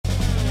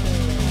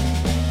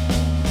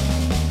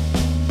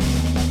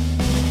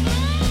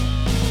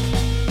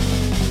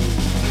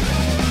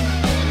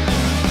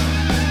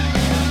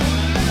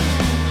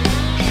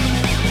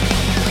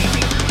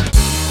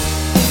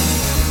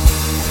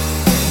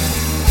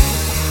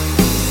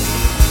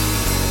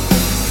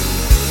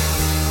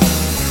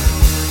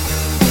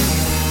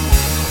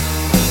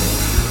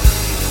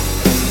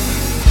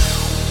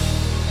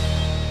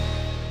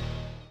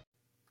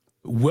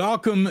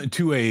welcome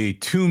to a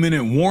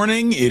 2-minute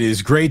warning. It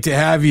is great to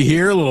have you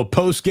here. A little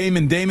post-game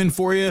and Damon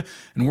for you.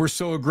 And we're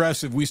so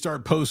aggressive. We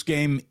start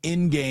post-game,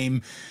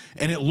 in-game,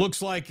 and it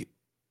looks like,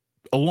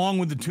 along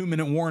with the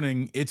 2-minute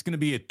warning, it's going to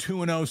be a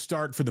 2-0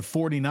 start for the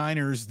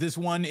 49ers. This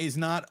one is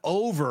not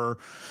over,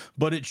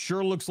 but it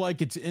sure looks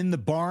like it's in the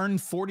barn.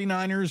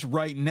 49ers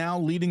right now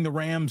leading the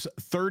Rams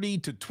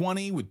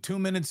 30-20 with 2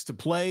 minutes to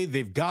play.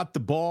 They've got the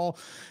ball.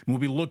 And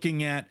we'll be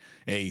looking at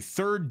a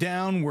third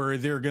down where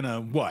they're going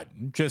to,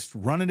 just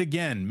run it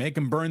again, make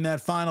them burn that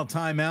final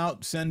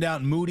timeout, send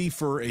out Moody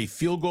for a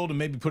field goal to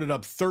maybe put it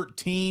up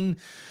 13.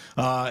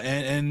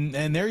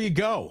 And there you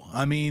go.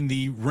 I mean,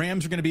 the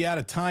Rams are going to be out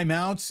of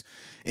timeouts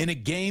in a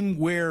game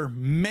where,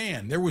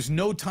 man, there was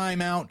no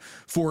timeout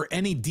for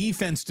any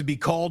defense to be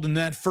called in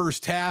that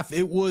first half.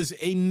 It was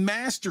a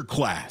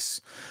masterclass.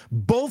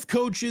 Both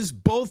coaches,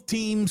 both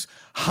teams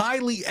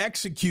highly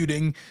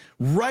executing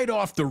right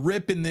off the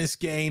rip in this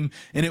game,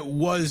 and it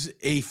was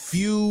a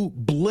few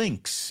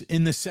blinks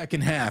in the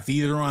second half,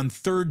 either on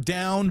third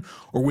down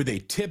or with a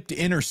tipped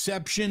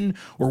interception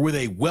or with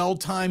a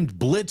well-timed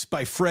blitz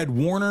by Fred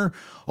Warner.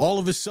 All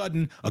of a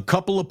sudden, a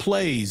couple of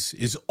plays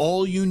is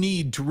all you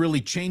need to really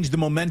change the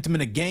momentum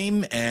in a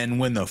game, and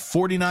when the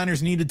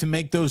 49ers needed to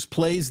make those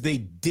plays, they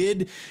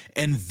did,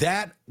 and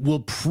that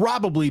will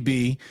probably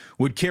be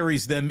what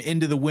carries them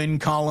into the win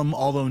column,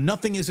 although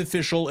nothing is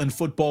official and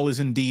football is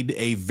indeed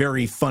a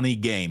very funny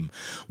game.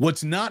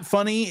 What's not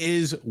funny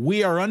is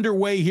we are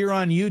underway here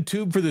on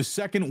YouTube for the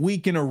second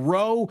week in a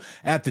row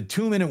at the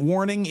 2-minute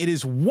warning. It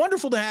is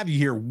wonderful to have you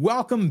here.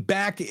 Welcome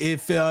back.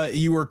 If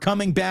you are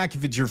coming back,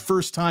 if it's your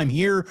first time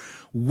here,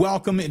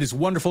 welcome. It is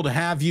wonderful to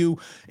have you.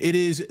 It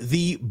is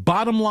the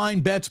Bottom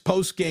Line Bets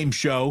post-game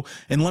show,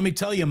 and let me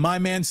tell you, my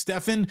man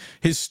Stefan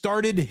has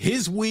started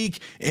his week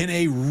in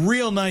a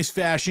real nice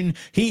fashion.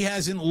 He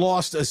hasn't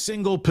lost a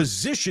single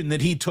position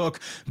that he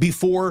took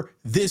before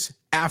this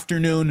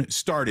afternoon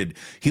started.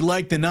 He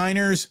liked the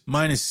Niners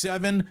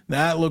 -7.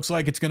 That looks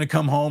like it's going to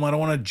come home. I don't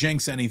want to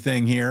jinx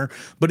anything here,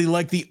 but he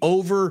liked the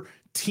over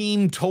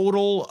team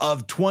total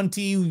of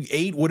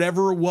 28,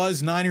 whatever it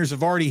was. Niners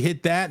have already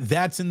hit that.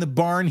 That's in the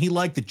barn. He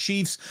liked the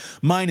Chiefs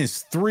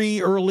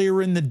 -3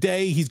 earlier in the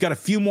day. He's got a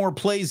few more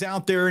plays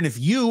out there. And if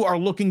you are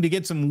looking to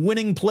get some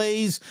winning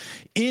plays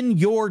in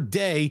your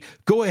day,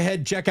 go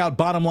ahead, check out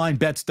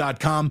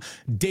bottomlinebets.com.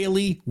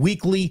 Daily,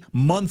 weekly,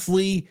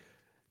 monthly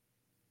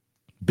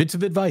bits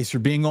of advice are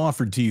being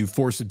offered to you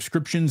for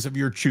subscriptions of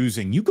your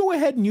choosing. You go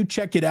ahead and you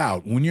check it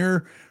out. When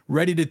you're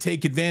ready to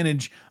take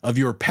advantage of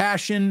your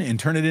passion and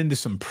turn it into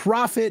some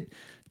profit,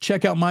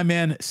 check out my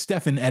man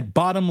Stefan at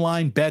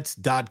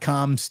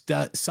bottomlinebets.com.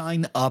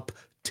 Sign up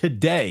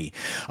today.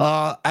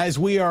 As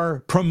we are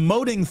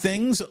promoting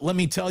things, let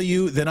me tell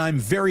you that I'm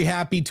very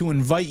happy to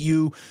invite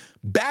you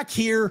back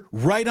here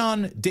right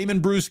on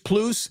Damon Bruce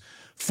Plus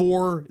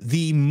for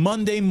the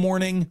Monday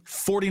morning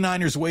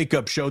 49ers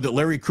wake-up show that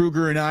Larry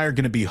Krueger and I are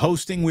going to be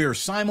hosting. We are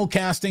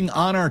simulcasting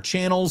on our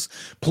channels.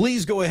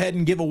 Please go ahead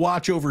and give a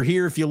watch over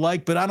here if you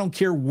like, but I don't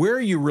care where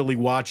you really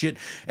watch it,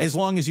 as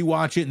long as you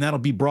watch it, and that'll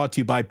be brought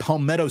to you by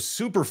Palmetto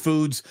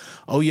Superfoods.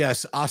 Oh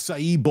yes,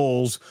 acai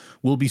bowls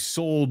will be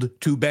sold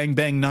to Bang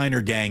Bang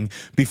Niner Gang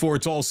before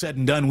it's all said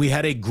and done. We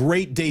had a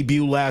great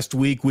debut last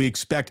week. We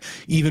expect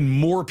even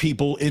more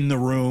people in the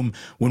room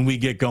when we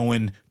get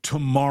going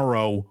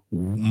tomorrow,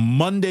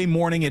 Monday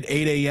morning at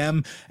 8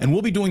 a.m. And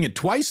we'll be doing it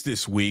twice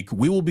this week.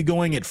 We will be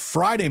going at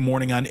Friday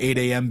morning on 8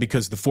 a.m.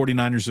 because the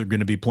 49ers are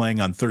going to be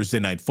playing on Thursday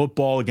Night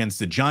Football against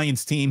the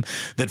Giants team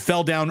that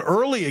fell down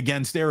early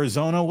against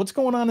Arizona. What's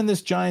going on in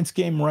this Giants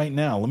game right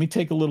now? Let me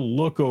take a little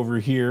look over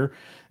here,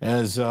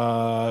 as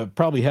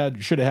probably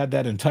should have had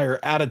that entire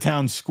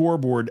out-of-town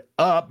scoreboard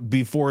up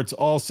before it's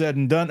all said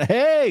and done.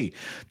 Hey,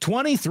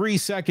 23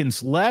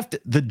 seconds left.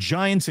 The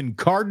Giants and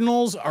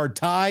Cardinals are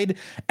tied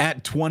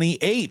at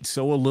 28,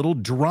 so a little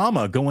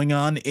drama going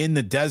on in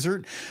the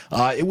desert.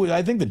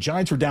 I think the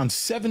Giants were down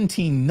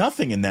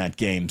 17-0 in that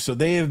game, so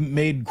they have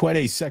made quite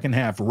a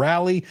second-half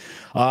rally.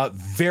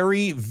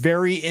 Very,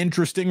 very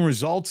interesting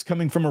results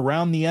coming from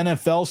around the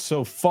NFL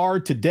so far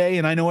today,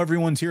 and I know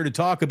everyone's here to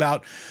talk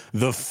about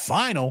the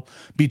final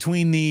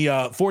between the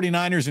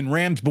 49ers and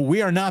Rams, but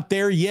we are not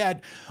there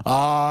yet.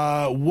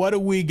 What do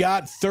we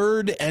got?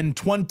 3rd and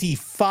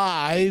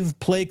 25,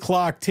 play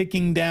clock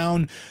ticking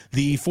down.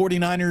 The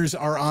 49ers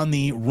are on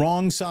the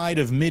wrong side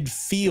of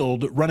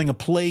midfield running a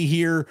play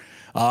here,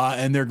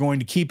 and they're going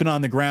to keep it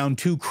on the ground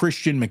to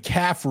Christian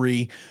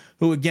McCaffrey,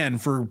 who, again,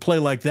 for a play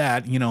like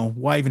that,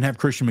 why even have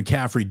Christian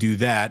McCaffrey do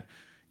that?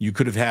 You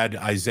could have had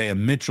Isaiah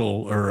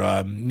Mitchell, or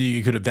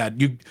you could have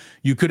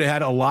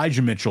had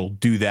Elijah Mitchell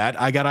do that.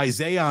 I got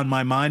Isaiah on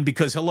my mind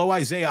because, hello,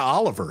 Isaiah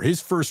Oliver,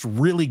 his first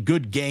really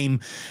good game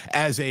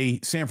as a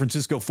San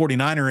Francisco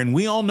 49er. And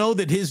we all know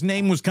that his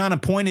name was kind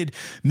of pointed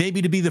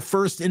maybe to be the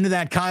first into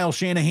that Kyle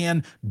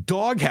Shanahan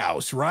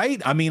doghouse,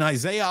 right? I mean,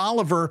 Isaiah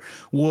Oliver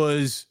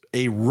was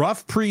a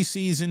rough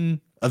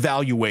preseason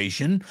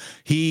evaluation.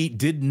 He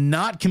did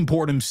not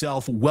comport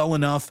himself well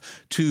enough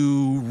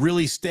to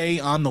really stay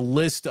on the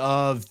list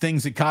of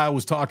things that Kyle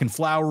was talking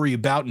flowery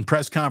about in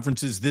press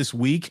conferences this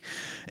week.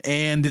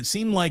 And it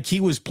seemed like he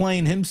was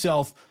playing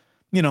himself,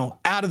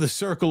 out of the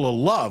circle of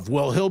love.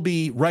 Well, he'll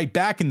be right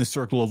back in the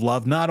circle of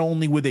love, not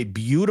only with a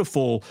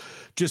beautiful,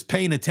 just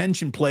paying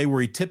attention play where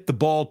he tipped the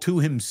ball to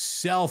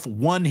himself,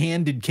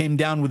 one-handed, came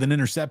down with an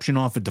interception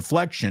off a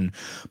deflection,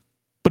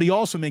 but he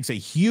also makes a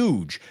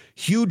huge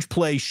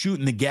play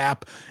shooting the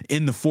gap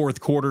in the fourth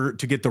quarter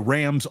to get the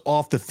Rams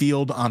off the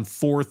field on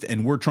fourth,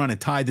 and we're trying to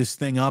tie this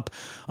thing up.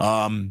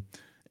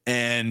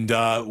 And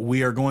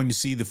we are going to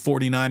see the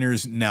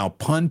 49ers now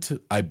punt.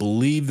 I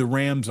believe the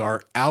Rams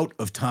are out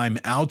of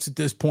timeouts at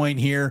this point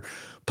here.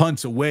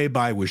 Punts away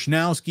by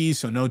Wishnowsky,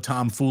 so no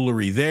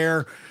tomfoolery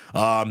there.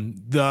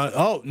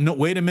 No,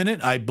 wait a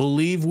minute. I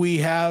believe we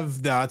have,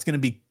 it's going to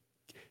be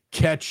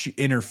catch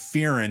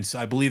interference.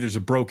 I believe there's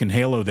a broken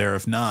halo there.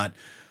 If not,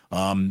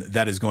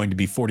 that is going to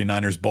be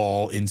 49ers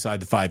ball inside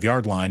the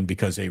 5-yard line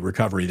because a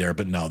recovery there.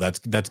 But no, that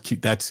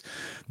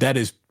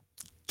is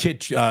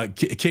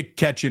kick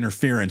catch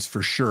interference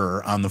for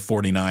sure on the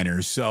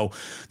 49ers. So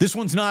this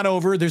one's not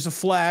over. There's a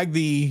flag.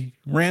 The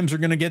Rams are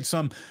going to get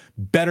some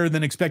better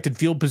than expected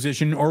field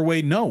position. Or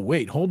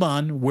wait, hold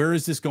on. Where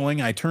is this going?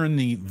 I turned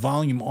the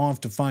volume off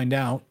to find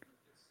out.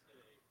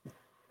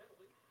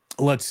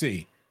 Let's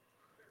see.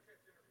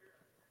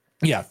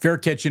 Yeah, fair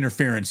catch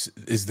interference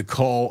is the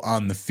call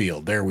on the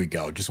field. There we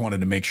go. Just wanted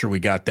to make sure we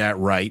got that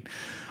right.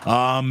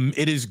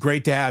 It is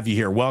great to have you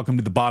here. Welcome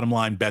to the Bottom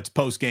Line Bets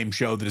post-game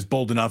show that is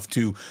bold enough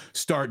to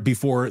start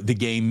before the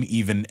game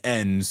even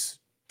ends.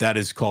 That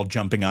is called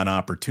jumping on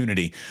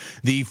opportunity.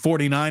 The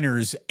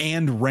 49ers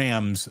and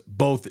Rams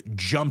both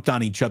jumped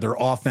on each other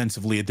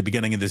offensively at the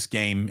beginning of this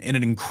game in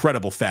an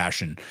incredible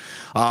fashion.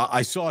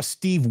 I saw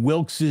Steve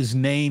Wilks'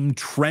 name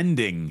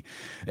trending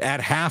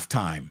at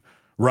halftime.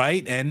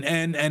 Right.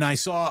 And I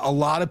saw a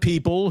lot of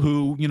people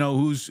who,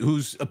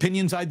 whose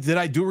opinions I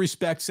do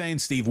respect, saying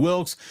Steve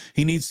Wilks,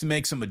 he needs to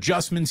make some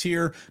adjustments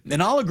here.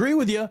 And I'll agree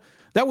with you.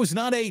 That was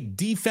not a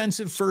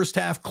defensive first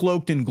half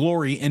cloaked in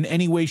glory in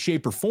any way,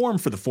 shape, or form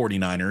for the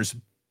 49ers.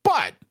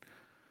 But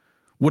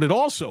what it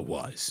also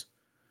was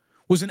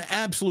an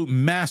absolute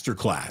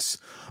masterclass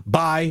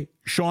by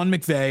Sean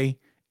McVay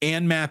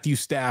and Matthew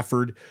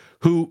Stafford,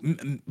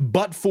 who,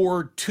 but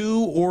for 2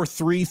 or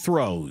 3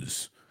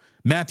 throws,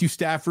 Matthew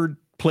Stafford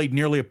played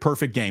nearly a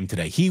perfect game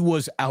today. He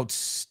was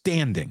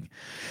outstanding.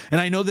 And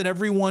I know that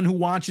everyone who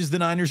watches the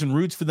Niners and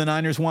roots for the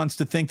Niners wants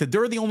to think that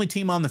they're the only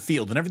team on the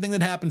field, and everything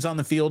that happens on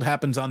the field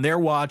happens on their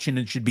watch, and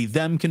it should be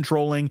them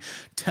controlling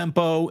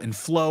tempo and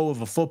flow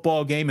of a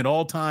football game at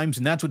all times,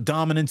 and that's what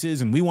dominance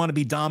is, and we want to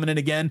be dominant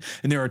again,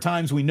 and there are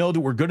times we know that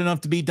we're good enough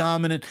to be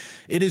dominant.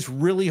 It is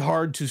really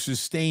hard to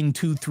sustain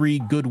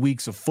 2-3 good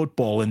weeks of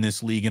football in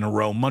this league in a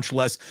row, much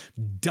less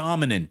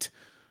dominant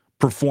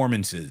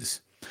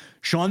performances.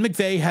 Sean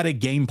McVay had a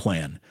game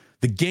plan.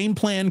 The game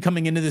plan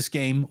coming into this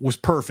game was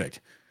perfect.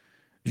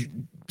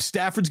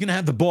 Stafford's going to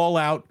have the ball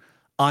out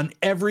on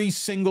every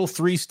single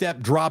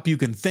 3-step drop you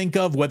can think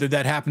of, whether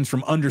that happens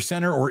from under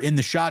center or in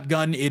the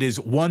shotgun. It is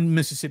 1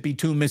 Mississippi,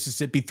 2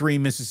 Mississippi, 3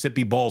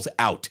 Mississippi balls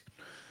out.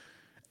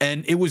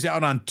 And it was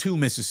out on 2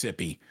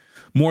 Mississippi,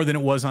 more than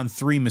it was on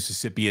 3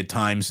 Mississippi at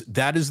times.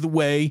 That is the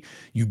way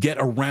you get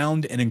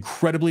around an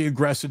incredibly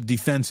aggressive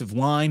defensive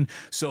line.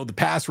 So the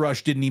pass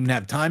rush didn't even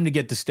have time to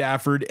get to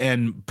Stafford.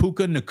 And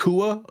Puka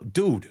Nacua,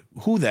 dude,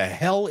 who the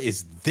hell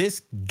is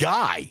this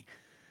guy?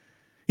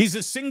 He's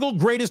the single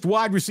greatest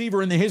wide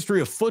receiver in the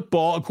history of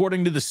football,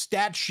 according to the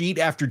stat sheet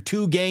after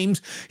 2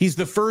 games. He's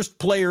the first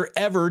player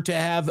ever to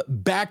have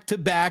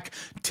back-to-back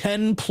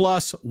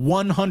 10-plus,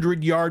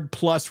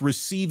 100-yard-plus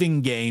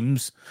receiving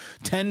games,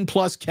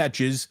 10-plus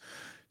catches,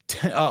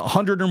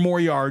 100 or more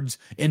yards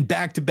in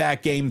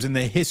back-to-back games in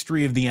the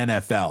history of the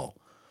NFL.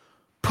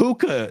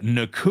 Puka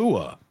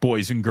Nacua,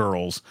 boys and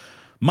girls.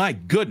 My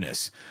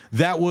goodness,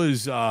 that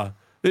was...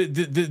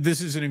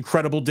 This is an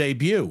incredible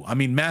debut. I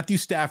mean, Matthew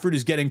Stafford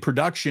is getting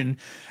production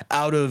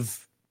out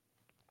of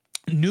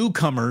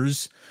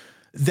newcomers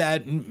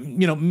that,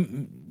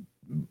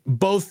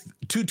 both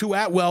Tutu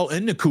Atwell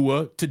and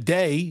Nacua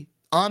today,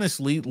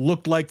 honestly,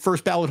 looked like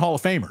first ballot Hall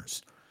of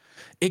Famers.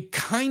 It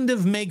kind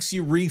of makes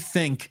you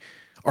rethink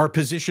our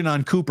position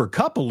on Cooper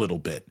Kupp a little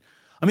bit.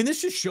 I mean,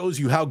 this just shows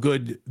you how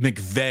good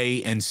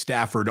McVay and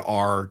Stafford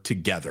are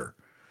together.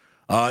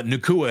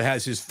 Nacua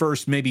has his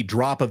first maybe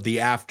drop of the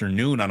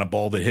afternoon on a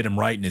ball that hit him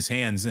right in his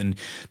hands, and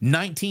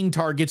 19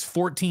 targets,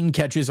 14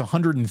 catches,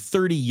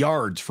 130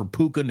 yards for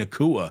Puka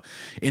Nacua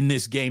in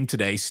this game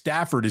today.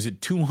 Stafford is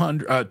at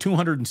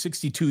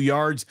 262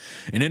 yards,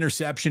 an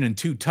interception, and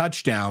 2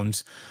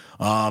 touchdowns.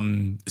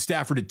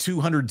 Stafford at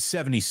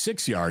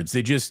 276 yards.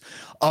 They just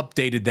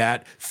updated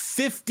that.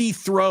 50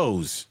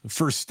 throws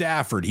for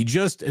Stafford. He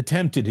just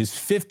attempted his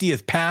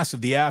 50th pass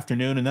of the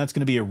afternoon, and that's going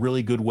to be a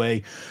really good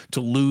way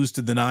to lose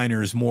to the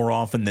Niners more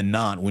often than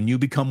not. When you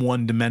become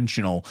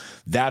one-dimensional,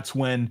 that's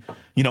when,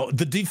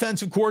 the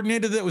defensive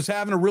coordinator that was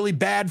having a really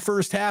bad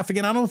first half.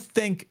 Again, I don't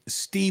think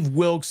Steve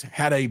Wilks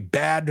had a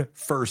bad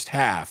first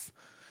half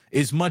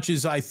as much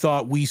as I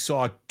thought we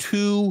saw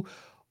two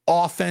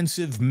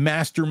offensive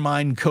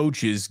mastermind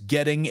coaches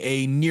getting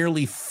a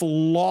nearly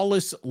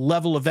flawless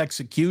level of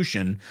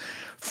execution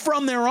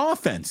from their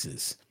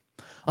offenses.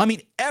 I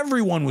mean,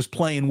 everyone was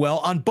playing well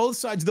on both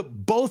sides,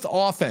 both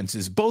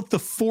offenses, both the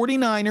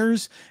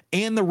 49ers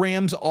and the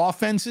Rams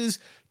offenses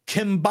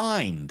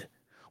combined.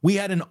 We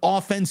had an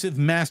offensive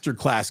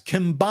masterclass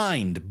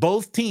combined.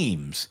 Both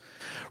teams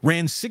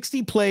ran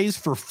 60 plays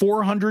for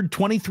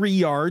 423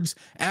 yards,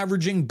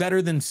 averaging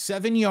better than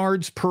 7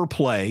 yards per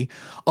play,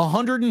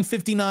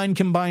 159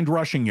 combined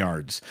rushing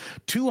yards,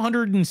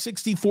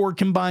 264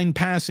 combined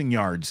passing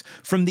yards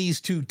from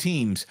these two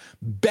teams.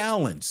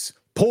 Balance,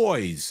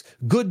 poise,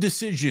 good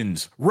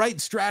decisions, right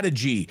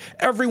strategy,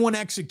 everyone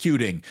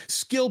executing,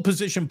 skill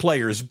position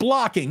players,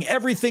 blocking,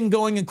 everything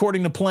going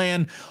according to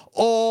plan,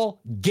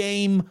 all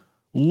game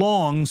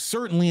long,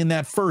 certainly in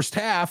that first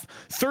half.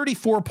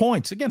 34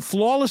 points. Again,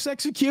 flawless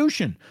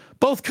execution.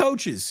 Both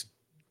coaches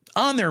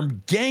on their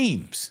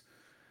games.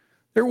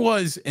 There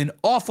was an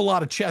awful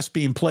lot of chess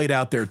being played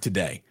out there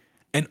today.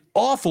 An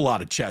awful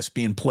lot of chess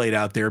being played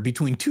out there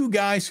between two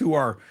guys who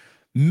are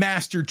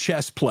master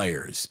chess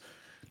players.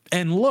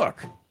 And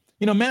look,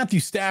 Matthew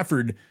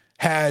Stafford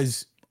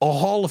has a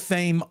Hall of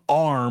Fame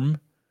arm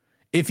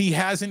if he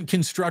hasn't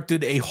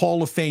constructed a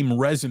Hall of Fame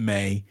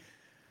resume.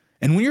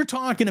 And when you're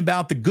talking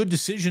about the good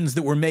decisions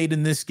that were made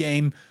in this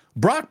game,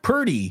 Brock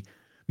Purdy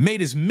made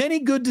as many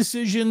good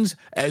decisions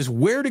as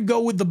where to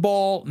go with the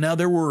ball. Now,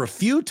 there were a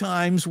few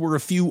times where a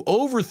few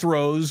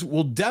overthrows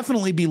will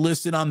definitely be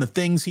listed on the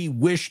things he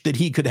wished that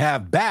he could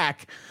have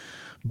back.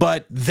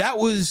 But that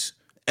was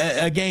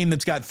a game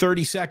that's got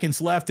 30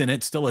 seconds left in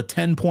it, still a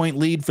 10-point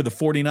lead for the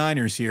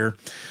 49ers here.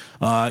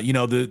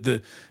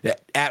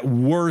 At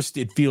worst,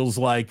 it feels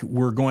like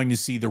we're going to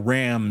see the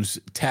Rams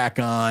tack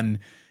on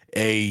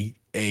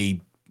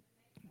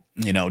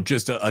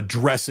just a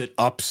dress it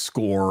up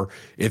score,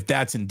 if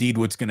that's indeed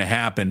what's going to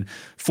happen.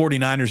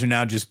 49ers are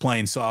now just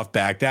playing soft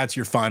back. That's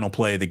your final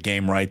play of the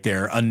game right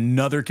there.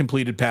 Another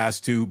completed pass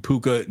to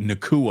Puka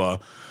Nacua,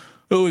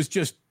 who has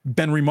just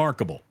been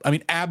remarkable. I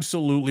mean,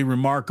 absolutely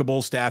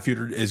remarkable.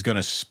 Stafford is going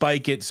to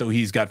spike it, so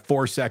he's got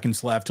 4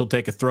 seconds left. He'll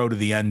take a throw to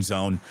the end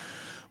zone.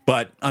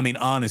 But, I mean,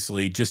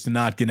 honestly, just to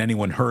not get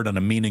anyone hurt on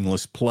a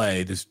meaningless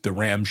play, the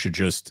Rams should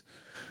just...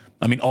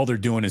 all they're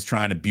doing is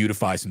trying to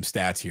beautify some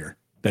stats here.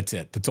 That's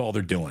it. That's all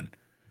they're doing.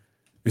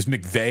 Is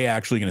McVay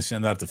actually going to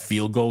send out the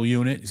field goal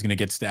unit? He's going to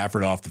get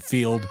Stafford off the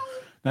field.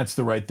 That's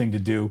the right thing to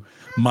do.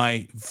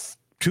 My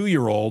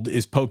 2-year-old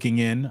is poking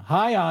in.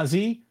 Hi,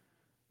 Ozzy.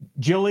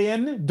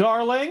 Jillian,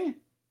 darling.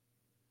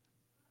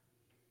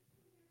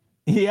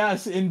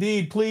 Yes,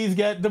 indeed. Please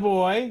get the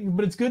boy.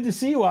 But it's good to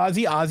see you,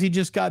 Ozzy. Ozzy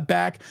just got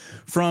back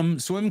from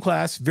swim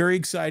class. Very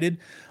excited.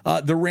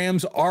 The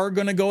Rams are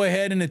going to go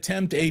ahead and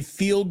attempt a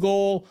field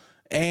goal.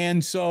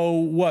 And so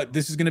what?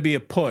 This is going to be a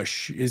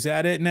push. Is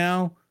that it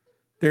now?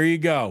 There you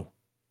go.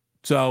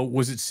 So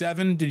was it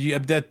 7?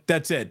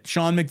 That's it.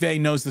 Sean McVay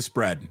knows the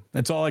spread.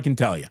 That's all I can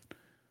tell you.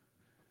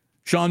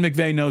 Sean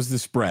McVay knows the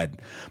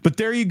spread. But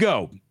there you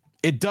go.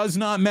 It does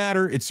not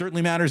matter. It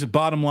certainly matters at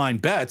Bottom Line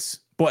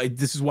Bets. Boy,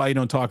 this is why you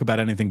don't talk about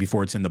anything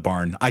before it's in the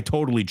barn. I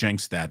totally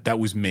jinxed that. That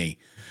was me.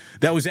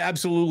 That was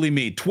absolutely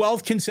me.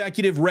 12th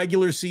consecutive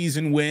regular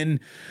season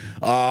win.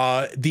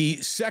 The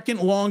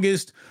second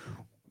longest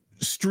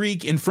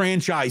streak in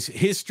franchise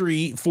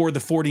history for the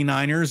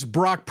 49ers.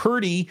 Brock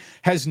Purdy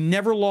has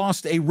never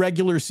lost a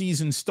regular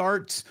season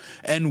start.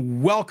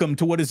 And welcome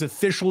to what is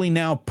officially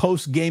now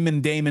post-game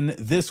and Damon.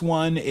 This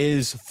one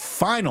is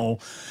final.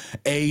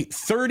 A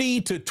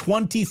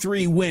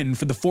 30-23 win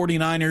for the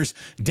 49ers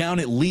down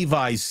at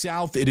Levi's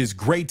South. It is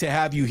great to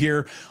have you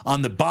here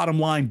on the Bottom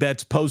Line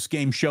Bets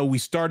post-game show. We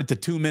started the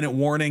 2-minute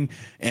warning,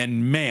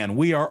 and man,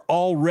 we are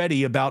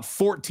already about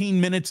 14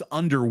 minutes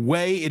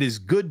underway. It is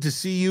good to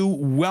see you.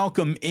 Welcome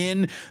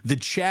in. The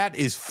chat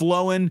is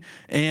flowing,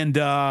 and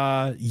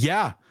we'll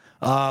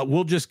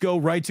just go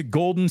right to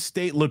Golden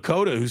State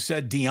Lakota, who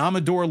said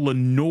Diamador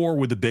Lenore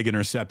with a big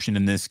interception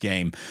in this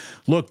game.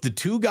 Look, the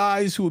two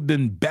guys who have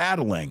been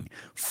battling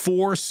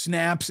 4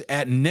 snaps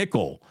at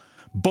nickel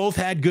both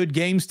had good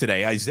games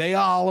today. Isaiah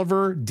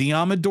Oliver,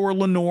 Diamador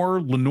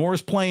Lenore.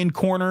 Lenore's playing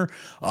corner.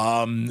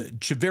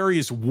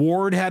 Chavarius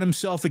Ward had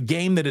himself a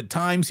game that at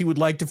times he would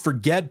like to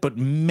forget, but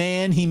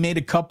man, he made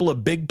a couple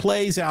of big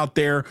plays out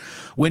there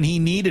when he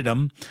needed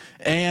them.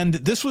 And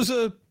this was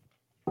a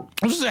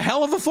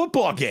hell of a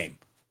football game.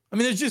 I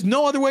mean, there's just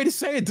no other way to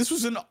say it. This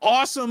was an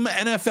awesome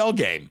NFL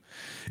game.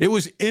 It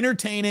was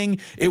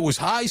entertaining. It was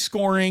high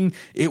scoring.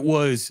 It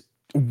was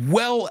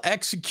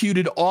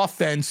well-executed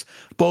offense,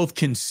 both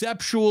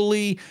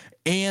conceptually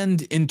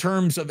and in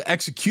terms of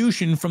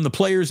execution from the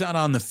players out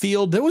on the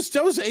field, that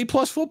was A+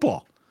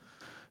 football.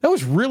 That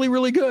was really,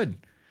 really good.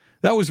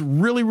 That was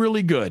really,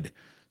 really good.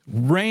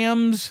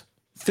 Rams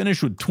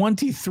finished with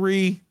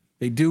 23.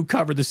 They do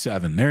cover the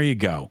 7. There you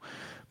go.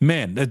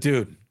 Man,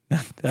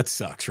 that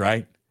sucks,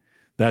 right?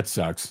 That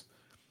sucks.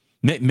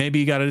 Maybe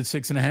you got it at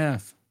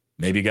 6.5.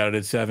 Maybe you got it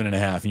at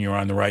 7.5, and you're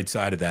on the right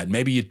side of that.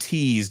 Maybe you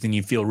teased and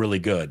you feel really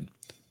good.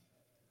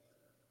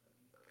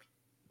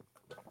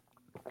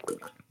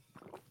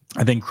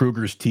 I think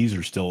Kruger's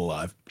teaser's still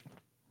alive.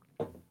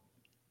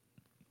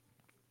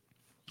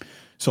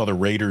 Saw the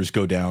Raiders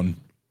go down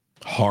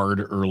hard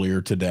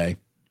earlier today.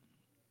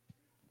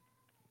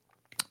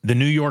 The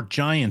New York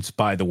Giants,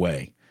 by the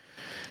way,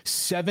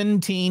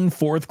 17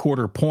 fourth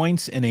quarter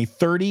points and a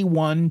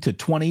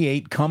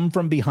 31-28 come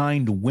from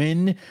behind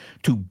win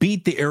to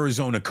beat the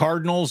Arizona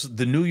Cardinals.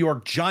 The New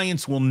York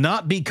Giants will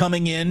not be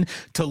coming in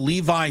to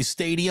Levi's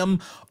Stadium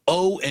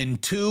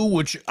 0-2,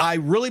 which I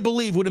really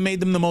believe would have made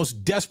them the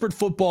most desperate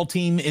football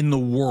team in the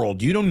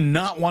world. You do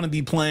not want to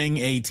be playing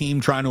a team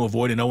trying to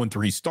avoid an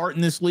 0-3 start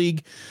in this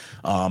league.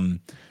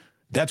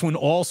 That's when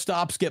all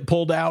stops get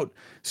pulled out.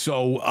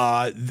 So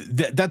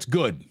that's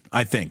good,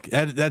 I think.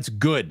 That's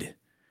good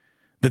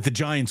that the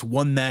Giants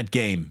won that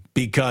game,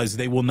 because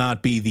they will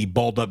not be the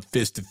balled-up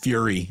fist of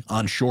fury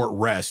on short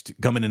rest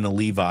coming into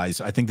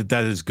Levi's. I think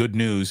that is good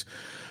news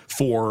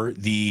for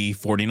the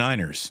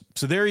 49ers.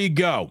 So there you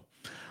go.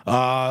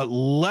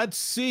 Let's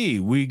see.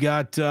 We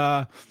got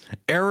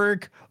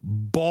Eric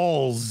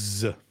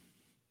Baldes.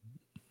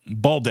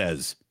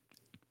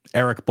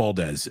 Eric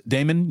Baldes.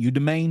 Damon, you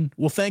domain?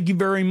 Well, thank you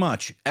very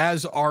much.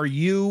 As are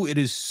you. It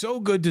is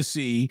so good to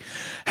see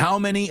how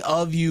many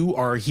of you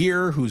are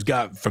here who's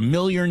got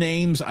familiar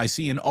names. I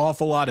see an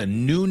awful lot of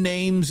new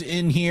names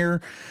in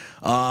here.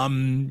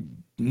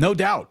 No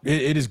doubt.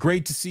 It is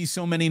great to see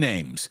so many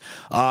names.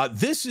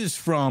 This is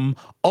from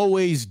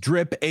Always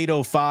Drip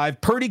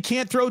 805. Purdy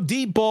can't throw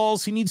deep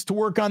balls. He needs to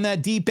work on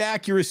that deep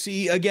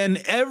accuracy.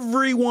 Again,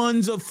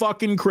 everyone's a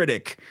fucking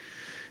critic.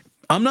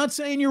 I'm not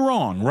saying you're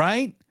wrong,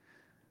 right?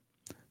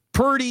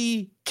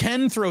 Purdy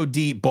can throw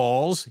deep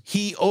balls.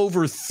 He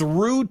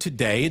overthrew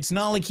today. It's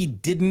not like he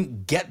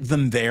didn't get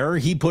them there.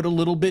 He put a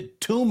little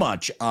bit too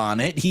much on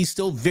it. He's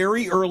still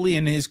very early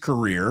in his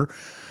career.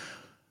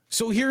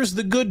 So here's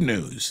the good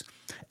news.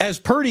 As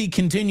Purdy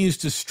continues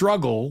to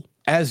struggle,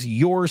 as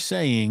you're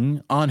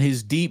saying, on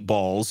his deep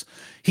balls,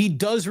 he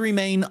does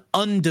remain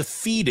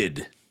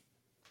undefeated.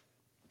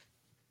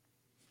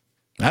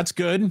 That's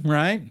good,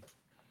 right?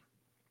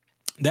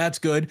 That's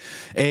good.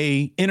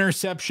 A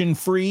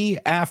interception-free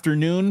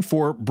afternoon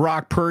for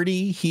Brock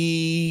Purdy.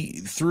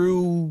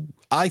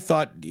 I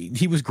thought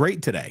he was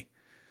great today.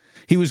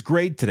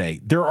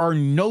 There are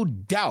no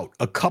doubt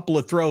a couple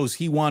of throws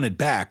he wanted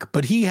back,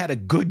 but he had a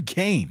good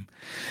game.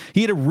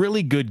 He had a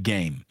really good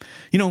game.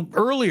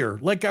 Earlier,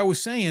 like I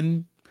was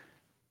saying,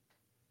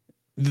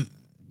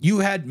 you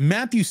had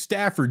Matthew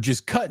Stafford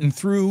just cutting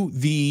through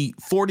the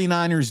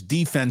 49ers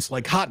defense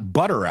like hot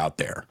butter out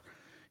there.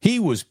 He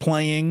was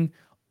playing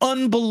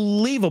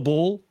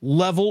unbelievable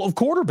level of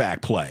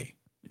quarterback play.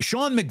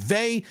 Sean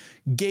McVay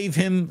gave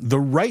him the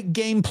right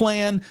game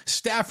plan.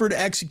 Stafford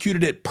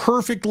executed it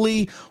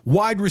perfectly.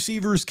 Wide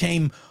receivers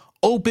came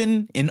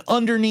open in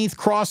underneath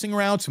crossing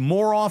routes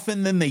more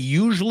often than they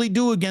usually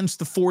do against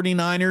the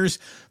 49ers.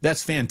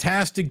 That's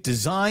fantastic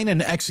design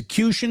and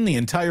execution the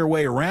entire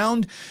way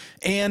around.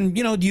 And,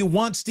 do you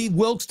want Steve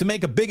Wilks to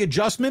make a big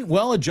adjustment?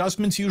 Well,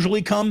 adjustments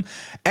usually come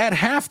at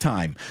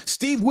halftime.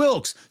 Steve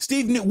Wilks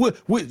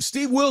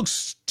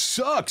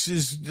sucks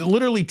is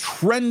literally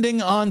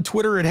trending on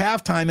Twitter at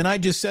halftime. And I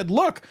just said,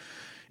 look,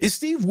 is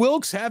Steve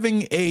Wilks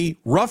having a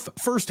rough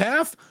first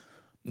half?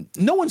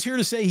 No one's here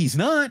to say he's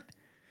not.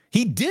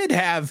 He did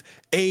have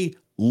a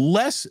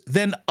less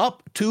than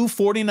up to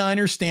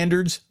 49er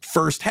standards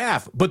first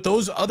half, but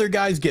those other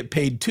guys get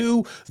paid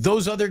too.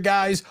 Those other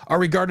guys are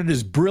regarded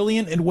as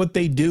brilliant in what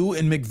they do.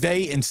 And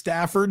McVay and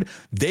Stafford,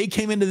 they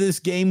came into this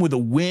game with a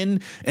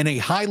win and a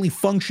highly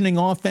functioning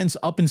offense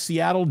up in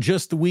Seattle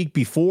just the week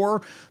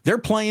before. They're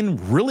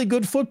playing really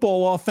good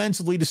football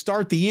offensively to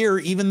start the year,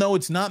 even though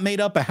it's not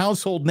made up of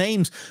household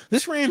names.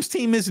 This Rams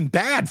team isn't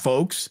bad,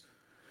 folks.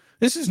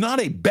 This is not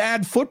a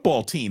bad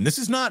football team. This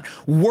is not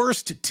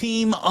worst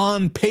team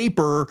on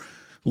paper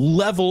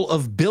level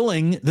of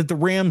billing that the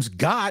Rams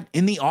got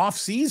in the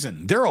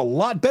offseason. They're a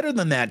lot better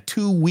than that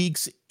 2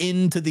 weeks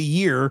into the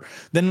year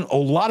than a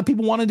lot of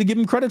people wanted to give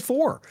them credit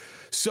for.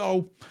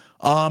 So,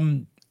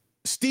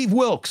 Steve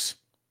Wilks,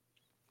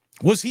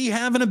 was he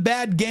having a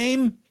bad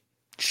game?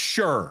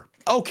 Sure.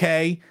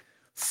 Okay,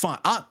 fine.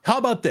 How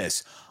about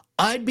this?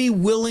 I'd be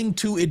willing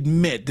to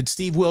admit that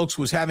Steve Wilks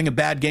was having a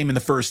bad game in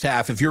the first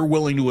half if you're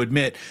willing to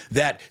admit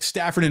that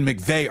Stafford and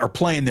McVay are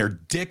playing their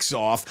dicks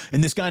off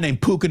and this guy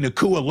named Puka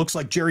Nacua looks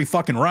like Jerry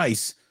fucking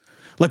Rice.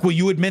 Like, will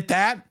you admit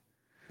that?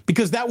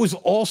 Because that was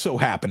also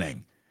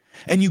happening.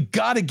 And you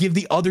got to give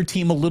the other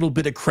team a little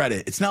bit of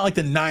credit. It's not like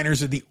the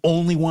Niners are the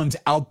only ones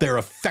out there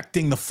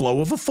affecting the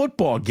flow of a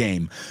football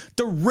game.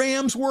 The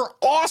Rams were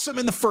awesome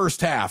in the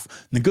first half.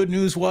 The good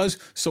news was,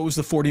 so was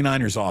the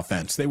 49ers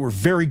offense. They were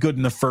very good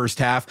in the first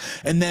half.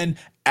 And then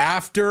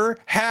after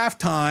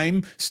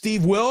halftime,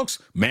 Steve Wilks,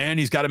 man,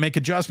 he's got to make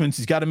adjustments.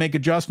 He's got to make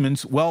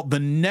adjustments. Well, the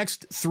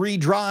next 3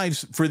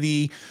 drives for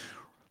the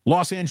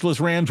Los Angeles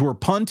Rams were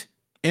punt,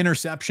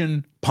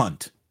 interception,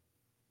 punt.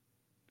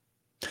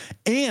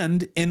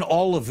 And in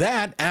all of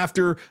that,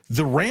 after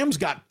the Rams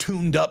got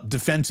tuned up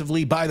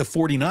defensively by the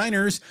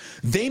 49ers,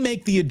 they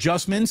make the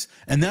adjustments,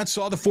 and that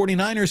saw the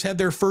 49ers have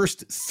their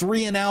first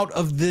 3 and out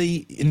of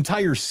the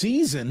entire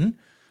season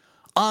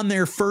on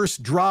their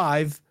first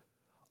drive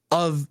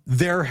of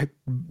their,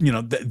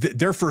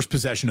 their first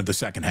possession of the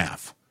second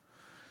half.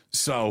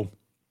 So,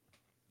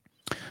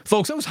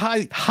 folks, that was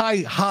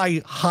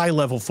high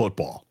level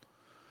football.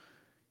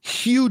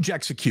 Huge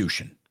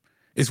execution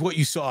is what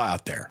you saw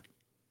out there.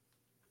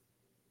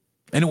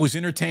 And it was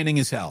entertaining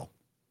as hell.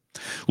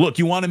 Look,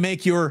 you want to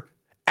make your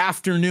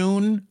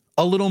afternoon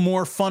a little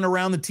more fun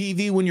around the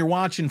TV when you're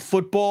watching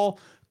football?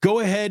 Go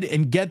ahead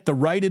and get the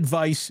right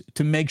advice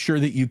to make sure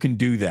that you can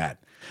do that.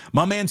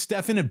 My man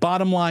Stefan at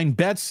Bottom Line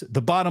Bets.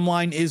 The bottom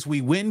line is we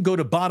win. Go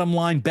to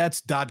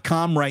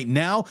bottomlinebets.com right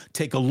now.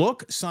 Take a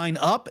look, sign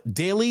up.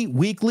 Daily,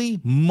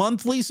 weekly,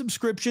 monthly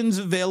subscriptions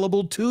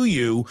available to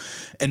you.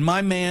 And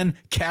my man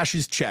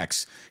cashes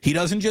checks. He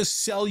doesn't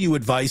just sell you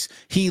advice.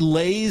 He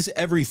lays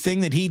everything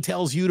that he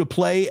tells you to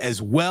play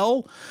as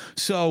well.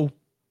 So,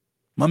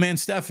 my man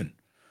Stefan,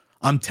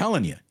 I'm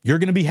telling you, you're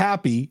going to be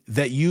happy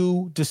that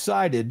you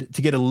decided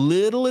to get a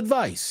little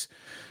advice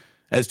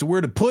as to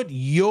where to put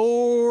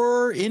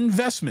your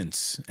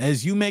investments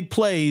as you make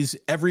plays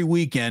every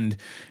weekend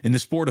in the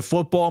sport of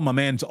football. My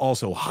man's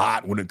also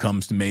hot when it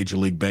comes to Major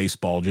League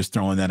Baseball. Just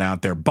throwing that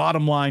out there.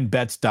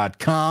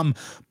 Bottomlinebets.com.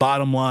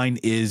 Bottom line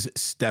is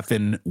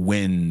Stefan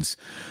wins.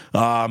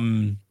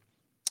 People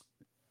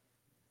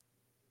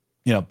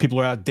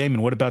are out,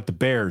 Damon, what about the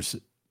Bears?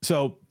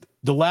 So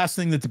the last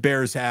thing that the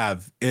Bears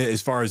have,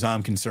 as far as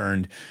I'm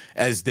concerned,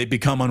 as they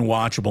become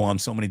unwatchable on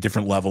so many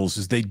different levels,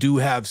 is they do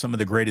have some of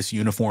the greatest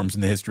uniforms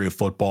in the history of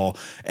football,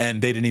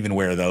 and they didn't even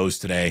wear those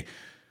today.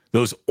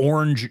 Those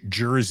orange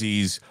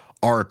jerseys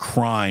are a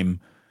crime.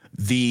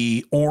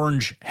 The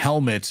orange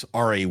helmets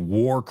are a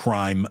war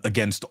crime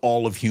against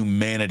all of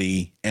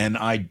humanity, and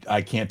I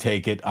can't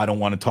take it. I don't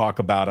want to talk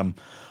about them.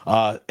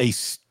 A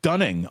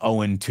stunning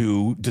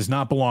 0-2 does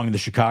not belong to the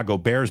Chicago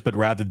Bears, but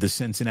rather the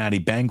Cincinnati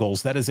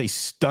Bengals. That is a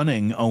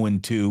stunning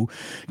 0-2,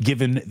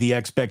 given the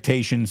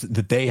expectations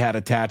that they had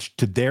attached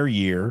to their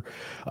year.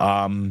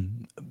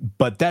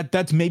 But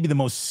that's maybe the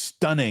most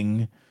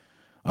stunning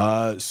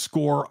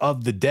score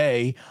of the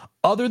day,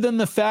 other than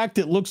the fact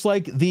it looks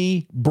like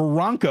the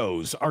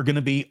Broncos are going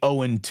to be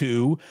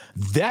 0-2.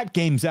 That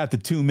game's at the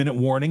 2-minute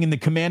warning, and the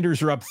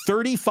Commanders are up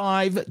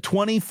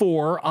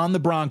 35-24 on the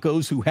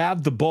Broncos, who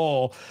have the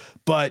ball.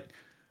 But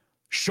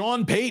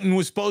Sean Payton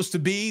was supposed to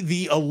be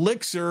the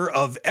elixir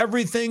of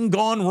everything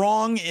gone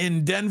wrong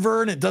in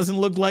Denver, and it doesn't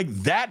look like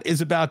that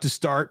is about to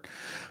start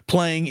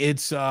playing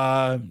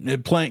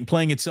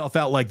playing itself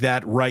out like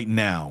that right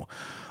now.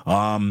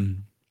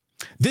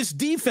 This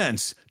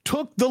defense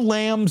took the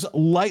Lambs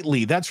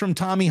lightly. That's from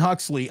Tommy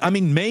Huxley. I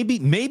mean, maybe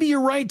you're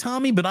right,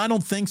 Tommy, but I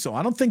don't think so.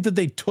 I don't think that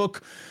they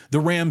took the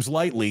Rams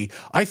lightly.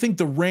 I think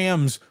the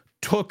Rams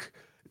took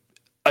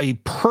a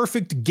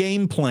perfect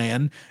game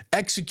plan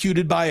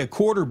executed by a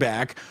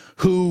quarterback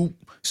who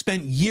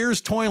spent years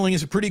toiling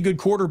as a pretty good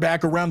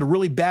quarterback around a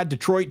really bad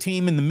Detroit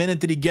team. And the minute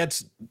that he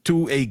gets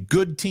to a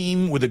good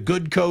team with a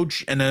good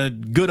coach and a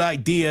good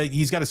idea,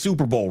 he's got a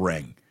Super Bowl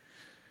ring.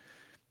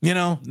 You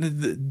know,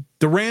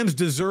 the Rams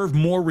deserve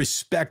more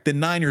respect than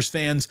Niners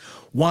fans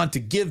want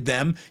to give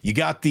them. You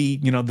got the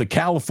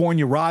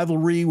California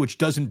rivalry, which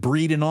doesn't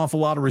breed an awful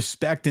lot of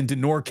respect into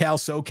NorCal,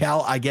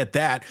 SoCal. I get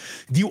that.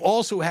 You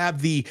also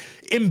have the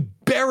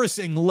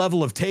embarrassing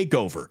level of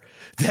takeover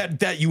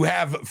that you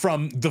have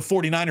from the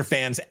 49er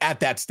fans at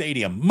that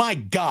stadium. My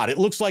God, it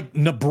looks like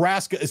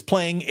Nebraska is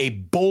playing a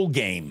bowl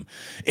game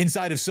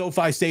inside of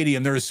SoFi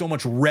Stadium. There is so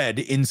much red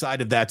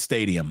inside of that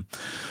stadium.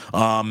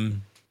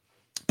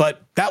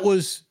 But that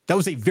was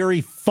a very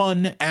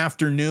fun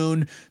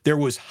afternoon. There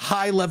was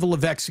high level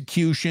of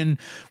execution.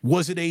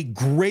 Was it a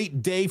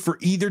great day for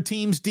either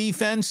team's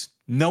defense?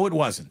 No, it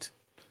wasn't.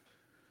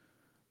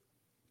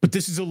 But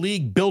this is a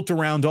league built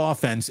around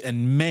offense,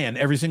 and man,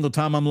 every single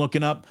time I'm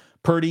looking up,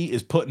 Purdy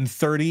is putting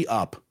 30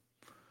 up.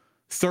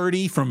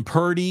 30 from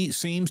Purdy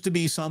seems to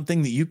be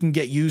something that you can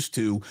get used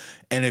to.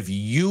 And if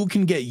you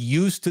can get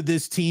used to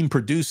this team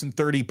producing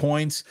 30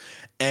 points,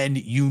 and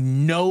you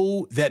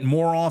know that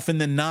more often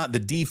than not, the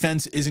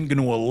defense isn't going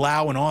to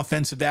allow an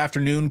offensive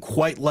afternoon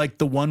quite like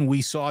the one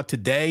we saw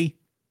today,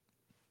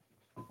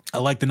 I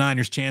like the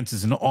Niners'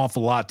 chances an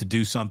awful lot to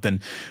do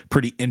something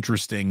pretty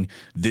interesting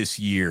this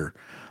year.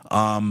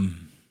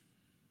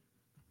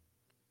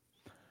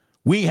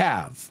 We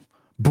have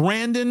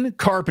Brandon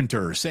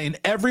Carpenter saying,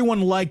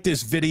 everyone liked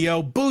this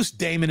video. Boost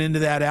Damon into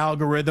that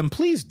algorithm.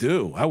 Please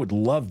do. I would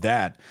love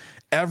that.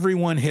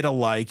 Everyone hit a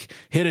like,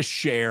 hit a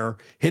share,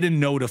 hit a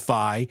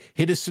notify,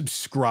 hit a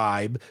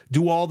subscribe,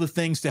 do all the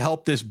things to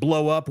help this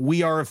blow up.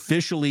 We are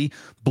officially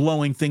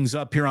blowing things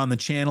up here on the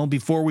channel.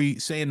 Before we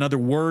say another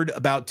word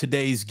about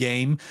today's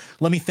game,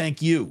 let me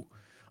thank you.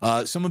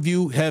 Some of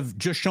you have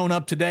just shown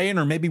up today and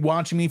are maybe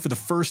watching me for the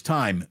first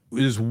time.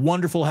 It is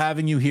wonderful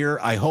having you here.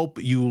 I hope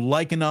you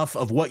like enough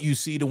of what you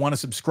see to want to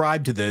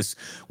subscribe to this.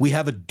 We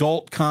have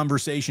adult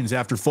conversations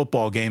after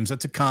football games.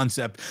 That's a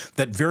concept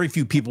that very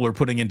few people are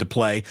putting into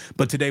play,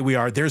 but today we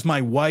are. There's my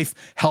wife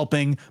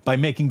helping by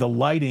making the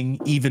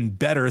lighting even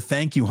better.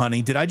 Thank you,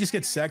 honey. Did I just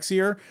get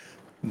sexier?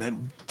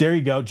 There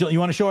you go. Jill, you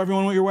want to show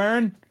everyone what you're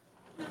wearing?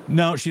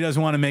 No, she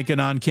doesn't want to make an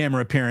on-camera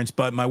appearance,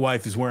 but my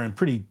wife is wearing a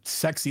pretty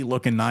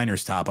sexy-looking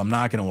Niners top. I'm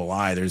not going to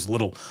lie. There's a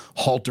little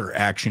halter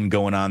action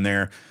going on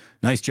there.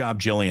 Nice job,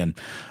 Jillian.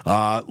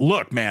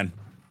 Look, man,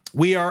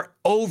 we are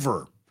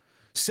over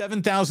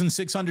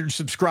 7,600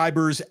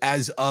 subscribers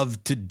as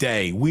of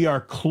today. We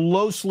are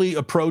closely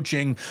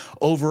approaching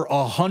over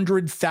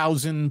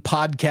 100,000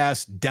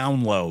 podcast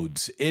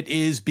downloads. It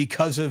is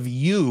because of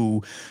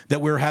you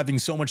that we're having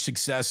so much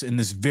success in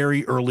this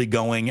very early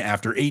going.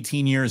 After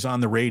 18 years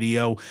on the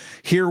radio,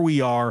 here we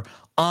are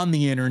on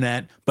the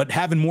internet, but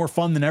having more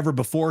fun than ever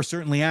before,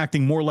 certainly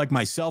acting more like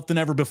myself than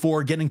ever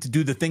before, getting to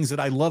do the things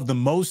that I love the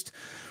most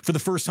for the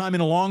first time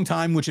in a long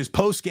time, which is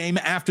post-game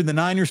after the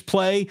Niners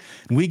play.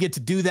 And we get to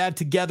do that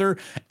together.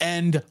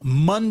 And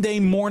Monday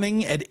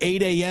morning at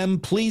 8 a.m.,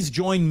 please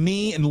join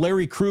me and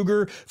Larry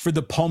Krueger for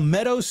the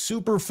Palmetto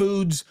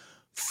Superfoods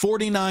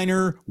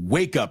 49er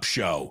Wake-Up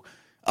Show.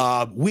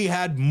 We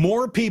had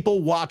more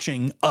people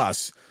watching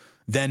us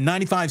than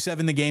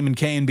 95.7 The Game and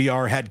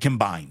KNBR had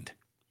combined.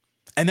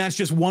 And that's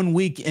just 1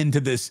 week into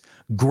this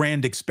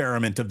grand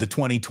experiment of the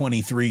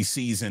 2023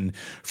 season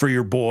for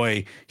your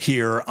boy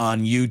here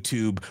on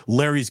YouTube.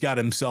 Larry's got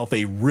himself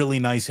a really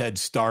nice head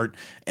start,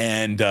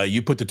 and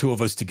you put the two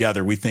of us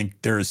together, we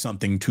think there is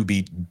something to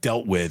be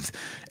dealt with.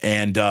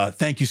 And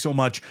thank you so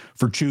much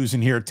for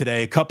choosing here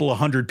today. A couple of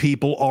hundred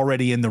people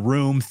already in the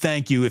room.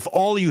 Thank you. If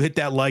all of you hit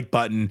that like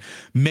button,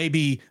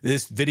 maybe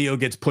this video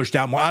gets pushed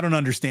out more. I don't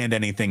understand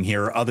anything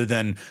here other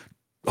than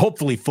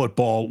hopefully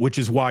football, which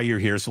is why you're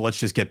here. So let's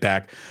just get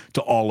back to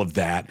all of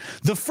that.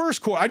 The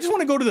first quarter, I just want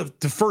to go to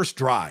the first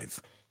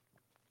drive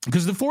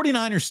because the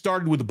 49ers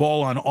started with the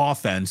ball on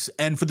offense.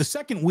 And for the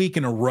second week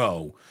in a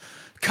row,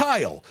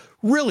 Kyle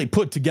really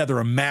put together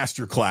a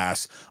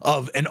masterclass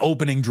of an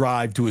opening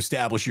drive to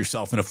establish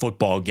yourself in a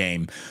football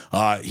game.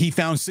 He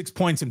found 6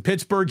 points in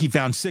Pittsburgh. He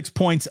found 6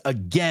 points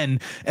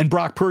again, and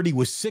Brock Purdy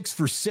was 6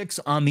 for 6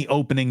 on the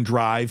opening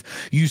drive.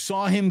 You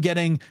saw him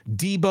getting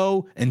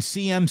Debo and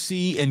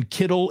CMC and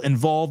Kittle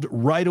involved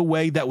right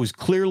away. That was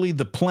clearly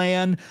the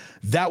plan.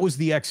 That was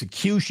the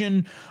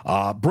execution.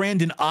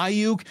 Brandon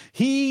Ayuk,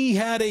 he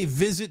had a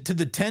visit to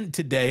the tent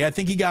today. I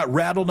think he got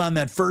rattled on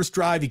that first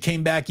drive. He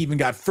came back, even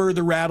got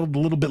further rattled a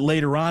little bit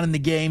later on in the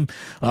game,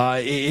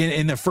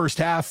 in the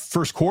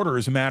first quarter,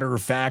 as a matter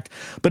of fact.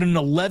 But an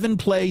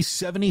 11-play,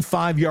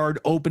 75-yard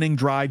opening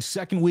drive,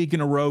 second week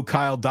in a row,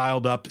 Kyle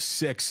dialed up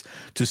 6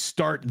 to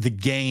start the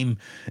game,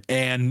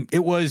 and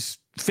it was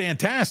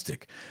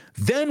fantastic.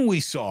 Then we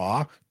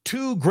saw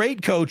two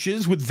great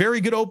coaches with very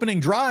good opening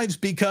drives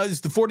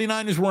because the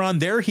 49ers were on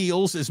their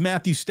heels as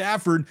Matthew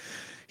Stafford,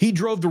 he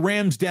drove the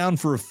Rams down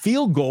for a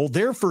field goal,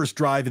 their first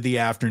drive of the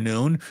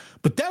afternoon,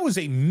 but that was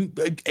a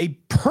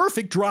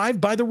perfect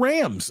drive by the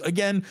Rams.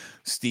 Again,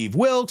 Steve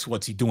Wilks,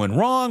 what's he doing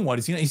wrong? What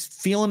is he's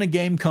feeling a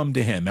game come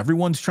to him.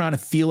 Everyone's trying to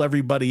feel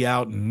everybody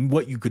out, and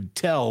what you could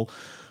tell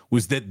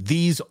was that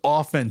these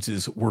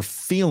offenses were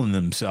feeling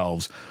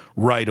themselves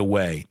right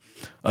away.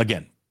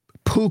 Again,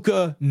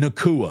 Puka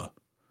Nacua,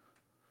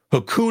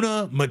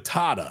 Hakuna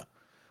Matata.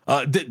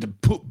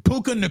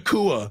 Puka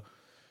Nacua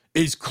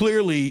is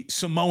clearly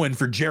Samoan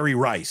for Jerry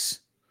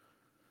Rice.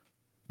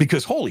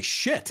 Because holy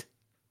shit.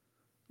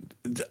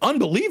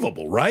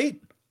 Unbelievable,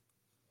 right?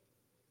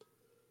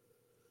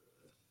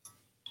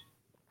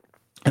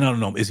 And I don't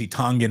know, is he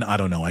Tongan? I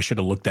don't know. I should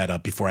have looked that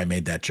up before I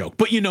made that joke.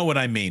 But you know what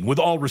I mean. With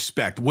all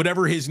respect,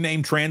 whatever his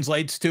name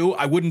translates to,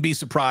 I wouldn't be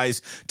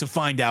surprised to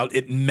find out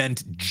it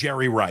meant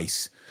Jerry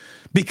Rice.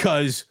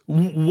 Because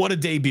what a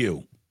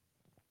debut.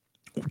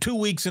 2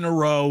 weeks in a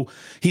row,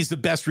 he's the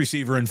best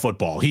receiver in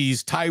football.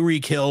 He's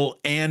Tyreek Hill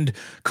and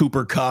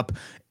Cooper Kupp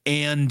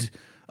and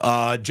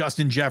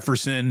Justin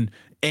Jefferson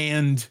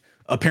and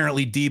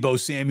apparently Debo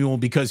Samuel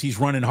because he's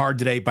running hard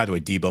today. By the way,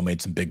 Debo made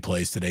some big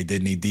plays today,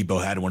 didn't he?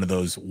 Debo had one of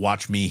those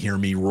watch me, hear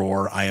me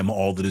roar, I am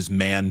all that is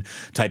man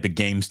type of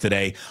games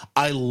today.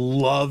 I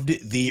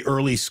loved the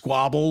early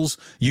squabbles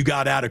you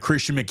got out of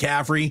Christian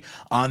McCaffrey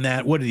on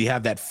that. What did he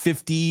have? That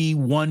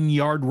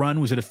 51-yard run?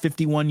 Was it a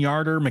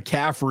 51-yarder?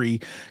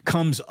 McCaffrey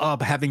comes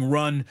up having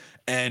run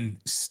and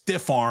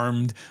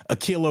stiff-armed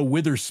Ahkello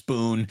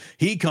Witherspoon.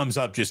 He comes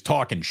up just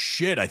talking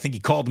shit. I think he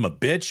called him a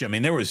bitch. I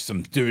mean, there was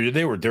some, dude,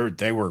 they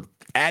were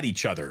at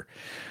each other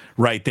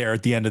right there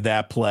at the end of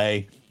that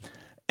play.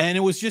 And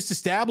it was just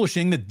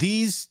establishing that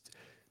these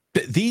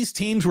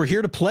teams were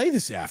here to play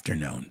this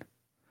afternoon.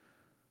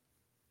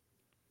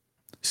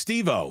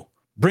 Steve-O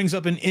brings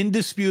up an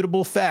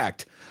indisputable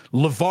fact.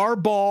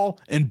 LeVar Ball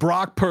and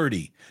Brock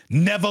Purdy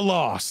never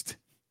lost.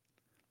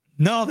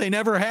 No, they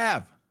never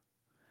have.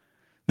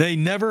 They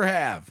never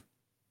have.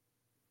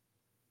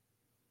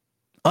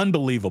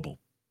 Unbelievable.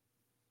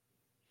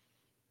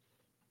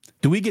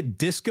 Do we get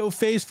disco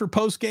face for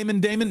postgame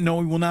and Damon? No,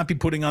 we will not be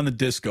putting on the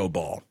disco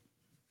ball.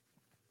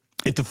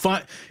 If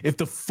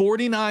the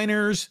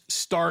 49ers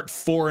start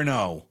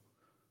 4-0,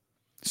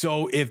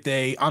 so if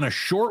they, on a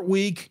short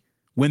week,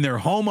 win their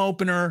home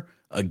opener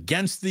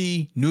against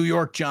the New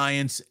York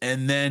Giants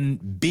and then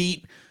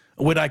beat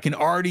what I can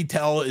already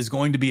tell is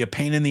going to be a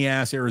pain in the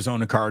ass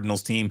Arizona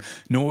Cardinals team,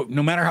 no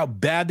matter how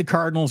bad the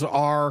Cardinals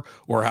are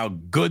or how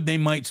good they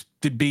might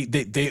be,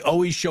 they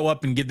always show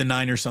up and give the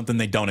Niners something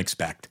they don't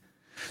expect.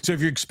 So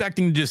if you're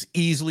expecting to just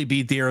easily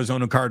beat the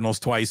Arizona Cardinals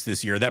twice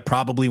this year, that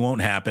probably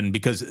won't happen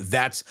because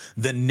that's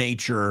the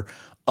nature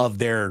of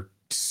their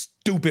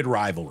stupid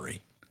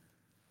rivalry.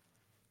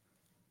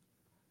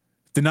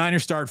 The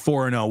Niners start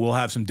 4-0. We'll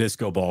have some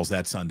disco balls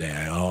that Sunday.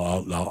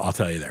 I'll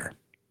tell you there.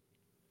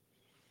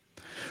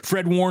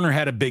 Fred Warner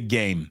had a big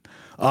game.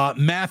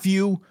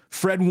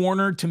 Fred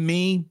Warner, to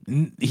me,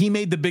 he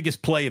made the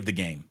biggest play of the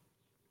game.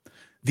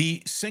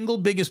 The single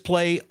biggest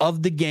play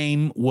of the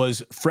game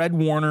was Fred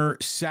Warner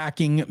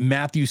sacking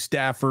Matthew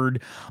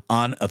Stafford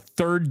on a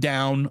third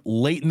down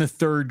late in the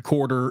third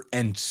quarter,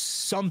 and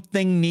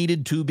something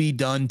needed to be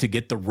done to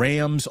get the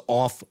Rams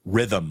off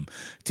rhythm,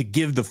 to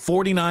give the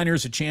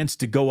 49ers a chance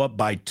to go up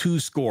by 2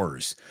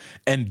 scores.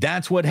 And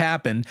that's what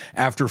happened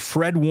after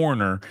Fred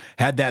Warner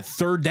had that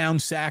third down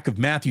sack of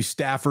Matthew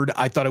Stafford.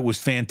 I thought it was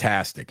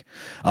fantastic.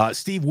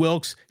 Steve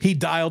Wilks, he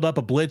dialed up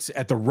a blitz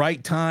at the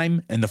right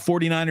time, and the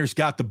 49ers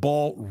got the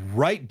ball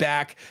right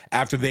back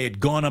after they had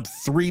gone up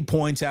 3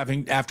 points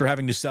after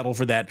having to settle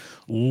for that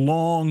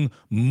long,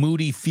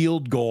 moody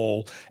field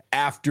goal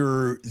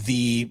after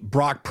the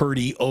Brock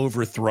Purdy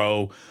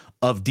overthrow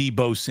of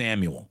Deebo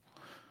Samuel.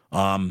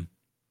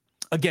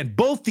 Again,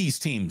 both these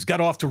teams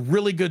got off to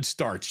really good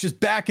starts, just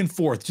back and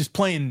forth, just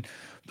playing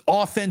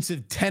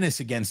offensive tennis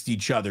against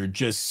each other,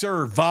 just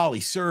serve, volley,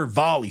 serve,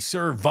 volley,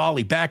 serve,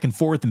 volley, back and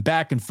forth and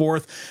back and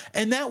forth.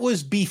 And that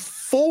was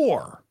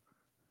before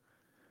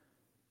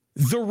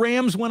the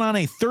Rams went on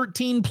a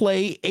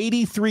 13-play,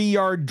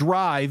 83-yard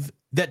drive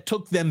that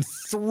took them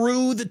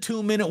through the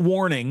 2-minute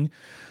warning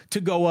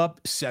to go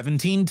up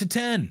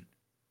 17-10.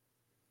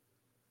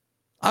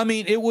 I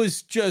mean, it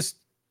was just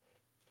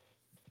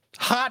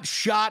hot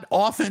shot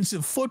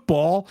offensive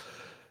football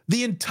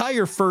the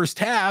entire first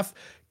half,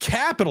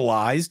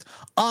 capitalized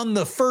on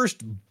the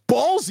first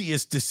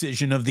ballsiest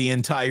decision of the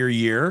entire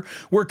year,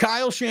 where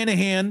Kyle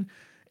Shanahan,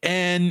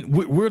 and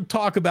we'll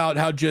talk about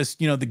how just,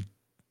 the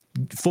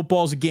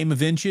football's a game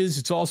of inches.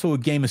 It's also a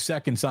game of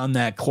seconds on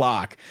that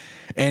clock.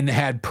 And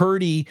had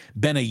Purdy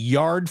been a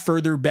yard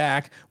further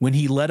back when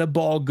he let a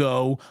ball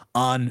go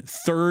on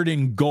 3rd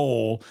and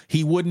goal,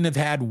 he wouldn't have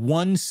had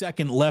 1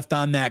 second left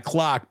on that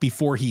clock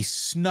before he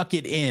snuck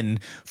it in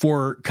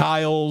for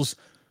Kyle's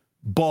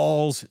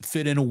balls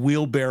fit in a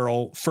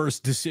wheelbarrow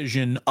first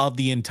decision of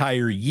the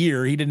entire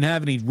year. He didn't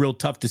have any real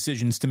tough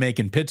decisions to make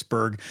in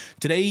Pittsburgh.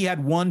 Today he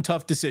had one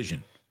tough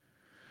decision.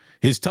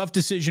 His tough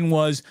decision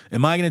was,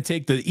 am I going to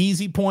take the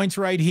easy points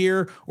right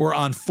here, or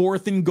on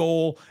 4th and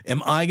goal,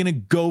 am I going to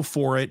go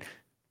for it?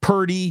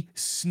 Purdy,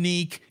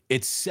 sneak,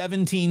 it's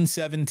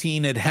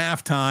 17-17 at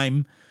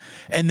halftime.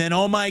 And then,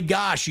 oh my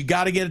gosh, you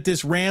got to get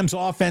this Rams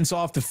offense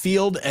off the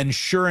field. And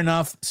sure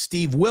enough,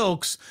 Steve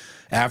Wilks,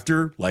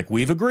 after, like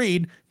we've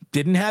agreed,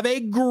 didn't have a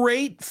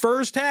great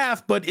first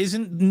half, but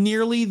isn't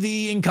nearly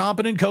the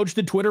incompetent coach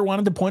that Twitter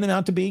wanted to point him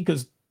out to be,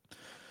 because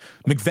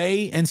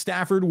McVay and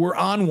Stafford were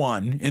on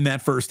one in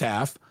that first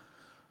half.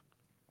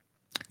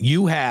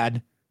 You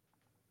had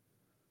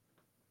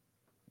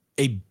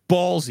a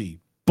ballsy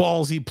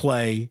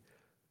play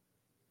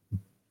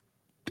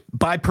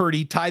by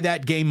Purdy, tie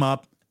that game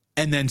up,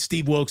 and then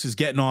Steve Wilks is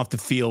getting off the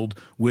field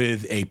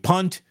with a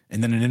punt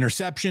and then an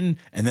interception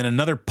and then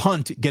another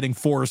punt getting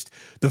forced.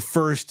 The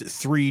first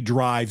 3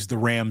 drives the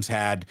Rams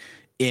had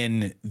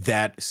in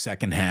that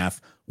second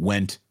half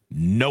went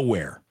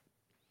nowhere.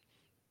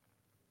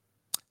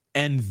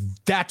 And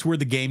that's where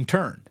the game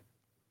turned.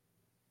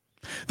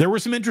 There were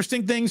some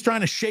interesting things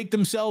trying to shake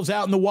themselves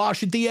out in the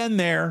wash at the end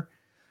there.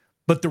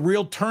 But the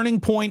real turning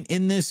point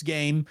in this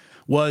game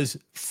was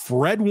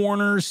Fred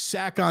Warner's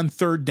sack on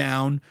 3rd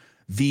down,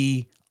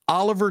 the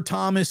Oliver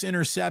Thomas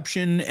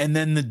interception, and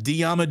then the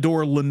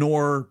Deommodore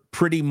Lenoir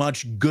pretty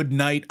much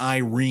goodnight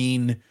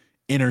Irene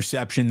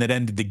interception that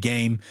ended the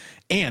game,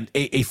 and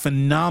a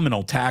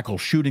phenomenal tackle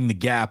shooting the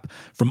gap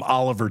from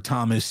Oliver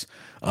Thomas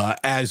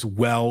as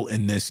well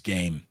in this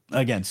game.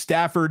 Again,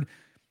 Stafford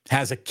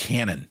has a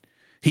cannon.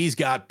 He's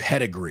got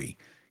pedigree.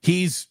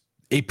 He's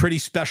a pretty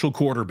special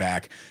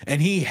quarterback,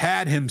 and he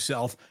had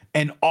himself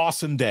an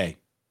awesome day.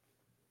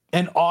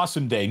 An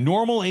awesome day.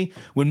 Normally,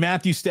 when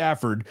Matthew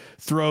Stafford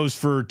throws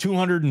for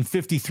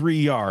 253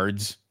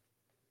 yards,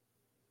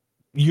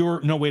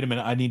 No, wait a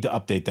minute. I need to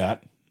update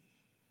that.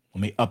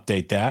 Let me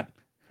update that.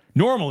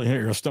 Normally,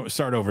 here, I'll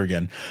start over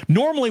again.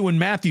 Normally, when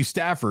Matthew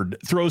Stafford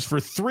throws for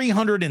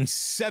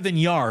 307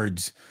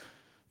 yards,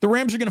 the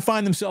Rams are going to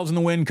find themselves in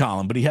the win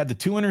column. But he had the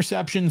 2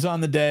 interceptions on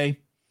the day,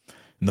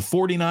 and the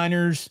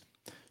 49ers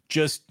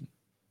just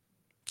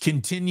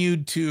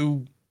continued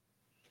to,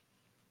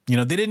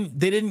 they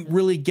didn't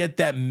really get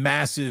that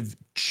massive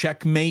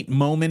checkmate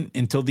moment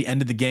until the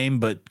end of the game.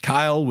 But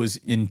Kyle was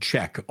in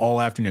check all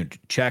afternoon.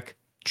 Check,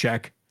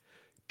 check,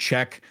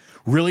 check.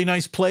 Really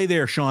nice play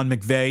there, Sean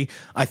McVay.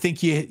 I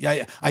think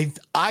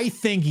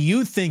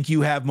you think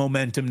you have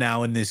momentum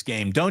now in this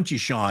game, don't you,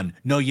 Sean?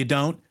 No, you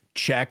don't.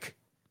 Check,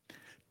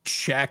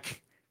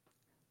 check,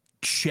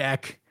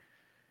 check.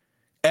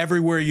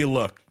 Everywhere you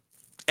look,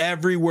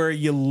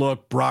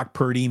 Brock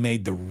Purdy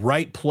made the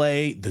right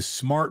play, the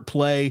smart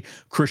play.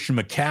 Christian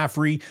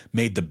McCaffrey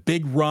made the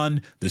big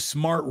run, the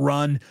smart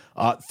run.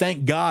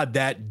 Thank God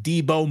that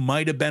Debo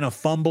might have been a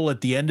fumble at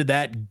the end of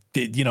that,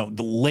 the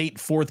late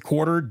fourth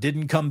quarter,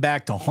 didn't come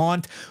back to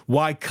haunt.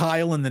 Why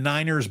Kyle and the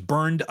Niners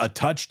burned a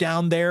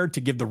touchdown there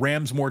to give the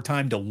Rams more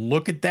time to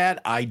look at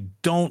that, I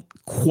don't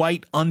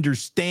quite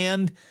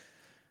understand.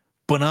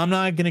 But I'm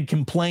not going to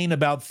complain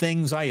about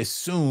things I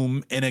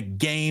assume in a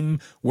game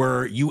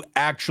where you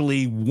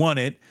actually won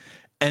it.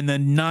 And the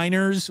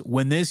Niners,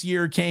 when this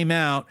year came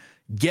out,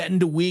 getting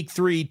to week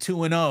 3,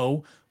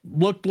 2-0,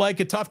 looked like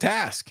a tough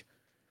task.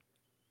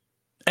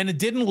 And it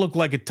didn't look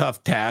like a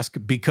tough task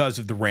because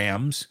of the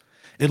Rams.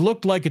 It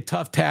looked like a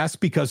tough task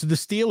because of the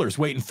Steelers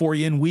waiting for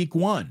you in week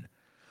 1.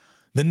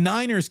 The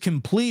Niners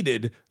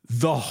completed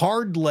the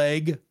hard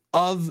leg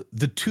of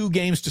the 2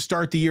 games to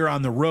start the year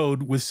on the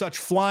road with such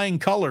flying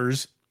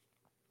colors.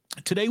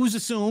 Today was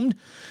assumed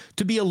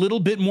to be a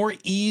little bit more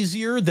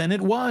easier than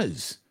it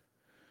was.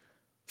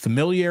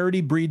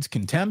 Familiarity breeds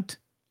contempt.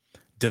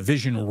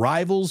 Division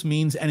rivals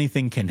means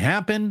anything can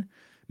happen.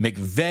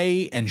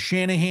 McVay and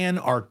Shanahan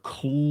are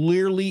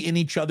clearly in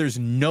each other's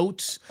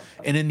notes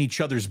and in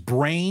each other's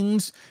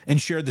brains and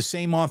share the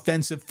same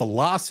offensive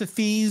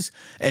philosophies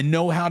and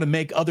know how to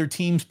make other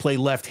teams play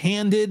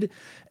left-handed.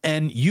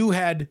 And you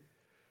had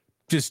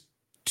just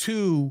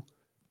 2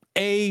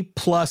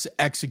 A-plus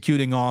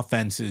executing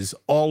offenses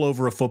all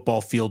over a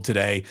football field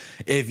today.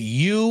 If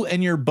you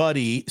and your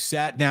buddy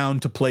sat down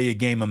to play a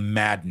game of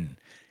Madden,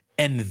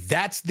 and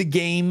that's the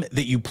game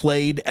that you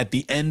played at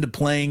the end of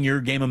playing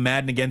your game of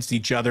Madden against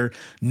each other,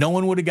 no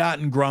one would have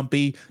gotten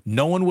grumpy.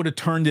 No one would have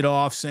turned it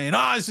off saying,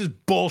 this is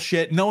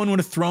bullshit. No one would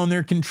have thrown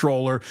their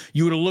controller.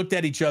 You would have looked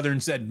at each other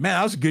and said, man,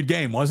 that was a good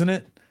game, wasn't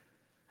it?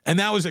 And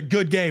that was a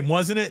good game,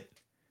 wasn't it?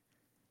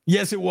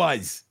 Yes, it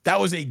was.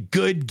 That was a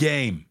good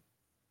game.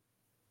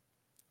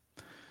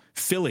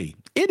 Philly,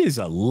 it is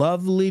a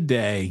lovely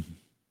day.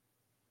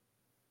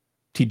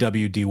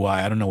 TWDY,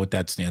 I don't know what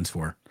that stands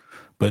for,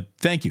 but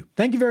thank you.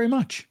 Thank you very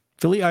much.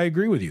 Philly, I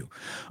agree with you.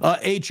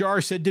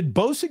 HR said, did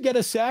Bosa get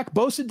a sack?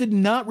 Bosa did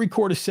not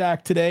record a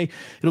sack today.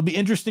 It'll be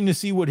interesting to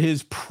see what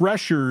his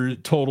pressure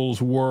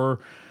totals were.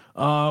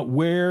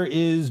 Where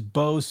is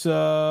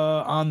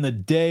Bosa? On the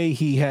day,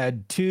 he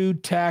had 2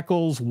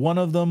 tackles. One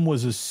of them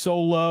was a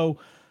solo.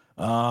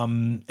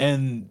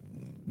 And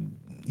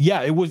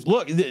yeah, it was,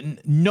 look,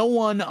 no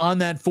one on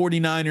that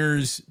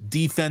 49ers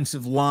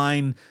defensive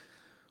line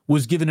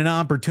was given an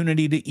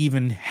opportunity to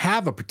even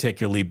have a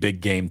particularly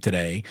big game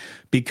today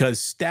because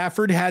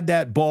Stafford had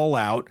that ball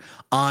out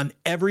on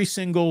every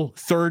single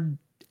third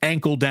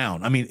ankle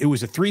down. I mean, it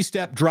was a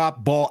 3-step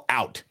drop, ball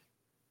out.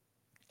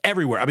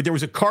 Everywhere. I mean, there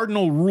was a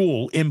cardinal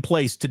rule in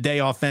place today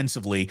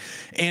offensively.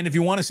 And if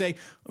you want to say,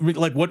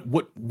 like, what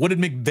did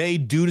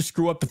McVay do to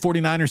screw up the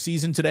 49ers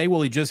season today?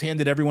 Well, he just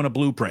handed everyone a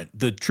blueprint.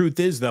 The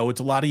truth is, though, it's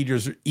a lot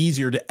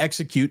easier to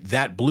execute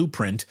that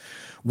blueprint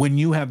when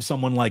you have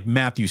someone like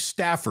Matthew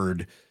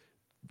Stafford,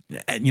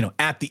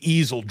 at the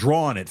easel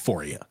drawing it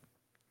for you.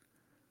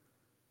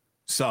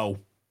 So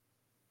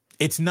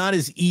it's not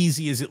as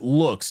easy as it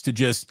looks to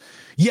just,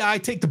 I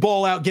take the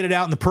ball out, get it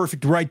out in the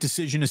perfect right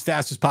decision as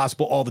fast as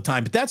possible all the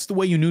time. But that's the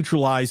way you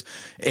neutralize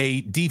a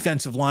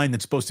defensive line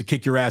that's supposed to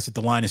kick your ass at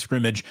the line of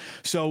scrimmage.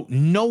 So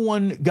no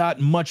one got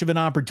much of an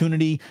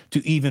opportunity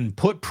to even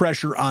put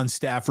pressure on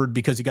Stafford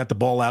because he got the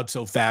ball out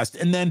so fast.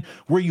 And then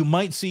where you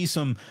might see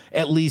some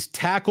at least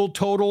tackle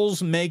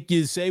totals make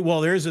you say, well,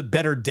 there's a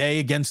better day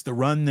against the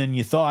run than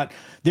you thought.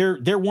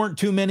 There weren't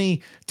too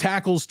many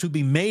tackles to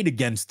be made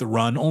against the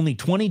run. Only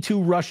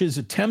 22 rushes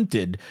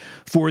attempted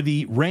for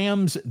the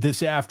Rams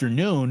this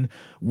afternoon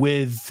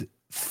with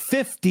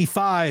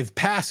 55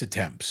 pass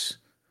attempts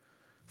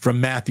from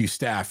Matthew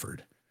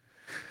Stafford.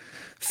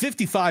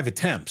 55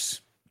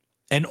 attempts,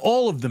 and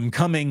all of them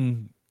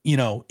coming,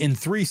 in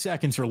 3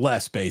 seconds or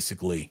less,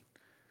 basically.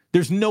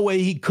 There's no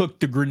way he cooked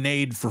the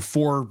grenade for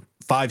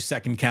 4-5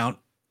 second count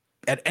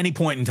at any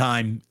point in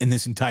time in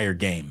this entire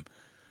game.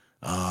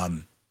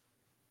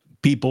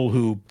 People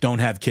who don't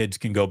have kids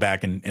can go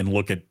back and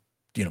look at,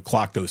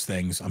 clock those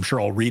things. I'm sure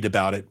I'll read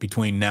about it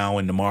between now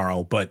and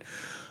tomorrow, but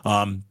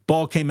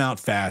ball came out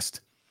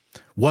fast.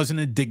 Wasn't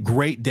a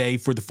great day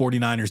for the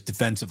 49ers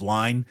defensive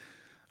line.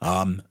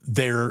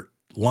 Their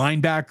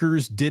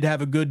Linebackers did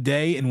have a good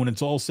day, and when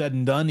it's all said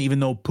and done, even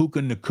though Puka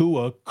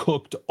Nacua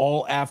cooked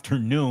all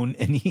afternoon,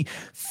 and he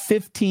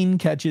 15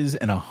 catches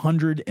and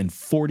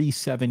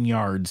 147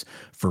 yards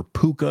for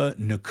Puka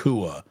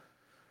Nacua.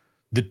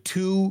 The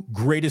two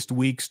greatest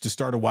weeks to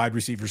start a wide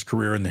receiver's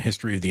career in the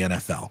history of the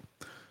NFL.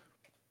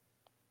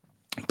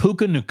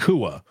 Puka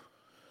Nacua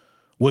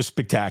was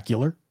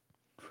spectacular.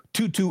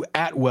 Tutu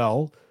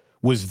Atwell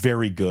was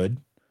very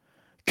good.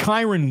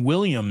 Kyron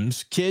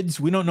Williams, kids,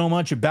 we don't know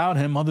much about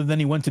him other than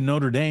he went to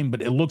Notre Dame,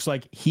 but it looks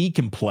like he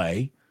can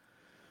play.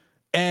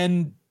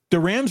 And the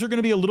Rams are going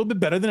to be a little bit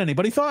better than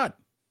anybody thought.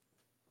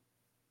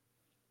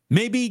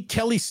 Maybe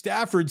Kelly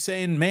Stafford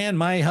saying, man,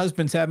 my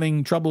husband's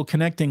having trouble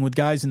connecting with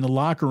guys in the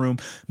locker room.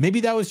 Maybe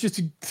that was just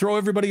to throw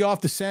everybody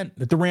off the scent,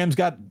 that the Rams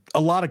got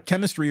a lot of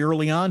chemistry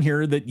early on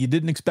here that you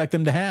didn't expect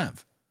them to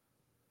have.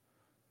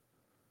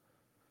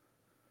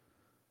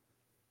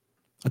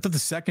 I thought the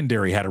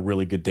secondary had a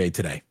really good day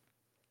today.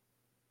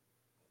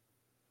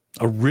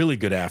 A really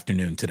good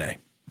afternoon today.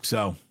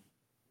 So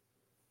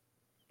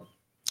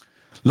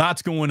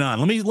lots going on.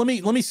 Let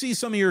me see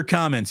some of your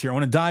comments here. I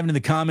want to dive into the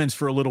comments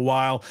for a little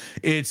while.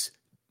 It's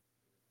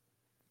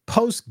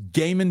Post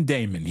Game and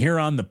Damon here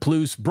on the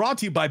Plus, brought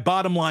to you by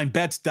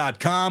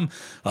BottomLineBets.com.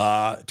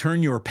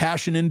 Turn your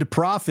passion into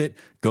profit.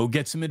 Go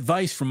get some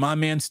advice from my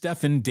man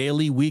Stefan.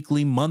 Daily,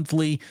 weekly,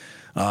 monthly.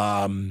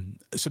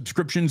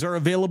 Subscriptions are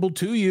available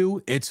to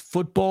you. It's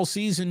football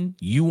season.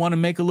 You want to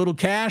make a little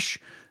cash?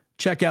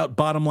 Check out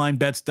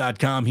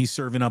BottomLineBets.com. He's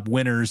serving up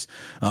winners.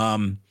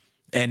 And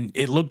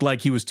it looked like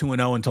he was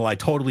 2-0 until I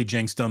totally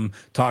jinxed him,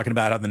 talking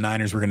about how the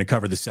Niners were going to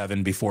cover the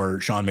 7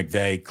 before Sean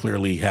McVay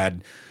clearly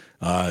had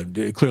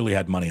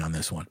money on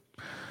this one.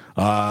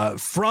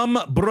 From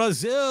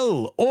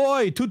Brazil,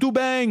 oi, tutu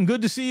bang,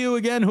 good to see you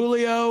again,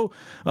 Julio.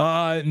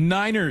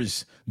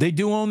 Niners, they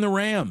do own the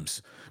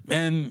Rams.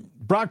 And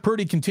Brock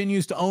Purdy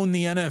continues to own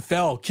the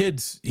NFL.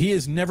 Kids, he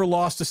has never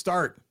lost a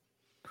start.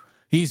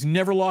 He's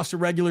never lost a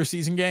regular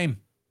season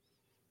game.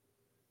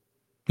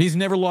 He's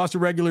never lost a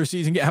regular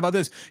season game. How about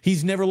this?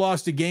 He's never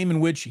lost a game in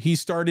which he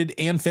started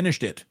and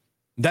finished it.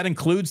 That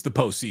includes the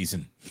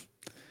postseason.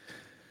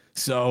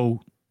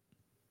 So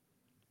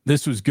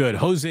this was good.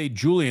 Jose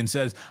Julian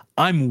says,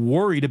 I'm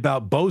worried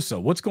about Bosa.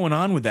 What's going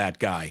on with that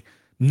guy?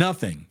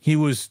 Nothing. He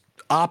was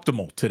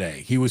optimal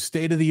today. He was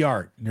state of the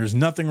art. There's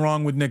nothing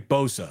wrong with Nick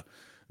Bosa.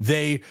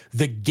 The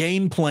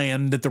game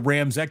plan that the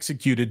Rams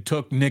executed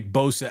took Nick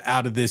Bosa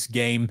out of this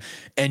game,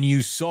 and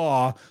you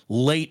saw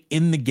late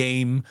in the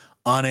game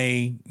on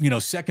a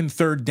second,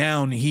 third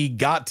down, he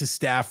got to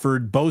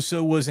Stafford.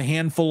 Bosa was a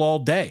handful all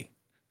day.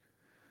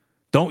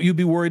 Don't you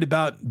be worried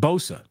about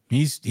Bosa.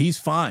 He's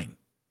fine.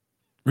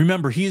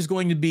 Remember, he is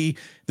going to be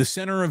the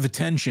center of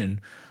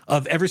attention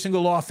of every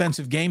single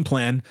offensive game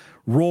plan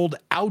rolled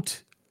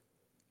out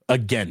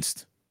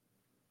against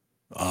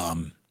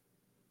the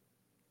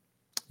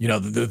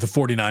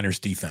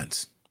 49ers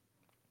defense.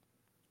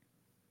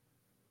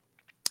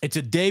 It's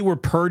a day where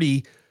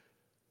Purdy,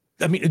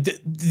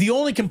 the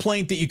only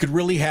complaint that you could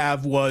really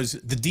have was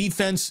the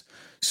defense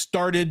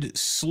started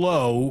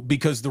slow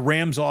because the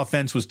Rams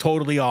offense was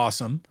totally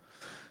awesome.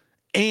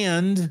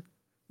 And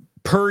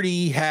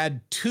Purdy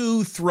had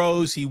 2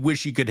 throws he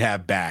wish he could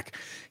have back.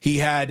 He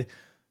had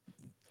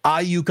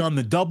Ayuk on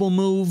the double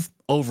move,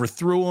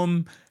 overthrew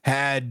him,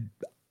 had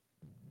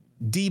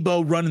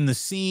Debo running the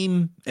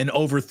seam and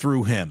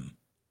overthrew him.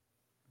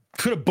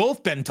 Could have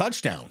both been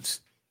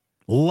touchdowns.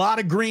 A lot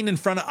of green in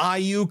front of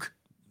Ayuk.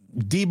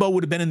 Debo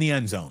would have been in the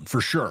end zone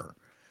for sure.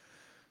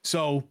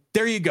 So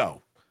there you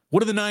go.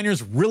 What do the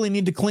Niners really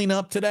need to clean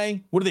up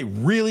today? What do they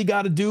really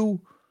got to do?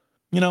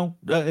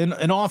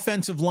 An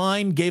offensive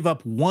line gave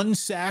up 1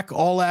 sack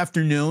all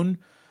afternoon.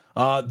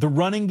 The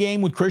running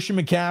game with Christian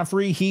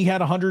McCaffrey, he had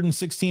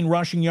 116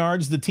 rushing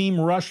yards. The team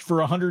rushed for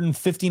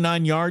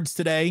 159 yards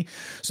today.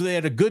 So they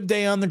had a good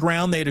day on the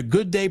ground. They had a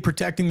good day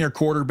protecting their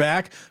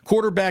quarterback.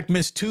 Quarterback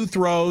missed 2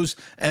 throws,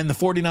 and the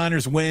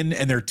 49ers win,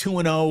 and they're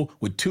 2-0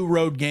 with 2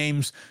 road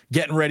games,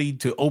 getting ready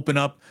to open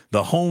up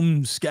the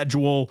home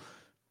schedule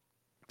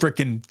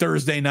freaking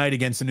Thursday night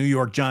against the New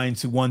York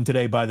Giants, who won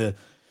today by the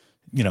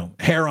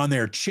hair on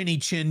their chinny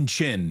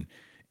chin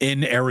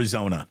in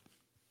Arizona.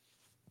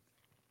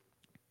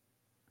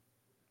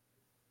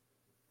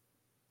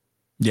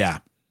 Yeah.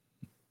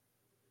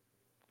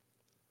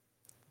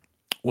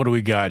 What do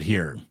we got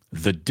here?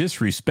 The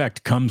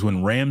disrespect comes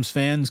when Rams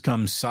fans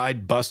come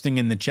side busting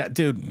in the chat.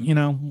 Dude,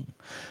 don't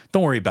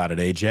worry about it,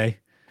 AJ.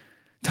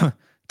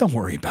 Don't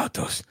worry about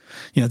those.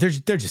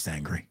 They're just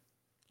angry.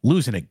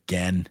 Losing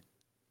again.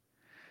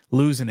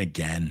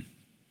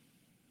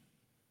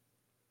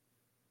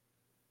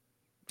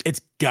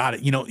 It's got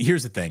it.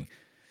 Here's the thing.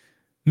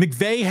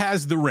 McVay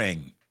has the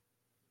ring,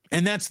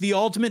 and that's the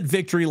ultimate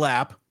victory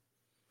lap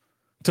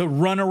to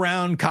run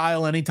around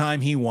Kyle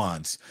anytime he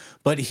wants.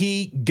 But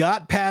he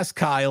got past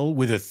Kyle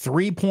with a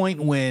 3-point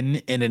win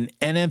in an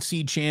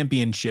NFC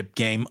championship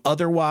game.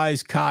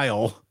 Otherwise,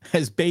 Kyle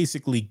has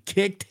basically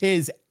kicked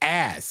his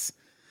ass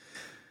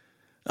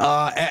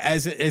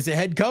as a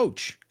head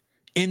coach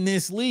in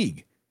this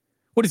league.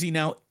 What is he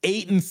now?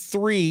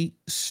 8-3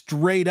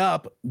 straight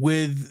up,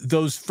 with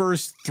those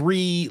first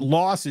 3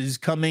 losses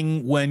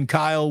coming when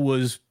Kyle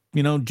was,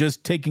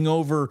 just taking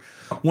over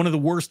one of the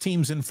worst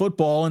teams in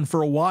football. And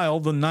for a while,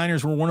 the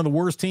Niners were one of the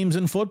worst teams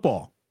in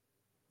football.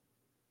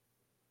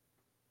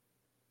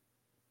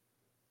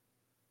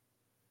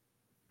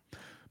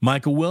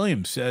 Michael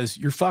Williams says,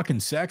 "You're fucking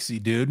sexy,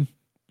 dude.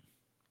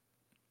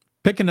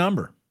 Pick a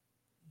number.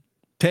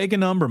 Take a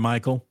number,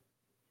 Michael.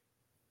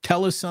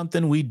 Tell us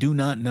something we do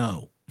not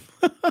know."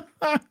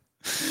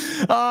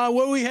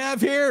 What do we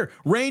have here?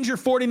 Ranger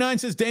 49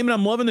 says, "Damon,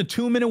 I'm loving the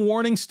 2-minute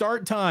warning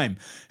start time.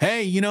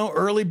 Hey,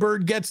 early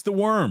bird gets the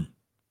worm.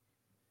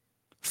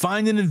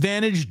 Find an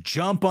advantage,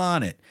 jump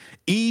on it."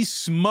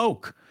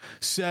 E-Smoke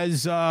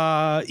says,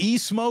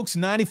 E-Smokes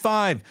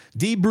 95.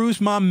 D. Bruce,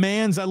 my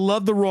mans, I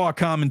love the raw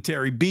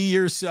commentary. Be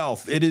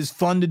yourself. It is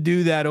fun to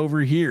do that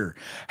over here.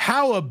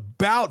 How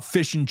about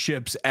Fish and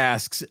Chips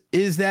asks,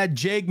 is that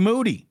Jake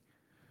Moody?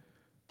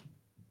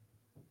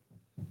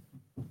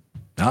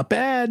 Not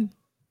bad.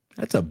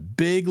 That's a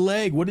big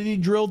leg. What did he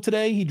drill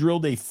today? He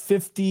drilled a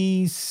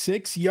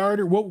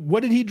 56-yarder.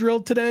 What did he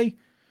drill today?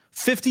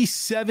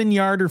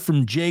 57-yarder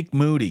from Jake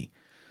Moody.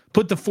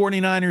 Put the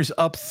 49ers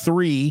up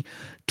 3,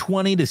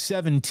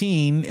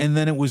 20-17, and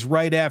then it was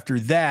right after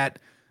that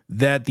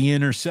the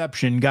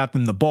interception got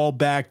them the ball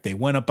back. They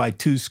went up by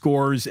 2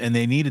 scores, and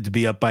they needed to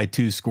be up by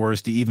 2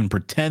 scores to even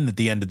pretend that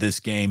the end of this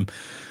game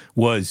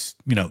was,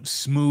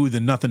 smooth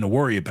and nothing to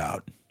worry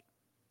about.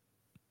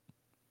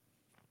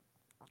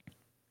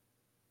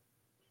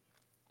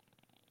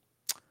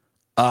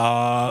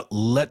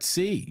 Let's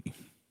see.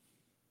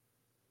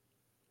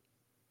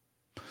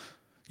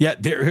 Yeah,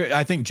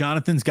 I think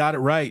Jonathan's got it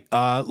right.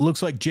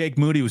 Looks like Jake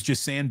Moody was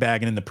just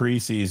sandbagging in the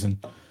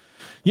preseason.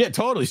 Yeah,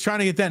 totally. He's trying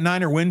to get that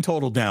Niner win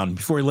total down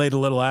before he laid a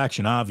little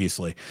action,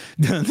 obviously.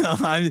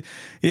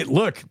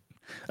 Look,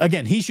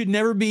 again, he should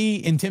never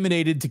be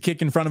intimidated to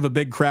kick in front of a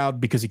big crowd,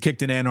 because he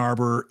kicked in Ann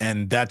Arbor,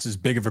 and that's as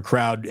big of a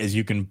crowd as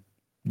you can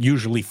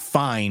usually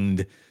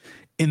find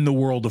in the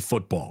world of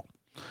football.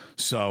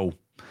 So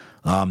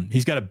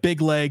he's got a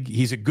big leg.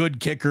 He's a good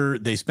kicker.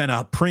 They spent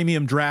a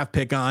premium draft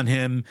pick on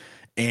him.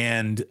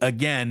 And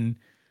again,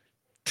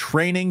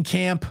 training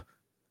camp,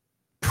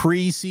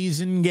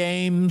 preseason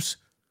games,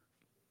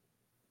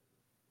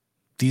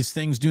 these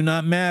things do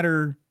not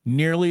matter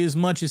nearly as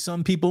much as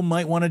some people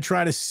might want to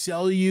try to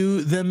sell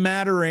you them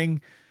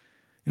mattering.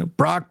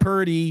 Brock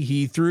Purdy,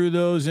 he threw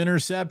those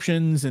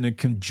interceptions in a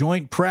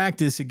conjoint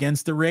practice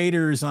against the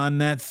Raiders on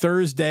that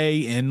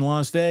Thursday in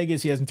Las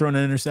Vegas. He hasn't thrown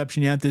an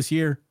interception yet this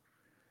year.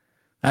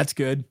 That's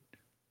good.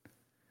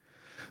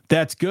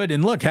 That's good.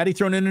 And look, had he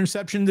thrown an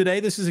interception today,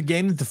 this is a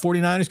game that the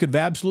 49ers could have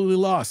absolutely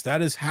lost.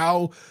 That is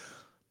how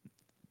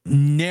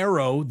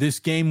narrow this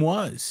game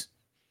was.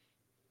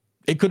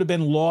 It could have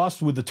been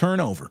lost with the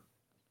turnover.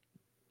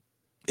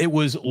 It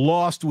was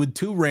lost with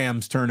 2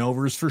 Rams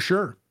turnovers for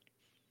sure.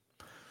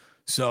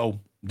 So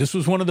this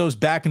was one of those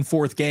back and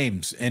forth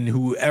games, and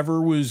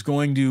whoever was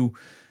going to,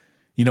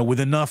 with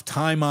enough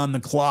time on the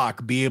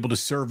clock, be able to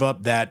serve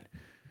up that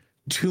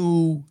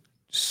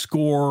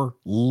 2-score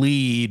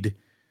lead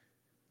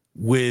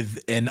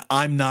with an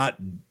I'm not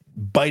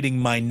biting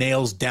my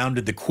nails down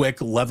to the quick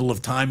level of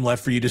time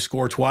left for you to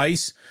score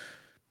twice,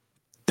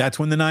 that's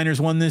when the Niners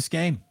won this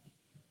game.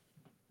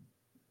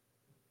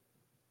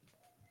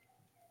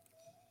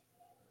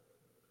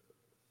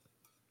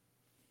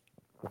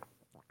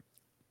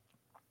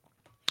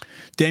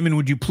 Damon,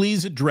 would you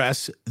please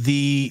address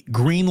the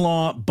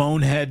Greenlaw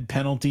bonehead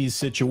penalties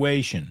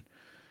situation?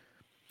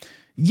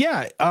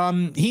 Yeah,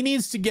 he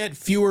needs to get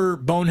fewer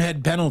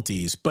bonehead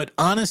penalties. But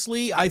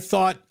honestly, I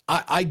thought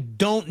I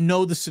don't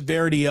know the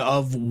severity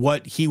of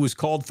what he was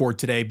called for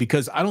today,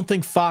 because I don't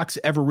think Fox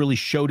ever really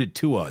showed it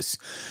to us.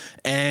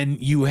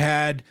 And you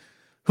had,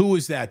 who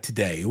was that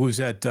today? It was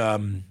at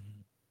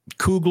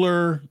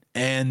Kugler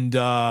and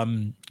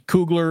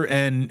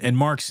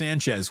Mark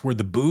Sanchez were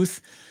the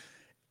booth,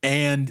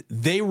 and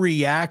they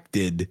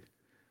reacted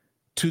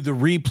to the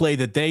replay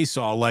that they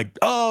saw, like,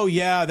 oh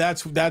yeah,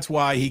 that's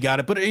why he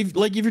got it. But if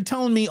you're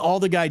telling me all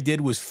the guy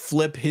did was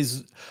flip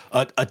his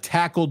a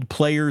tackled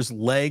player's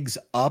legs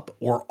up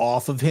or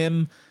off of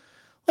him,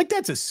 like,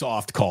 that's a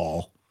soft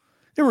call.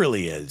 It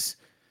really is.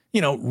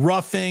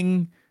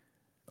 Roughing,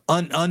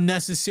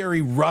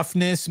 unnecessary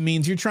roughness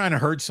means you're trying to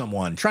hurt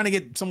someone. Trying to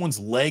get someone's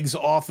legs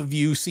off of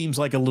you seems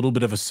like a little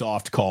bit of a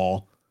soft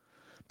call.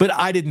 But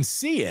I didn't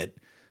see it.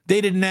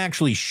 They didn't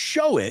actually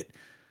show it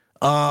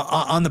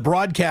on the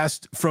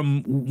broadcast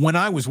from when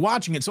I was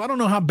watching it. So I don't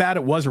know how bad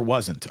it was or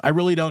wasn't. I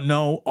really don't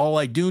know. All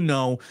I do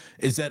know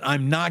is that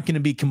I'm not going to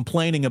be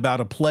complaining about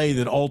a play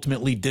that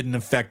ultimately didn't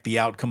affect the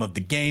outcome of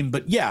the game.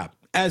 But yeah,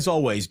 as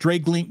always, Dre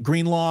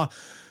Greenlaw,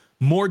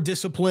 more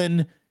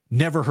discipline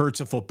never hurts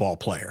a football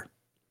player.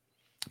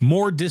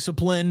 More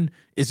discipline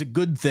is a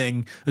good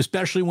thing,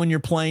 especially when you're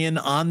playing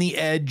on the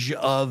edge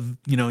of,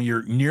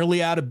 you're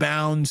nearly out of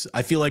bounds.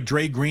 I feel like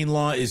Dre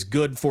Greenlaw is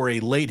good for a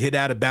late hit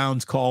out of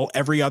bounds call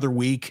every other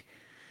week.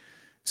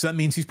 So that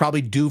means he's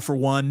probably due for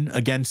one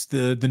against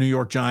the New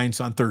York Giants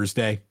on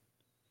Thursday.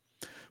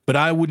 but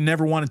I would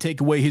never want to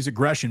take away his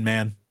aggression,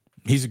 man.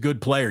 He's a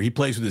good player. He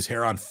plays with his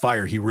hair on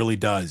fire. He really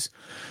does.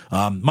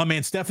 My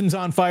man Stefan's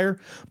on fire.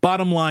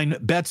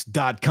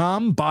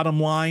 BottomLineBets.com. Bottom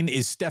line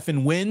is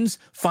Stefan wins.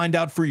 Find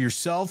out for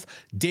yourself.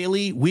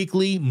 Daily,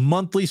 weekly,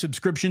 monthly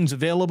subscriptions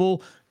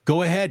available.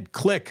 Go ahead,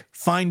 click,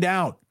 find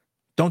out.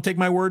 Don't take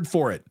my word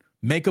for it.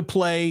 Make a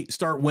play,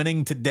 start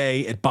winning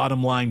today at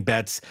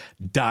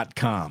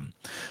bottomlinebets.com.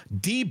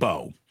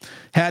 Debo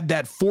had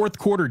that fourth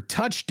quarter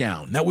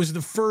touchdown. That was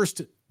the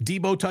first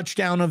Debo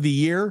touchdown of the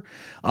year.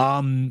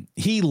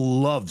 He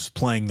loves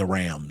playing the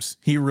Rams.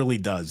 He really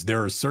does.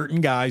 There are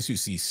certain guys who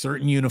see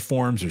certain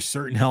uniforms or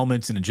certain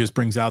helmets, and it just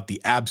brings out the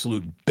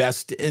absolute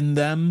best in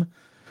them.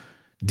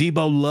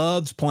 Debo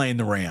loves playing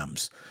the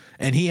Rams,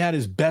 and he had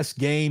his best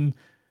game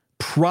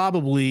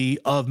probably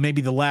of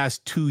maybe the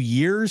last 2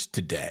 years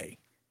today.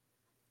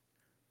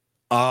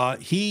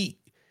 He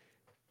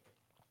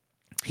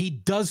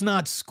does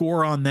not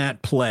score on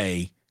that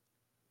play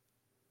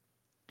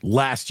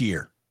last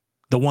year,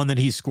 the one that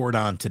he scored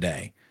on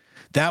today.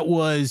 That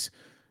was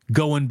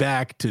going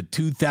back to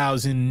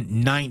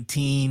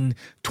 2019,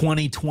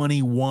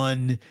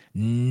 2021,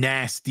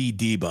 nasty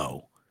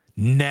Debo.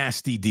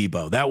 Nasty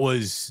Debo. That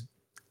was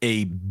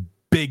a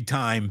big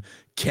time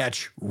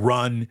catch,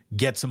 run,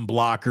 get some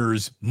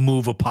blockers,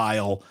 move a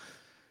pile,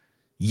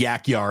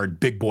 yak yard,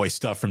 big boy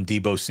stuff from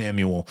Debo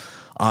Samuel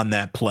on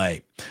that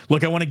play.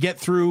 Look, I want to get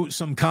through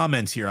some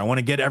comments here. I want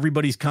to get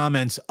everybody's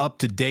comments up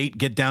to date,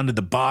 get down to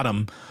the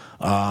bottom.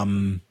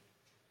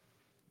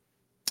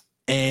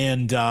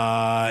 And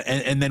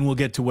then we'll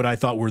get to what I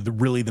thought were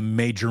really the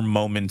major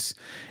moments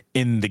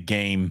in the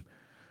game.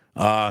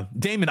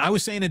 Damon, I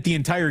was saying it the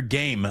entire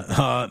game.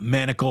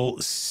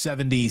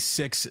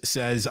 Manacle76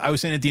 says, I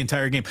was saying it the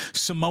entire game.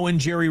 Samoan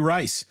Jerry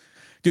Rice.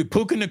 Dude,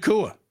 Puka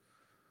Nacua.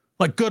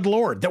 Like, good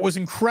Lord, that was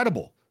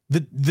incredible.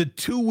 The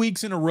 2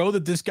 weeks in a row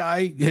that this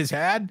guy has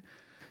had,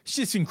 it's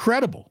just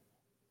incredible.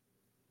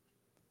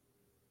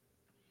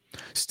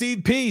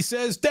 Steve P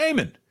says,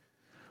 Damon,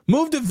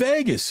 move to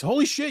Vegas.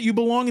 Holy shit, you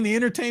belong in the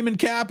entertainment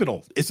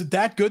capital. Is it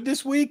that good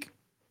this week?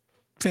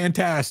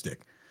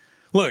 Fantastic.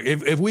 Look,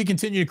 if we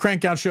continue to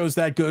crank out shows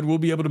that good, we'll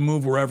be able to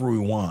move wherever we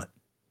want.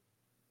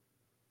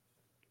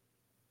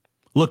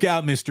 Look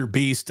out, Mr.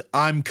 Beast.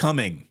 I'm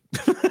coming.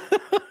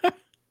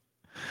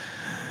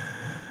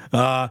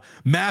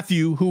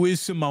 Matthew, who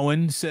is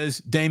Samoan, says,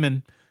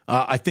 Damon,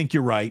 I think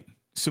you're right.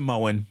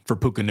 Samoan for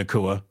Puka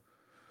Nacua.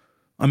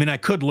 I mean, I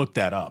could look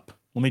that up.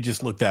 Let me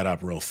just look that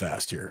up real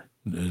fast here.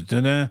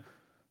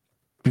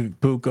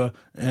 Puka.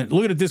 And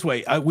look at it this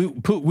way.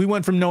 We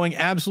went from knowing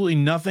absolutely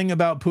nothing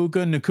about Puka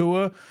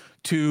Nacua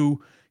to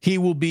he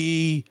will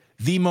be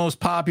the most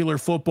popular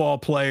football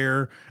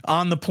player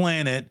on the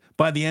planet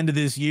by the end of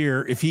this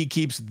year if he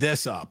keeps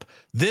this up.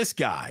 This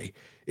guy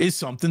is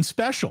something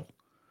special.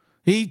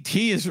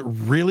 He is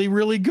really,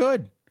 really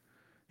good.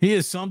 He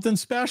is something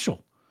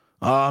special.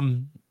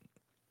 And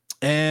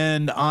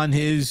on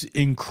his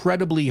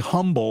incredibly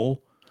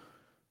humble,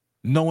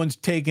 no one's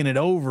taken it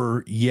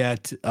over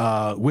yet,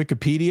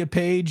 Wikipedia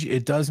page,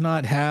 it does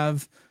not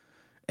have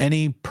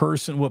any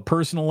personal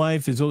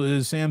life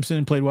is.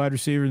 Samson played wide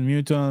receiver in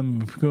Utah,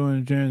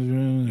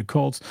 the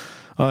Colts.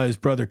 His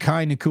brother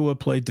Kai Nacua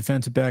played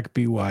defensive back at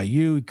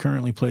BYU. He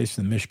currently plays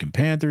for the Michigan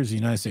Panthers, the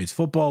United States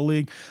Football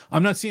League.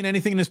 I'm not seeing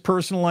anything in his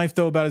personal life,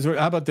 though, about his.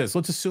 How about this?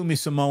 Let's assume he's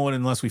Samoan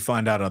unless we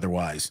find out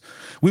otherwise.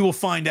 We will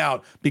find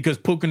out because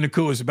Puka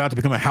Nacua is about to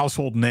become a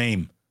household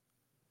name.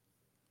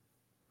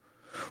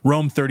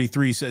 Rome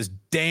 33 says,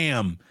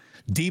 damn,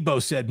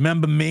 Debo said,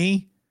 remember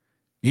me?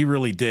 He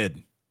really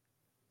did.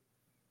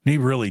 He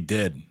really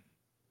did.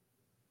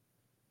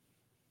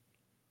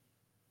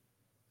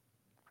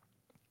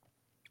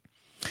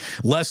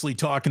 Leslie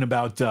talking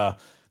about the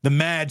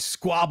mad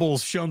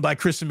squabbles shown by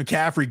Christian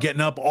McCaffrey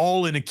getting up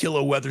all in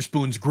Ahkello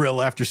Weatherspoon's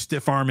grill after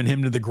stiff-arming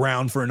him to the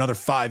ground for another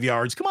 5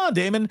 yards. Come on,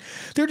 Damon.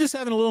 They're just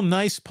having a little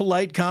nice,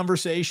 polite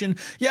conversation.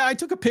 Yeah, I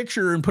took a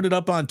picture and put it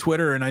up on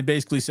Twitter, and I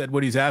basically said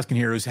what he's asking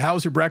here is,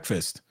 how's your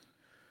breakfast?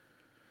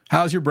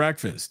 How's your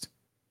breakfast?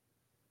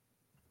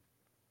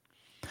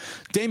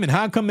 Damon,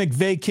 how come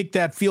McVay kicked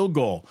that field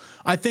goal?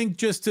 I think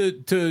just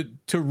to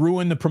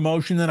ruin the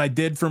promotion that I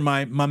did for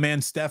my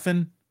man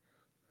Stefan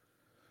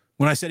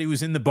when I said he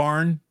was in the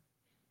barn.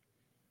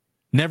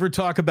 Never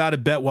talk about a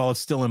bet while it's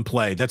still in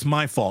play. That's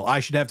my fault.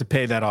 I should have to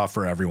pay that off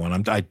for everyone.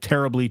 I'm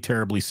terribly,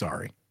 terribly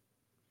sorry.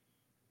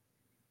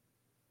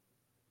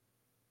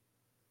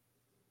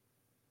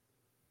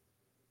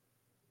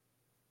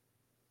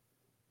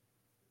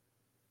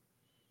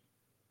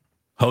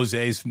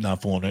 Jose's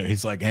not fooling it.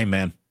 He's like, hey,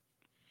 man,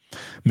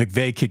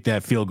 McVay kicked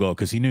that field goal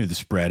because he knew the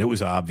spread. It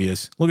was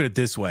obvious. Look at it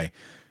this way.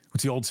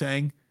 What's the old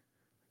saying?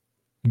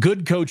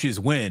 Good coaches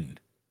win.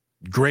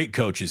 Great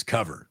coaches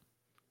cover.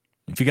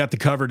 If you got the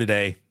cover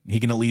today, he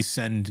can at least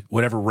send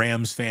whatever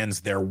Rams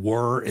fans there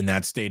were in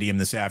that stadium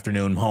this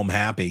afternoon home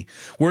happy.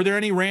 Were there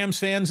any Rams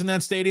fans in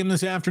that stadium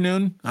this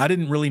afternoon? I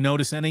didn't really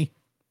notice any.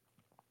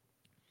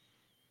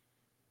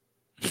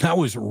 That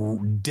was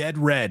dead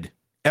red.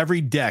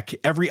 Every deck,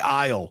 every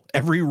aisle,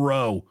 every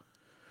row.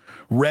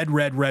 Red,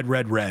 red, red,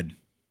 red, red.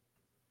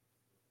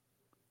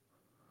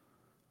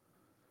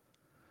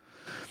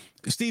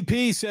 Steve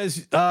P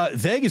says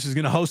Vegas is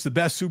going to host the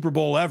best Super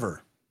Bowl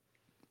ever.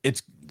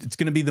 It's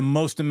going to be the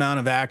most amount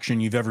of action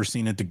you've ever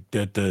seen at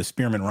the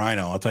Spearmint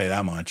Rhino. I'll tell you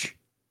that much.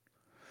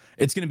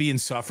 It's going to be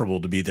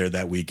insufferable to be there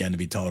that weekend, to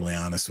be totally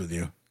honest with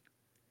you.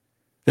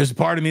 There's a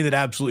part of me that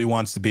absolutely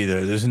wants to be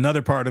there. There's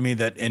another part of me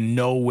that in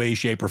no way,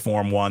 shape, or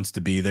form wants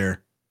to be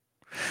there.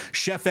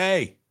 Chef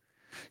A,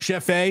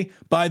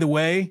 by the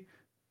way,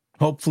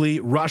 hopefully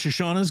Rosh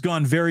Hashanah's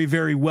gone very,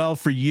 very well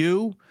for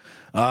you.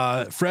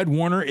 Fred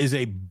Warner is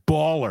a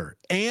baller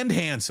and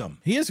handsome.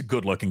 He is a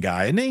good-looking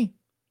guy, isn't he?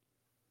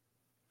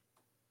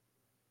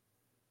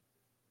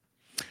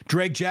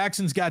 Drake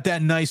Jackson's got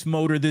that nice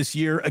motor this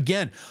year.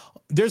 Again,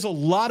 there's a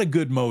lot of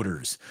good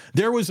motors.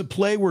 There was a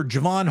play where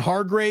Javon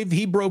Hargrave,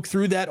 he broke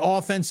through that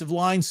offensive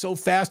line so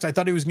fast, I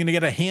thought he was going to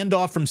get a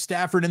handoff from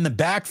Stafford in the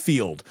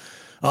backfield.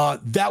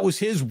 That was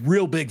his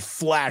real big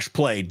flash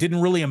play.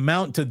 Didn't really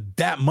amount to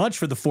that much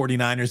for the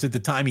 49ers at the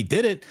time he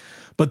did it,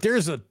 but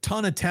there's a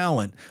ton of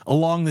talent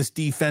along this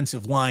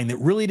defensive line that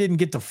really didn't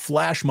get to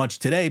flash much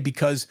today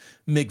because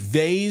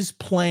McVay's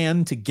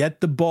plan to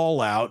get the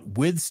ball out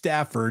with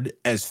Stafford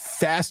as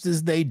fast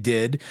as they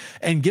did,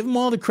 and give them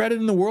all the credit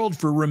in the world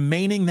for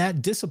remaining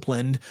that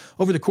disciplined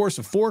over the course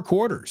of 4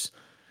 quarters.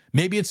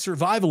 Maybe it's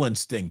survival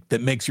instinct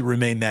that makes you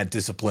remain that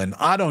disciplined.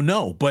 I don't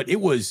know, but it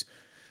was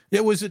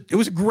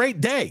a great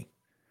day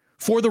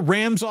for the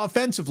Rams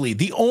offensively.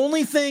 The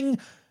only thing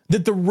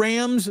that the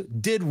Rams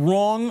did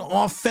wrong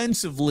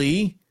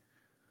offensively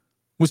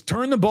was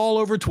turn the ball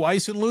over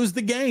twice and lose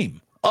the game.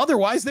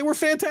 Otherwise, they were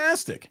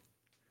fantastic.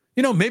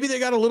 You know, maybe they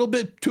got a little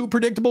bit too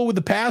predictable with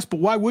the pass, but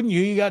why wouldn't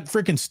you? You got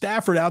freaking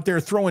Stafford out there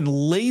throwing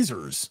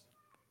laser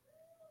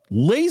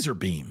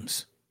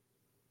beams.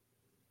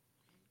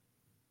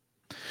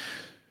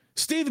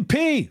 Stevie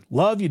P,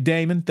 love you,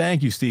 Damon.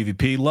 Thank you, Stevie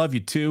P. Love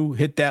you too.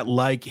 Hit that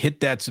like, hit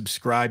that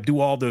subscribe,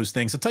 do all those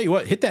things. I'll tell you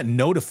what, hit that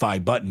notify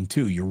button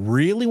too. You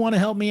really want to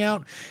help me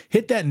out?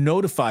 Hit that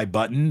notify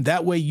button.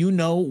 That way you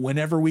know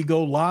whenever we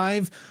go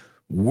live,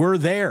 we're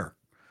there.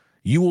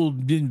 You will,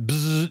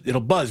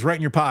 it'll buzz right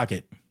in your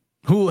pocket.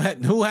 Who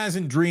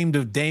hasn't dreamed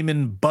of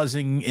Damon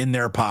buzzing in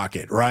their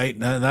pocket, right?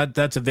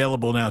 That's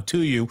available now to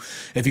you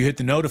if you hit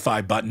the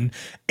notify button.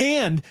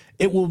 And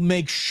it will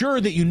make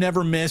sure that you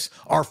never miss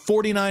our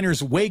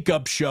 49ers Wake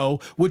Up Show,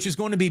 which is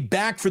going to be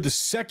back for the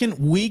second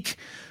week,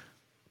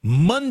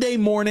 Monday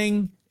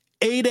morning,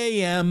 8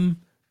 a.m.,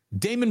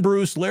 Damon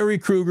Bruce, Larry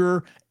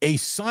Krueger, a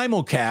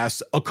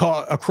simulcast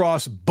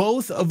across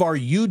both of our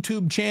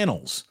YouTube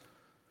channels.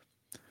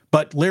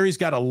 But Larry's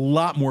got a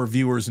lot more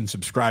viewers and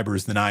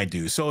subscribers than I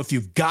do. So if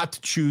you've got to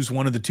choose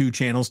one of the 2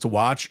 channels to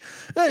watch,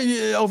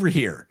 over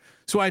here.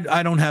 So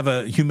I don't have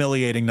a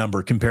humiliating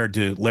number compared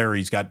to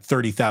Larry's got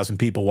 30,000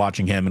 people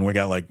watching him, and we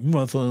got like,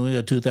 well, we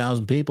got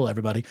 2,000 people,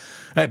 everybody.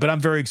 Hey, but I'm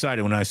very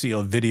excited when I see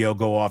a video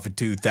go off at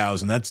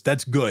 2,000.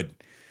 That's good.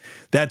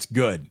 That's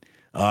good.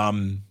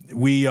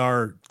 We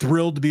are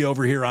thrilled to be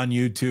over here on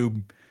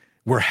YouTube.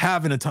 We're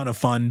having a ton of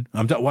fun.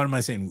 What am I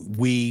saying?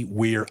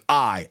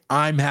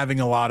 I'm having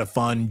a lot of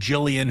fun.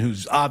 Jillian,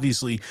 who's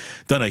obviously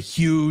done a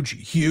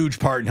huge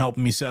part in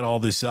helping me set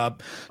all this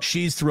up.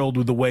 She's thrilled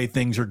with the way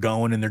things are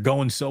going, and they're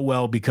going so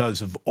well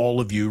because of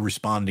all of you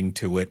responding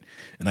to it.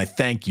 And I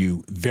thank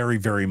you very,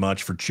 very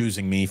much for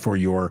choosing me for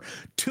your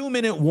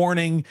 2-minute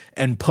warning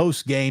and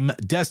post-game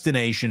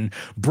destination,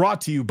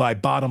 brought to you by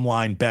Bottom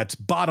Line Bets.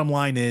 Bottom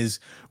line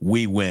is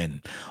we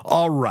win.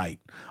 All right.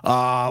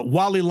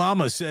 Wally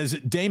Lama says,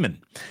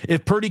 Damon,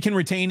 if Purdy can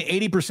retain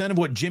 80% of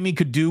what Jimmy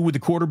could do with the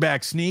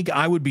quarterback sneak,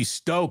 I would be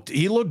stoked.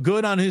 He looked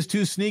good on his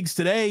 2 sneaks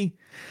today.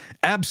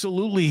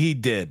 Absolutely he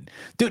did.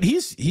 Dude,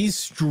 he's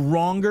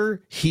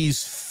stronger.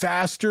 He's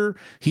faster.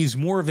 He's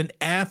more of an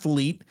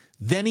athlete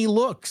than he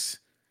looks.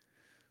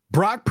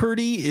 Brock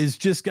Purdy is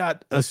just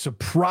got a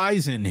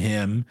surprise in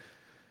him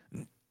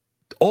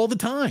all the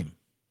time.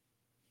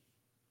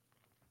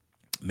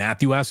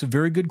 Matthew asks a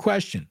very good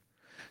question.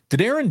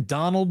 Did Aaron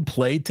Donald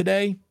play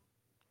today?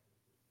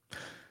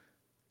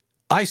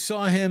 I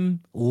saw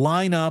him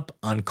line up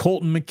on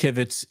Colton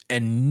McKivitz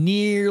and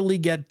nearly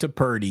get to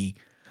Purdy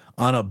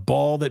on a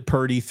ball that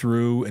Purdy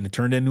threw, and it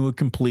turned into a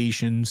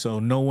completion, so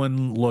no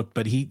one looked.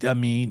 But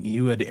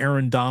you had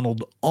Aaron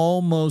Donald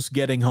almost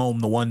getting home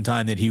the one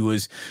time that he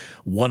was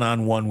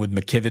one-on-one with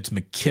McKivitz.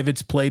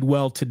 McKivitz played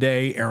well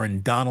today.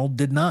 Aaron Donald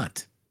did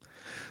not.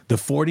 The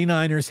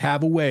 49ers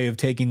have a way of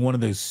taking one of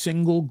the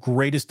single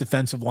greatest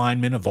defensive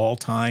linemen of all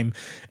time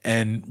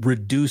and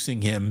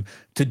reducing him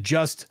to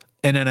just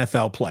an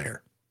NFL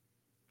player.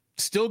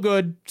 Still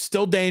good,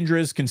 still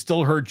dangerous, can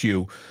still hurt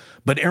you.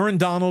 But Aaron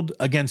Donald,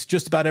 against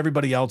just about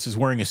everybody else, is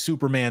wearing a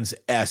Superman's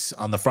S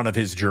on the front of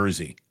his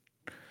jersey.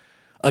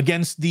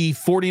 Against the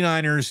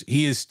 49ers,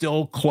 he is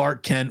still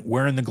Clark Kent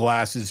wearing the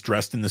glasses,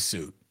 dressed in the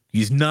suit.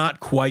 He's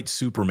not quite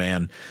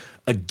Superman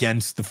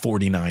against the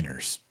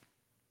 49ers.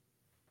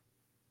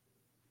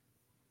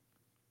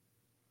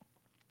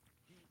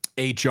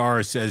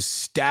 HR says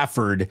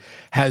Stafford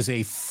has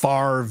a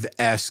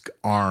Favre-esque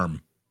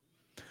arm.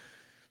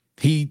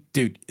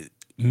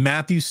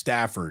 Matthew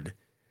Stafford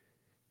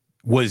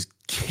was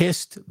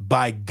kissed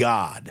by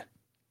God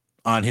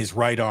on his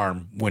right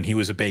arm when he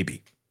was a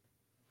baby.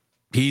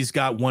 He's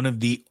got one of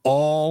the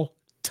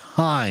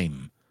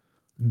all-time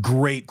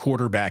great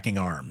quarterbacking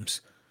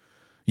arms.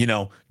 You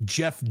know,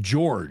 Jeff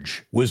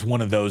George was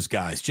one of those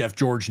guys. Jeff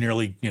George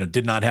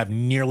did not have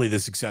nearly the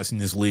success in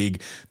this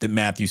league that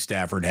Matthew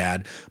Stafford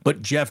had.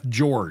 But Jeff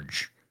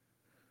George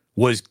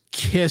was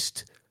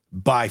kissed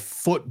by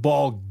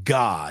football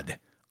God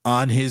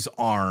on his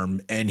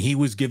arm, and he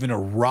was given a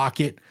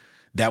rocket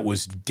that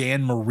was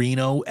Dan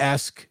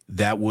Marino-esque,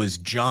 that was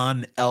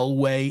John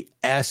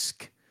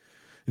Elway-esque,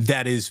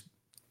 that is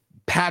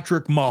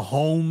Patrick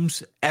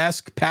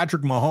Mahomes-esque.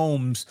 Patrick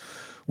Mahomes,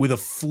 with a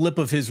flip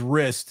of his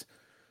wrist,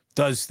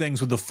 does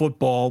things with the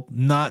football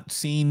not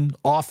seen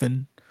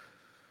often.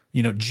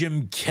 You know,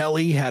 Jim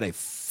Kelly had a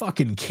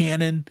fucking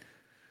cannon.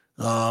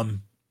 I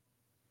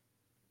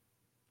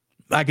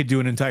could do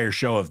an entire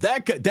show of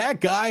that. That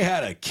guy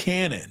had a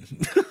cannon.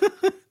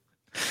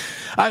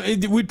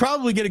 We'd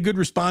probably get a good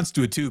response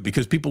to it, too,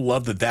 because people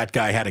love that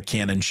guy had a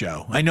cannon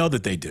show. I know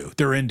that they do.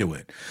 They're into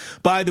it.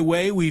 By the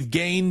way, we've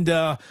gained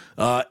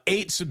 8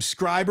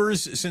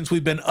 subscribers since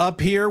we've been up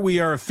here. We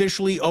are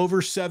officially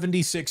over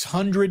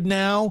 7,600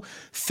 now.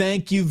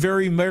 Thank you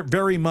very,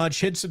 very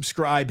much. Hit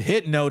subscribe,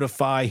 hit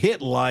notify,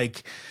 hit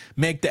like,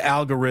 make the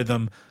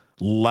algorithm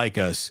like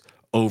us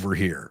over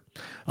here.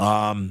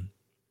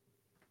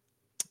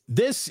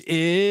 This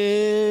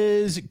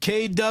is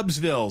K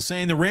Dubsville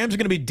saying the Rams are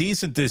going to be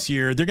decent this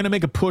year. They're going to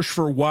make a push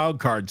for a wild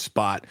card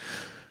spot.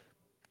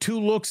 2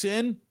 looks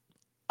in,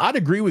 I'd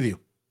agree with you.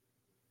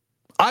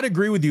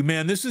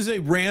 Man. This is a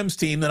Rams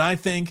team that I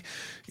think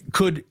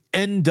could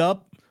end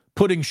up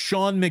putting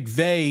Sean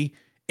McVay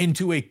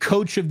into a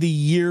coach of the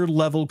year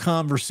level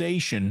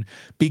conversation,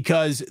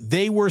 because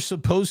they were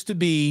supposed to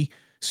be,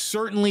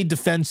 certainly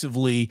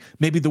defensively,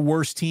 maybe the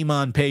worst team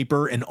on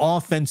paper, and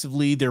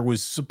offensively there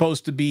was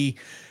supposed to be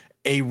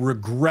a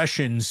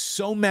regression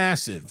so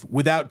massive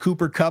without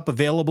Cooper Kupp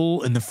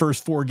available in the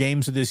first 4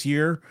 games of this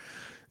year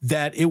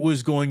that it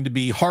was going to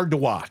be hard to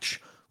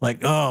watch.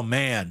 Like, oh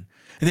man.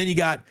 And then you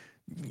got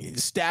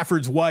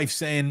Stafford's wife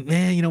saying,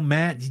 man,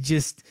 Matt,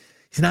 he's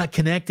not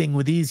connecting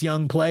with these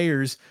young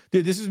players.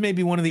 Dude, this is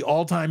maybe one of the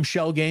all-time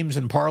shell games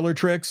and parlor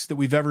tricks that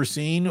we've ever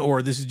seen,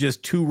 or this is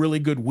just 2 really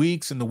good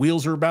weeks and the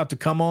wheels are about to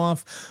come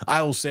off.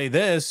 I will say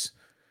this: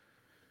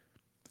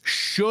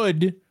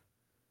 should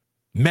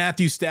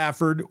Matthew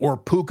Stafford or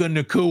Puka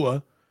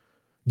Nacua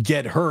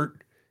get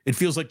hurt, it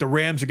feels like the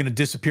Rams are going to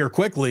disappear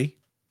quickly.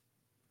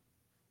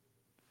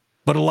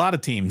 But a lot of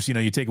teams,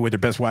 you take away their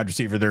best wide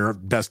receiver, their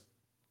best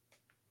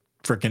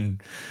freaking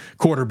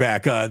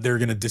quarterback, they're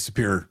going to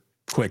disappear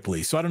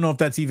quickly. So I don't know if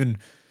that's even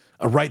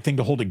a right thing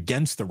to hold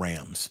against the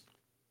Rams.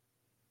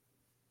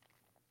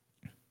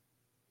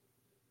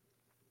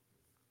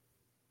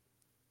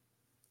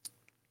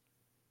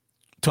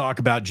 Talk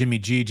about Jimmy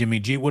G.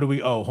 What do we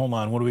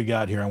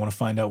got here? I want to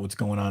find out what's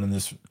going on in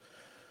this,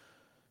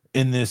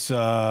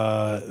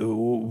 what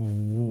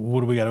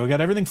do we got? We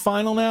got everything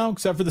final now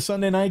except for the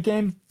Sunday night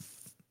game.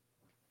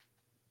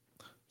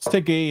 Let's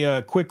take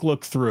a quick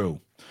look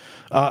through.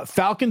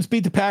 Falcons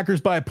beat the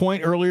Packers by a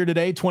point earlier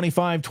today,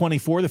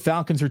 25-24. The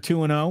Falcons are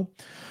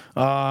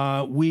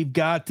 2-0. We've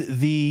got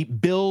the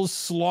Bills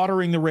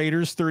slaughtering the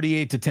Raiders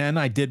 38-10.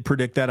 I did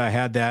predict that. I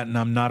had that, and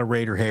I'm not a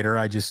Raider hater.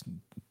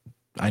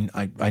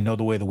 I know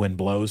the way the wind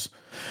blows.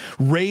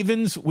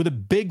 Ravens with a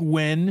big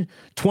win,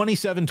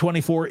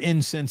 27-24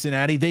 in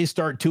Cincinnati. They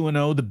start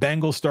 2-0. The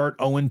Bengals start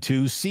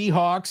 0-2.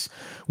 Seahawks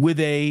with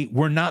a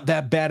we're not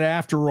that bad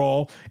after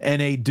all,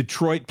 and a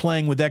Detroit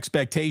playing with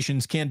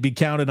expectations can't be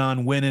counted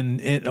on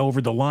winning over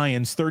the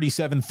Lions.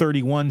 37-31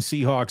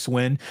 Seahawks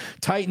win.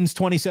 Titans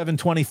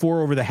 27-24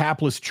 over the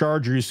hapless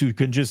Chargers, who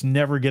can just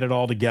never get it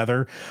all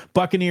together.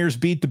 Buccaneers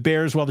beat the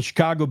Bears while the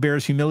Chicago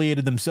Bears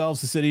humiliated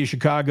themselves, the city of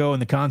Chicago,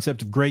 and the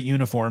concept of great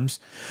uniforms.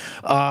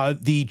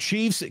 The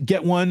Chiefs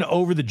get one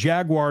over the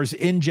Jaguars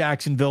in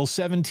Jacksonville,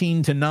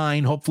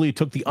 17-9. Hopefully it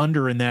took the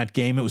under in that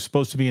game. It was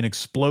supposed to be an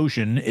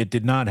explosion. It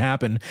did not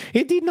happen.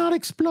 It did not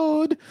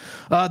explode.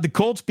 The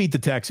Colts beat the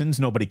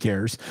Texans. Nobody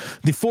cares.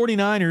 The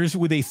 49ers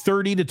with a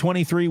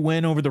 30-23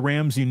 win over the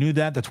Rams. You knew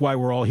that. That's why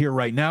we're all here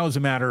right now, as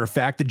a matter of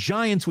fact. The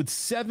Giants with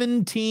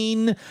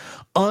 17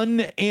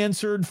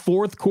 unanswered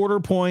fourth quarter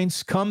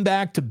points come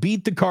back to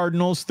beat the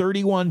Cardinals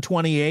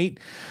 31-28.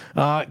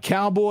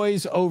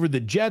 Cowboys over the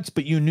Jets,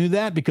 but you knew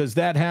that because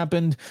that happened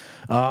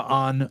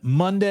on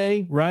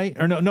Monday, right?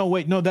 Or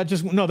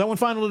that one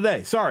final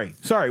today. Sorry.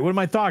 What am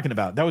I talking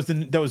about? That was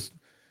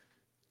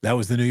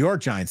the New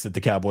York Giants that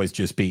the Cowboys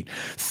just beat.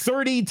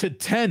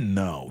 30-10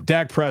 though.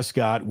 Dak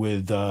Prescott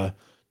with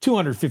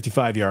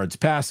 255 yards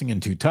passing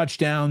and 2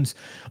 touchdowns,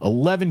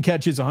 11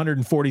 catches,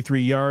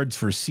 143 yards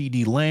for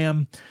CeeDee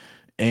Lamb.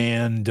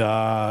 And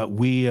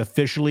we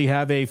officially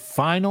have a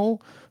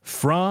final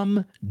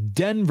from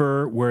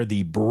Denver, where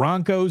the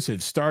Broncos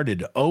have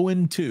started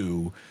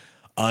 0-2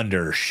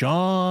 under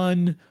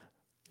Sean.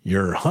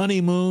 Your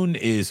honeymoon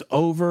is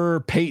over,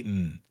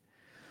 Peyton.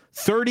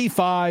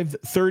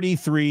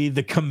 35-33.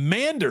 The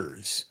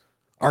Commanders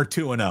are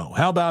 2-0.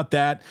 How about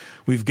that?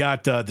 We've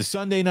got the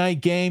Sunday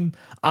night game.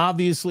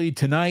 Obviously,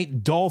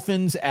 tonight,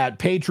 Dolphins at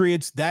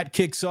Patriots. That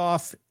kicks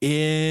off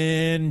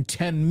in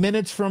 10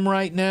 minutes from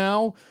right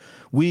now.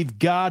 We've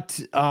got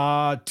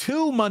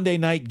 2 Monday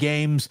night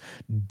games.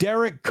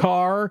 Derek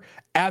Carr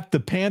at the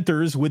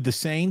Panthers with the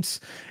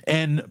Saints,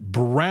 and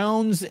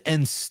Browns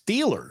and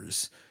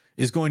Steelers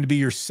is going to be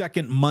your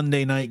second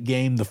Monday night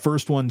game. The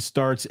first one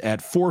starts at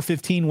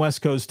 4:15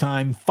 West Coast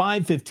time,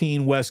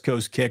 5:15 West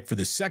Coast kick for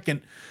the second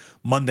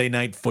Monday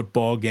night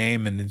football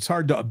game, and it's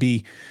hard to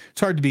be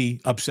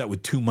upset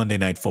with 2 Monday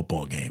night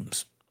football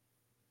games.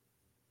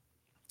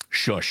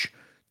 Shush.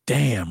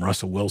 Damn,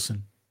 Russell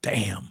Wilson.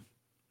 Damn.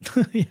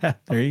 Yeah,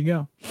 there you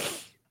go.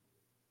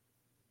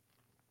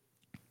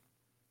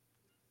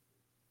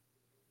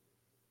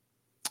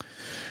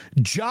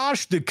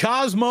 Josh the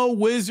Cosmo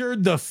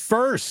Wizard, the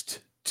first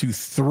to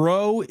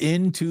throw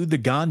into the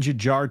ganja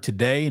jar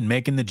today and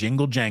making the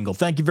jingle jangle.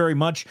 Thank you very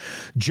much,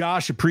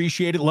 Josh.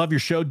 Appreciate it. Love your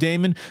show,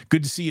 Damon.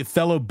 Good to see a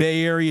fellow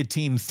Bay Area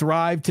team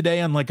thrive today,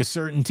 unlike a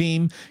certain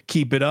team.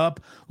 Keep it up.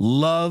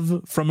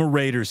 Love from a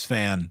Raiders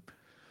fan.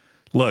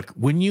 Look,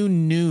 when you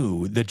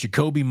knew that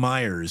Jacoby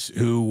Myers,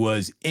 who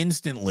was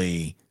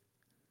instantly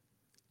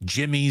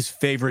Jimmy's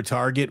favorite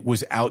target,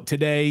 was out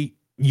today,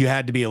 you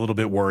had to be a little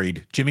bit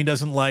worried. Jimmy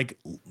doesn't like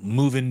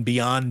moving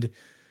beyond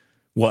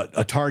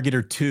a target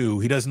or two.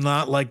 He does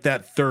not like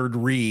that third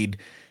read.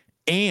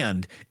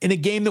 And in a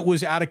game that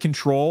was out of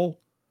control,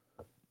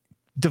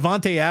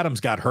 Davante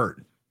Adams got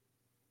hurt.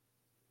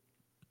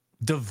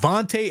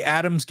 Davante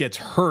Adams gets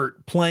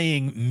hurt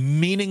playing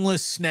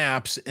meaningless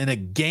snaps in a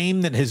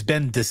game that has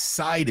been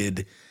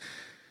decided.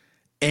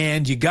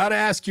 And you got to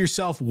ask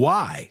yourself,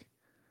 why?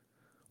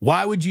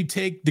 Why would you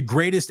take the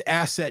greatest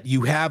asset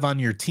you have on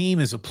your team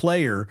as a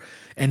player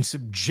and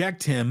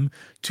subject him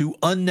to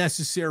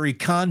unnecessary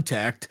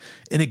contact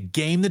in a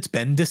game that's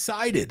been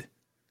decided?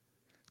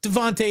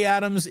 Davante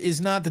Adams is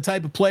not the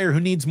type of player who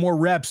needs more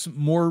reps,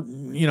 more.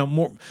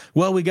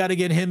 Well, we got to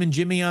get him and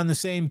Jimmy on the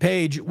same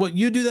page. Well,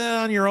 you do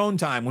that on your own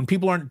time when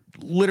people aren't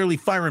literally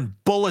firing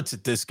bullets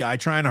at this guy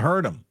trying to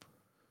hurt him.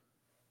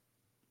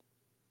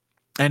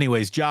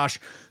 Anyways, Josh,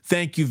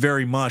 thank you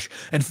very much.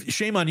 And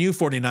shame on you,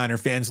 49er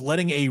fans,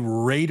 letting a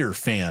Raider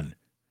fan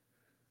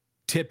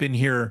tip in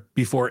here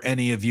before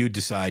any of you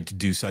decide to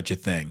do such a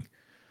thing.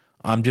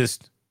 I'm not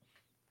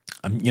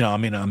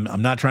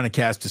trying to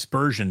cast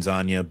aspersions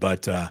on you,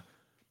 but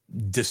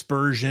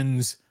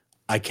dispersions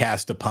I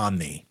cast upon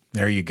thee.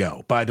 There you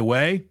go. By the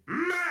way,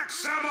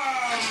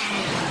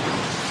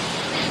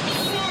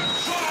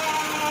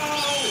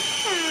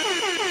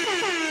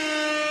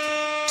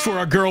 for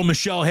our girl,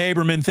 Michelle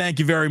Haberman. Thank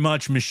you very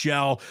much,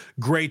 Michelle.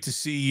 Great to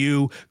see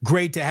you.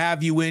 Great to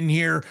have you in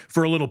here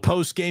for a little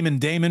post-game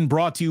and Damon,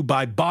 brought to you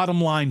by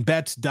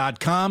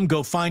BottomLineBets.com.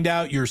 Go find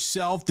out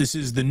yourself. This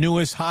is the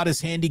newest,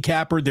 hottest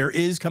handicapper there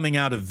is coming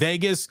out of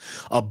Vegas.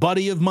 A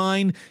buddy of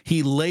mine,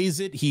 he lays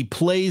it, he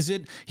plays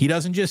it. He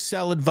doesn't just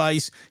sell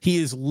advice. He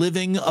is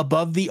living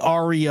above the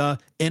Aria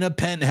in a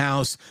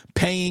penthouse,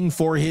 paying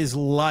for his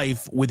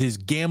life with his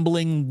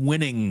gambling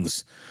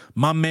winnings.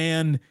 My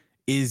man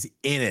is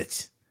in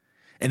it.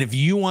 And if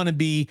you want to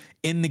be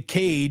in the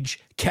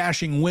cage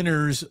cashing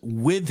winners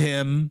with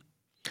him,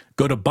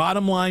 go to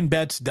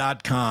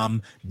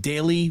bottomlinebets.com.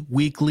 Daily,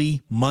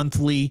 weekly,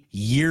 monthly,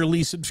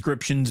 yearly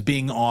subscriptions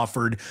being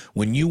offered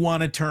when you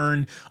want to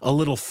turn a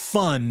little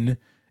fun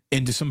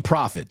into some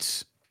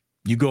profits.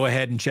 You go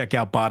ahead and check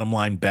out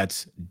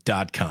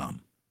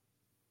bottomlinebets.com.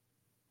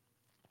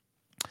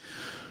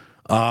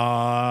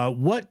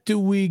 What do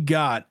we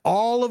got?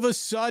 All of a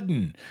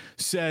sudden,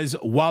 says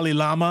Wally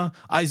Lama,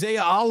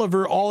 Isaiah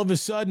Oliver all of a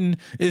sudden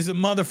is a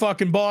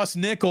motherfucking boss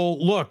nickel.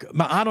 Look,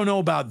 I don't know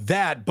about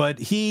that, but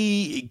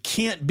he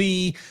can't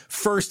be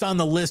first on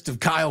the list of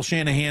Kyle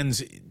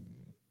Shanahan's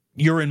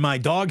 "you're in my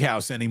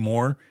doghouse"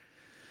 anymore.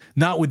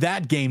 Not with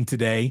that game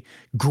today.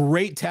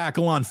 Great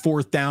tackle on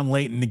 4th down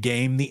late in the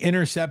game. The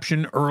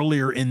interception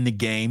earlier in the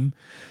game.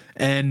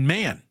 And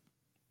man,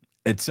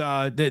 it's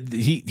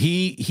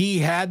he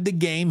had the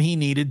game he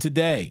needed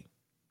today.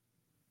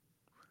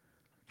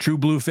 True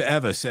Blue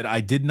Forever said,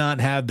 I did not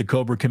have the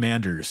Cobra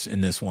Commanders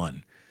in this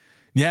one.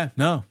 Yeah,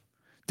 no.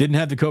 Didn't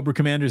have the Cobra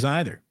Commanders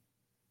either.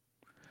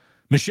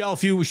 Michelle,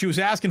 she was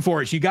asking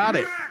for it. She got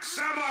it.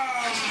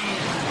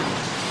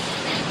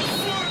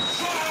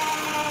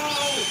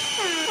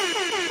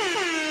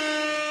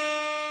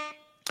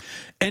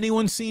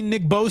 Anyone seen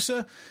Nick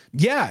Bosa?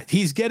 Yeah,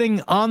 he's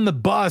getting on the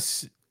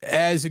bus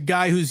as a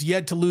guy who's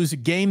yet to lose a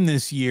game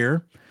this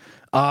year.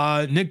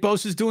 Nick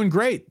Bosa's doing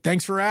great.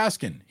 Thanks for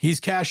asking. He's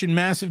cashing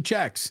massive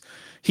checks.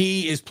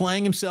 He is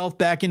playing himself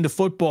back into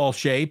football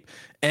shape.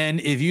 And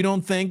if you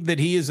don't think that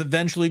he is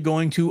eventually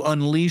going to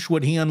unleash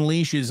what he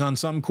unleashes on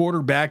some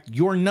quarterback,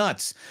 you're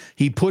nuts.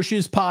 He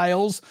pushes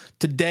piles.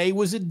 Today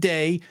was a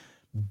day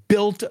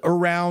built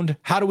around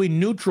how do we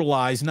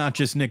neutralize not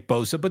just Nick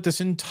Bosa, but this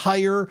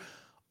entire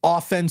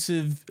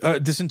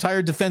this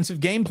entire defensive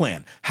game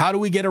plan. How do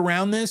we get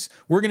around this?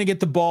 We're going to get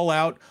the ball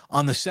out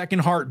on the second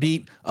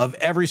heartbeat of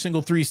every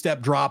single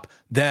three-step drop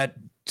that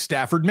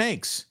Stafford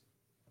makes.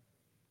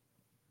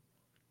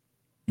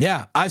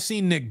 Yeah, I've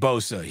seen Nick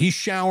Bosa. He's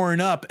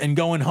showering up and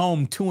going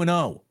home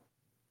 2-0.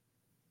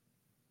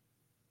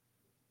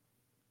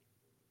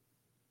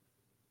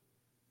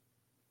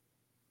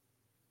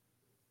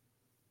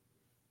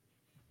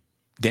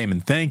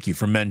 Damon, thank you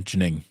for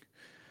mentioning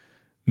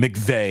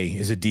McVay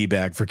is a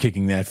D-bag for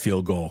kicking that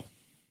field goal.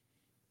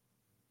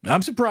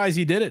 I'm surprised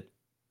he did it.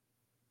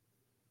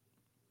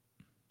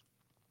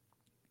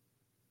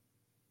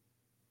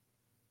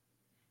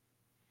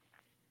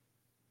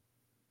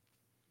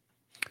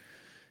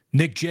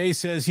 Nick J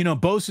says,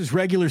 Bosa's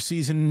regular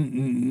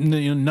season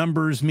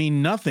numbers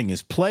mean nothing.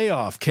 His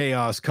playoff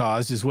chaos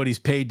caused is what he's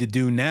paid to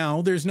do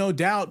now. There's no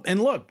doubt. And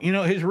look,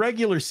 his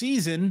regular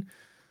season,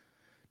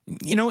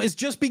 is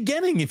just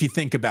beginning if you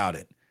think about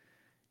it.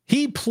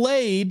 He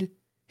played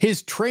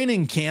his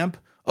training camp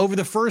over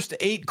the first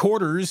 8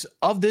 quarters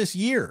of this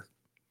year.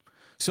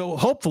 So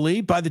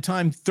hopefully by the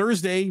time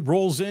Thursday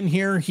rolls in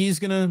here, he's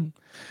going to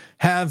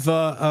have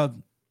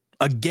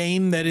a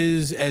game that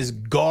is as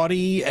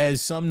gaudy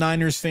as some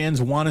Niners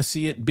fans want to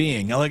see it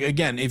being. Like,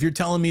 again, if you're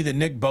telling me that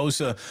Nick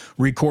Bosa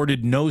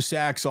recorded no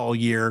sacks all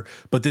year,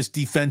 but this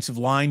defensive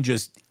line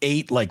just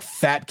ate like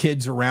fat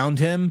kids around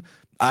him,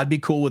 I'd be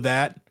cool with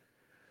that.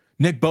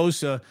 Nick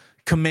Bosa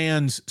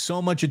commands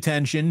so much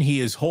attention.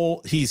 He's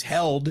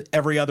held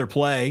every other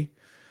play.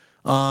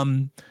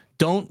 Don't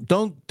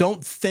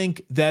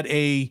think that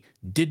a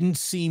didn't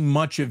see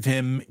much of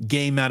him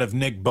game out of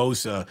Nick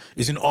Bosa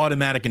is an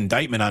automatic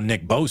indictment on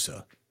Nick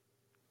Bosa.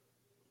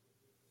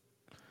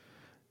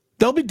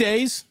 There'll be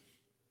days.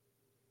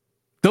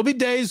 There'll be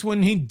days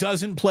when he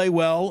doesn't play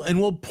well, and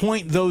we'll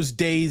point those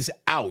days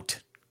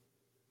out.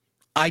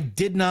 I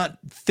did not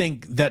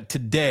think that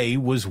today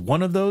was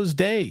one of those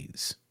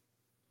days.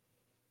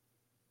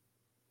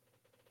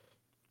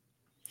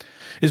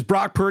 Is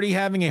Brock Purdy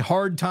having a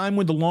hard time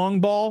with the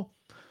long ball?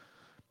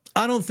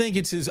 I don't think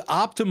it's his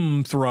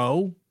optimum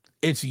throw.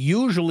 It's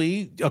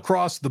usually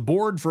across the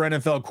board for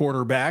NFL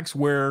quarterbacks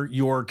where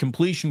your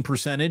completion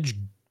percentage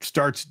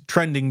starts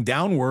trending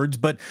downwards.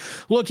 But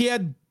look, he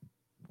had,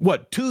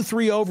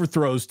 2-3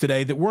 overthrows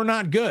today that were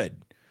not good.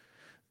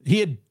 He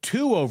had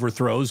 2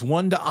 overthrows,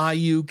 one to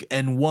Ayuk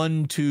and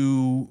one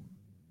to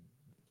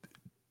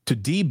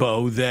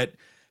Debo that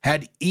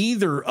had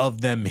either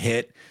of them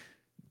hit,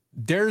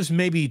 there's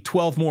maybe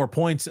 12 more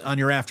points on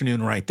your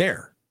afternoon right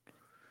there.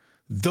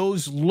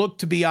 Those look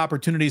to be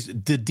opportunities.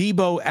 The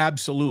Debo,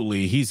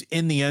 absolutely. He's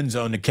in the end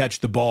zone to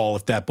catch the ball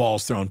if that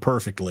ball's thrown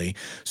perfectly.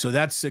 So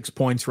that's 6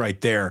 points right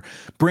there.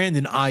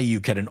 Brandon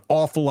Ayuk had an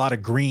awful lot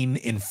of green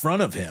in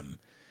front of him.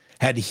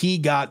 Had he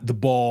got the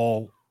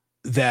ball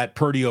that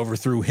Purdy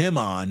overthrew him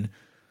on.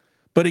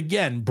 But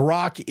again,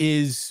 Brock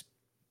is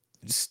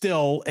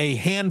still a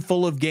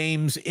handful of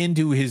games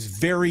into his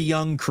very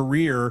young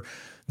career.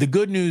 The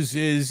good news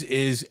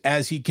is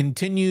as he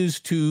continues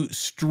to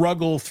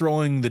struggle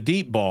throwing the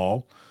deep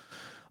ball,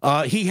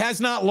 he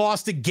has not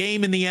lost a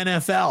game in the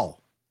NFL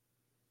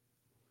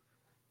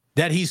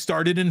that he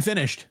started and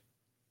finished.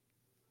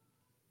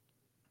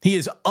 He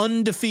is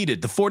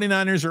undefeated. The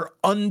 49ers are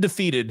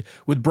undefeated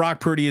with Brock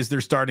Purdy as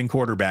their starting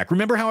quarterback.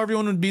 Remember how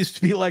everyone would be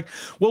like,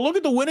 well, look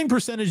at the winning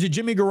percentage that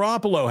Jimmy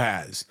Garoppolo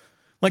has.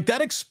 Like,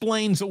 that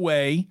explains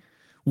away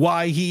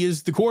why he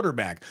is the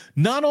quarterback.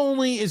 Not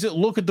only is it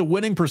look at the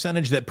winning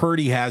percentage that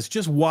Purdy has,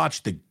 just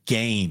watch the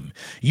game.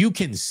 You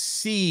can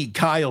see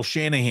Kyle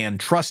Shanahan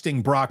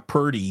trusting Brock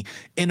Purdy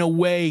in a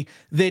way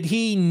that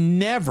he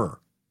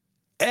never,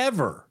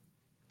 ever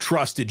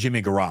trusted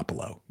Jimmy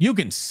Garoppolo. You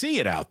can see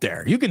it out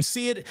there. You can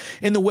see it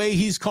in the way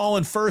he's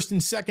calling first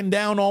and second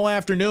down all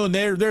afternoon.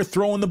 They're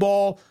throwing the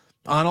ball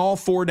on all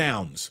 4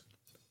 downs.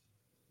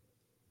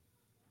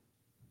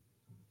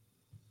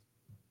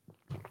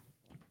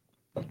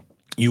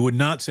 You would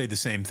not say the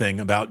same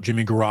thing about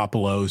Jimmy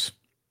Garoppolo's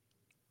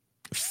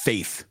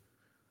faith,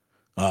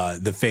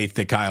 the faith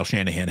that Kyle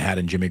Shanahan had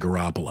in Jimmy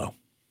Garoppolo.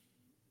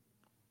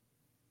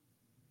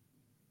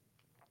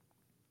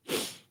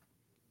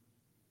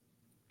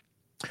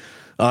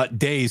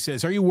 Day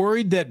says, are you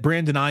worried that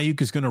Brandon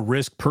Ayuk is going to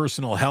risk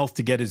personal health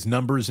to get his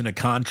numbers in a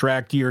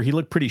contract year? He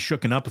looked pretty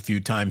shooken up a few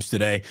times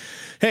today.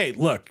 Hey,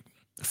 look,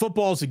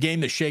 football is a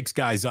game that shakes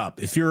guys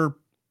up. If you're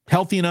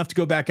healthy enough to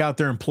go back out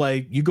there and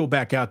play, you go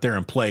back out there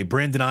and play.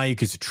 Brandon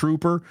Ayuk is a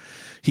trooper.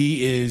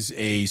 He is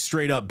a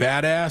straight up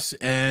badass.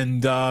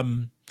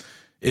 And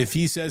if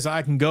he says,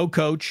 I can go,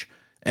 coach,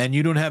 and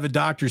you don't have a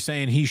doctor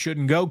saying he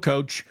shouldn't go,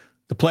 coach,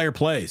 the player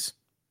plays.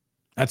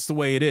 That's the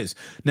way it is.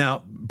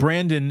 Now,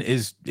 Brandon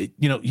is,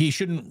 he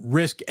shouldn't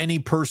risk any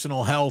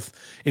personal health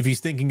if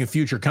he's thinking of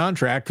future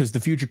contract, because the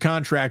future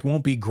contract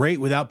won't be great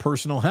without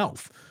personal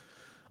health.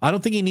 I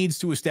don't think he needs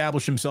to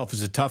establish himself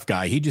as a tough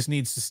guy. He just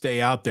needs to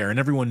stay out there, and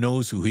everyone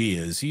knows who he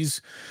is.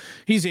 He's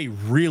a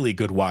really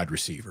good wide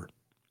receiver.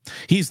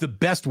 He's the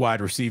best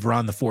wide receiver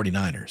on the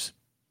 49ers.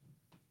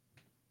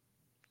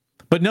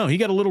 But no, he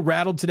got a little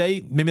rattled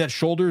today. Maybe that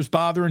shoulder is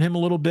bothering him a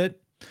little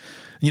bit.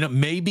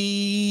 Maybe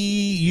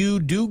you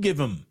do give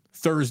him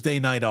Thursday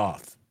night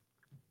off.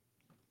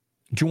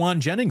 Juwan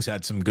Jennings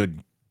had some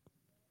good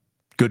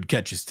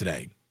catches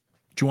today.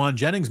 Juwan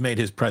Jennings made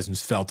his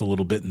presence felt a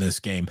little bit in this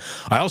game.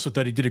 I also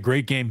thought he did a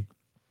great game.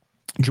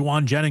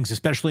 Juwan Jennings,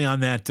 especially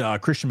on that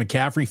Christian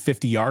McCaffrey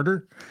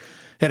 50-yarder,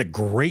 had a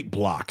great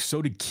block.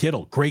 So did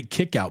Kittle. Great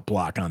kick-out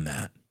block on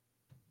that.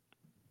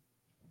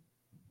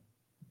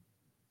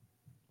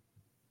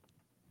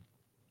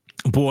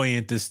 Boy,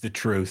 ain't this the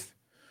truth.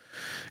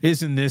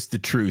 Isn't this the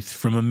truth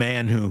from a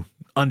man who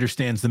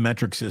understands the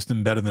metric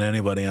system better than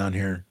anybody on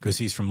here because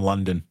he's from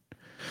London?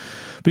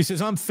 But he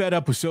says, I'm fed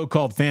up with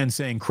so-called fans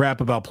saying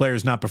crap about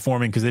players not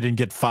performing because they didn't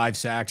get 5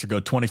 sacks or go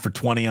 20 for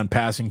 20 on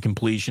passing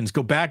completions.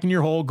 Go back in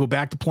your hole. Go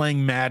back to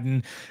playing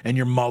Madden and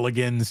your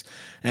mulligans.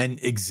 And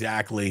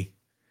exactly.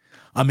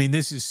 I mean,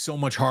 this is so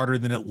much harder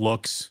than it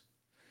looks.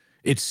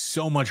 It's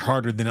so much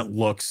harder than it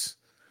looks.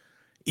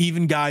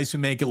 Even guys who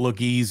make it look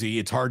easy,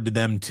 it's hard to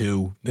them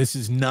too. This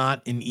is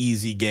not an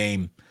easy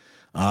game.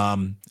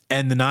 And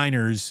the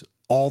Niners,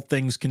 all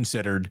things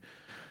considered,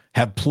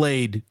 have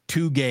played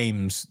 2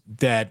 games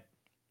that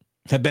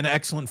have been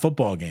excellent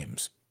football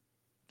games.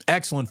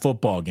 Excellent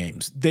football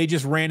games. They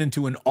just ran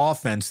into an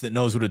offense that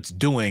knows what it's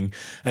doing,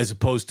 as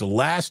opposed to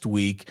last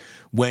week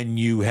when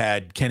you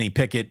had Kenny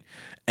Pickett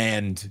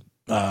and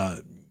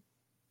Matt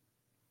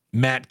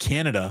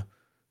Canada,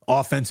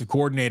 offensive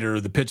coordinator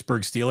of the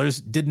Pittsburgh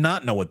Steelers, did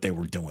not know what they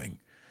were doing.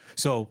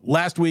 So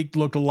last week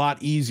looked a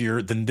lot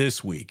easier than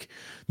this week.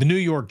 The New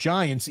York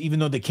Giants, even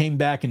though they came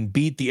back and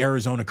beat the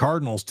Arizona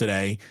Cardinals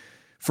today,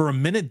 for a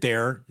minute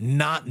there,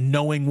 not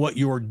knowing what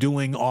you were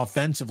doing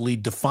offensively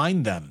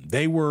defined them.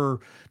 They were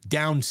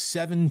down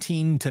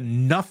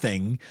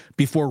 17-0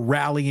 before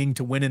rallying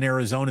to win in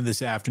Arizona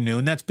this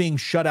afternoon. That's being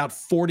shut out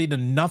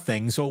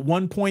 40-0. So at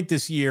one point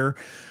this year,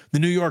 the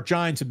New York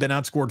Giants have been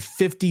outscored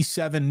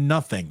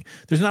 57-0.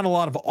 There's not a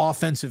lot of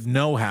offensive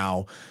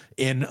know-how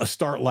in a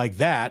start like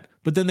that,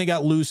 but then they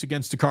got loose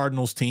against the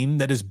Cardinals team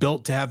that is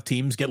built to have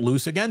teams get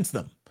loose against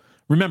them.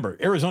 Remember,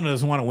 Arizona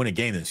doesn't want to win a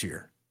game this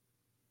year.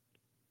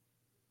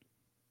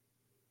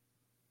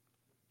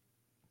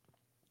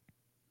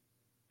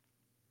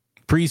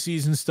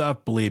 Preseason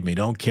stuff, believe me,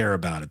 don't care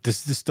about it. This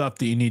is the stuff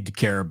that you need to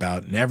care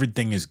about, and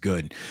everything is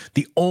good.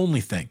 The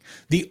only thing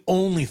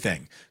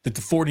that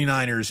the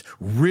 49ers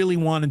really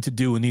wanted to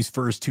do in these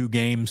first 2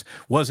 games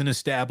wasn't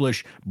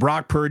establish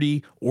Brock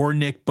Purdy or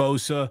Nick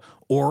Bosa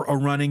or a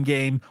running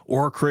game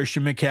or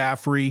Christian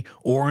McCaffrey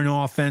or an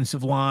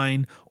offensive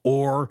line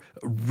or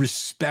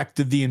respect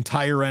of the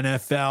entire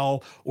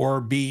NFL or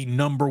be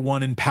number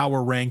 1 in power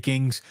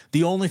rankings.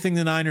 The only thing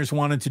the Niners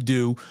wanted to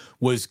do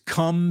was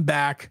come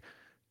back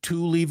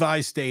to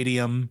Levi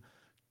Stadium,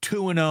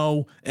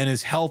 2-0, and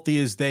as healthy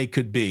as they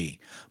could be.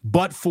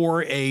 But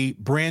for a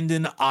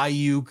Brandon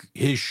Ayuk,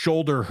 his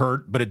shoulder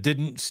hurt, but it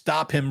didn't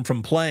stop him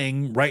from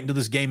playing right until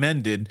this game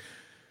ended.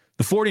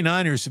 The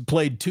 49ers have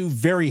played 2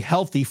 very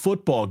healthy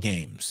football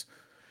games,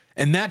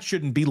 and that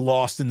shouldn't be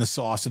lost in the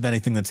sauce of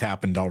anything that's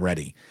happened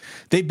already.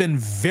 They've been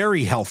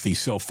very healthy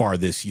so far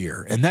this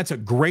year, and that's a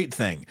great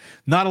thing.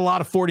 Not a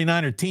lot of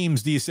 49er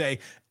teams do you say,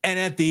 and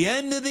at the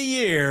end of the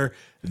year,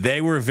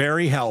 they were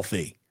very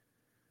healthy.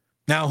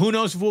 Now, who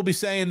knows if we'll be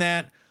saying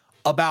that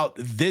about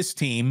this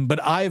team,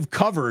 but I've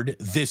covered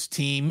this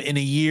team in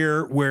a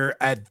year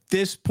where at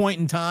this point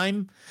in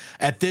time,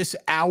 at this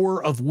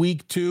hour of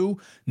week 2,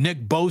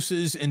 Nick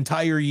Bosa's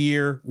entire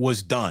year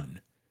was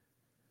done.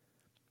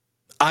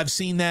 I've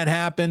seen that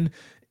happen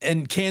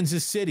in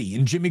Kansas City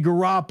and Jimmy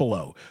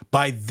Garoppolo.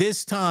 By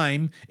this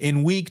time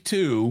in week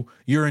 2,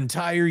 your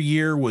entire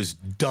year was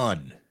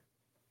done.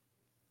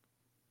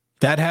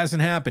 That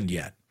hasn't happened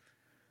yet.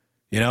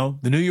 The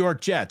New York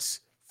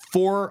Jets,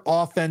 4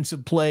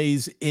 offensive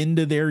plays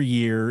into their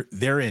year,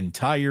 their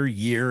entire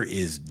year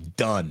is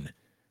done.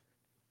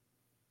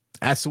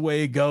 That's the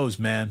way it goes,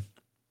 man.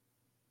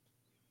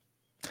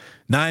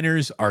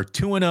 Niners are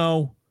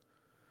 2-0.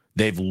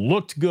 They've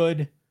looked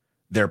good.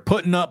 They're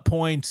putting up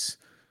points.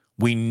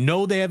 We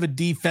know they have a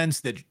defense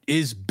that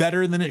is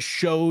better than it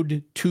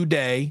showed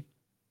today.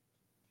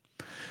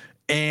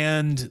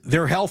 And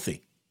they're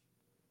healthy.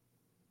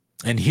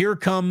 And here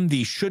come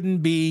the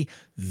shouldn't be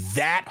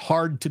that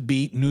hard to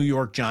beat New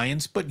York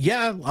Giants. But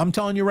yeah, I'm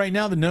telling you right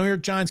now, the New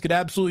York Giants could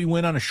absolutely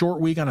win on a short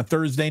week on a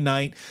Thursday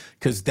night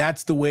because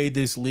that's the way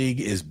this league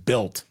is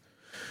built.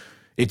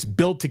 It's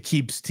built to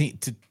keep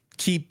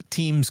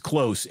teams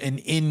close and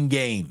in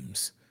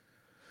games.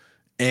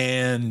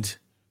 And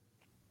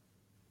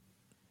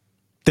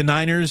the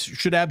Niners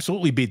should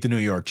absolutely beat the New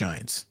York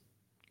Giants.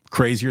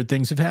 Crazier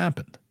things have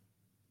happened.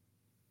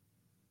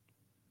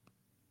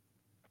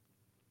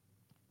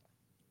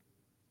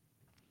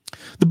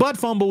 The butt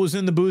fumble was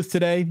in the booth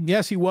today.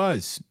 Yes, he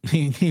was.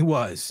 He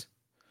was.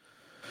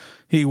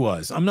 He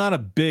was. I'm not a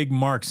big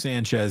Mark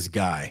Sanchez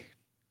guy.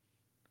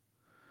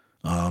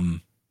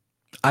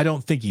 I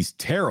don't think he's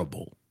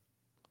terrible.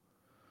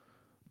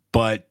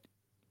 But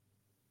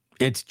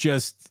it's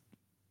just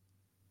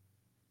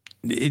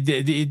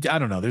I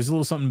don't know. There's a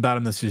little something about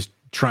him that's just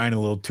trying a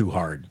little too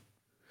hard.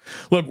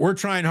 Look, we're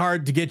trying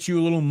hard to get you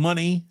a little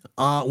money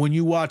when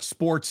you watch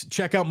sports.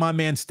 Check out my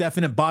man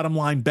Stefan at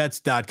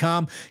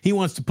bottomlinebets.com. He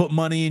wants to put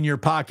money in your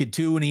pocket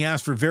too, and he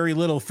asked for very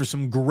little for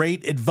some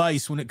great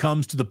advice when it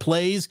comes to the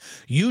plays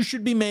you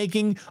should be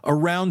making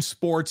around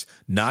sports,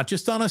 not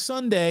just on a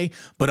Sunday,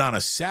 but on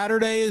a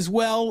Saturday as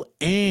well.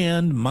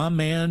 And my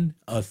man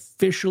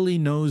officially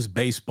knows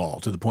baseball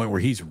to the point where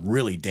he's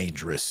really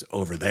dangerous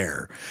over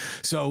there.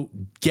 So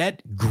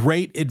get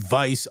great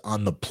advice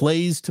on the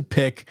plays to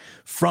pick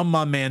from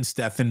my man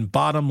Stefan,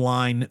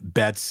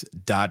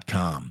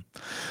 bottomlinebets.com.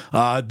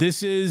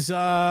 This is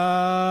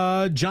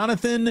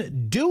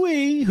Jonathan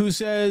Dewey, who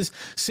says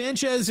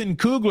Sanchez and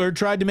Kugler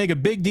tried to make a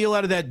big deal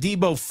out of that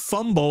Debo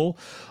fumble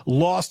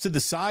loss to the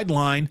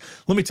sideline.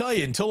 Let me tell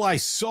you, until I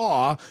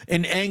saw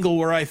an angle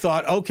where I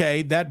thought,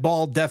 okay, that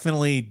ball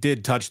definitely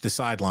did touch the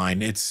sideline.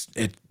 This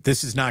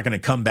is not going to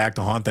come back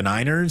to haunt the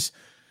Niners.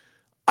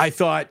 I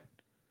thought,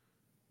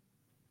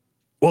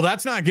 well,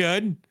 that's not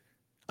good.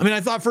 I mean,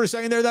 I thought for a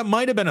second there that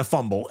might have been a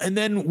fumble. And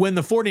then when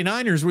the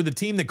 49ers were the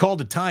team that called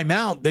a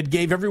timeout that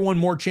gave everyone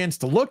more chance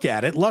to look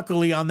at it,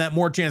 luckily on that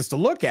more chance to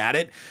look at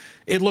it,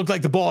 it looked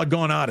like the ball had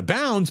gone out of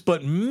bounds.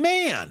 But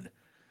man,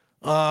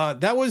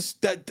 that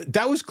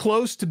was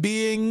close to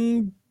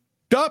being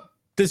up.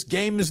 This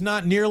game is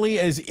not nearly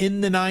as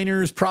in the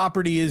Niners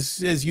property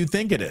as you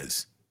think it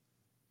is.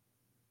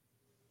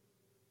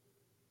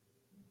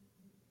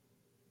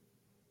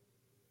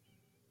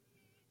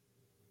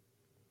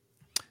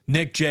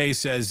 Nick J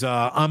says,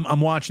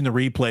 I'm watching the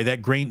replay.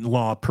 That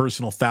Greenlaw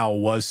personal foul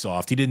was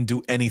soft. He didn't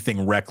do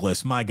anything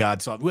reckless. My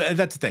God, soft.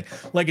 That's the thing.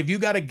 Like, if you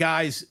got a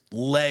guy's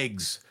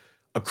legs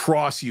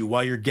across you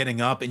while you're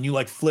getting up and you,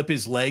 like, flip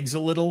his legs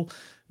a little,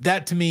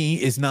 that to me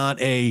is not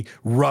a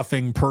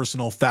roughing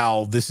personal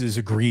foul. This is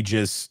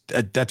egregious.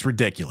 That's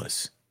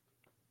ridiculous.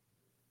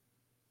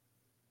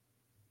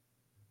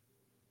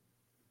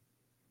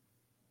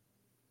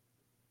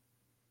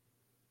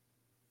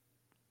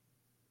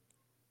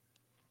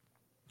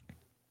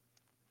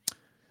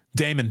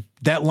 Damon,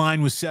 that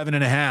line was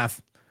 7.5.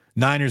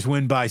 Niners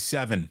win by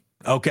 7.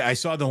 Okay, I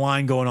saw the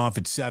line going off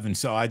at 7,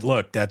 so I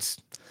look.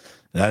 That's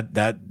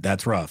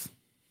rough.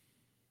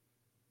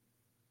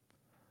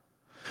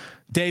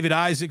 David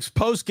Isaacs,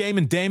 post game,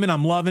 and Damon,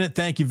 I'm loving it.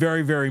 Thank you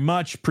very, very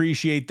much.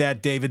 Appreciate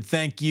that, David.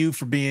 Thank you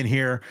for being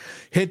here.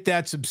 Hit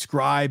that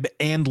subscribe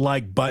and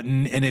like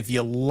button. And if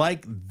you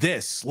like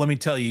this, let me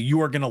tell you,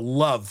 you are going to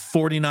love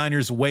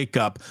 49ers Wake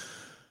Up.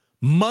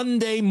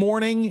 Monday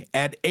morning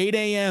at 8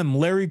 a.m.,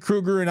 Larry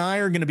Krueger and I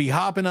are going to be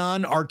hopping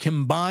on our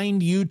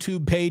combined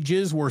YouTube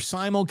pages. We're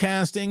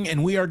simulcasting,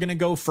 and we are going to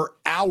go for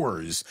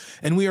hours,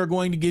 and we are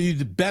going to give you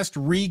the best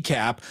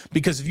recap,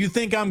 because if you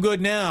think I'm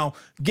good now,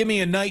 give me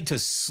a night to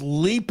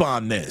sleep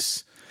on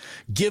this.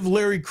 Give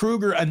Larry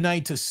Krueger a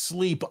night to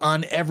sleep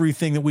on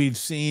everything that we've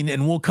seen,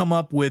 and we'll come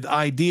up with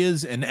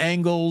ideas and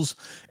angles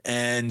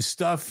and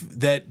stuff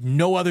that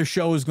no other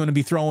show is going to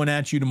be throwing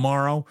at you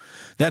tomorrow.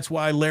 That's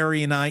why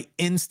Larry and I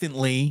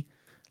instantly,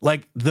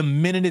 like the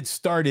minute it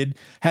started,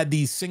 had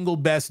the single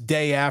best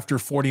day after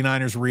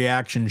 49ers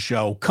reaction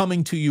show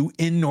coming to you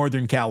in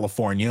Northern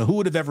California. Who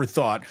would have ever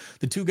thought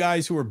the two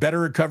guys who are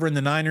better at covering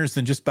the Niners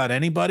than just about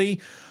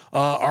anybody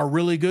are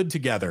really good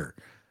together?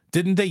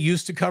 Didn't they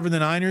used to cover the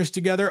Niners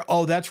together?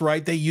 Oh, that's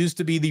right. They used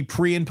to be the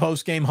pre- and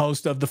post-game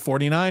host of the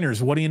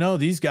 49ers. What do you know?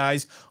 These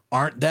guys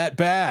aren't that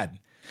bad.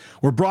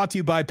 We're brought to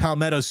you by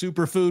Palmetto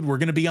Superfood. We're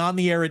going to be on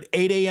the air at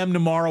 8 a.m.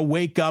 tomorrow.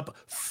 Wake up.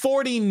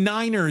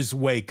 49ers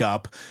wake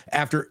up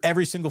after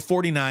every single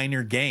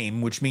 49er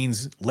game, which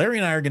means Larry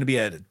and I are going to be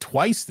at it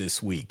twice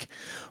this week.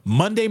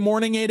 Monday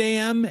morning, 8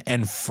 a.m.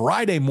 and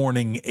Friday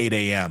morning, 8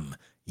 a.m.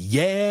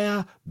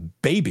 Yeah,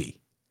 baby.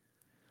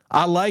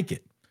 I like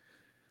it.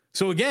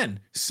 So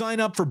again,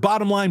 sign up for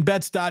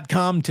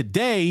bottomlinebets.com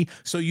today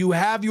so you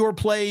have your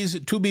plays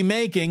to be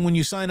making when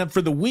you sign up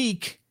for the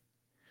week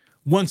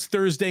once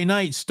Thursday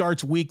night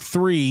starts week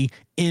 3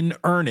 in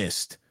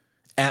earnest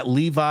at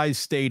Levi's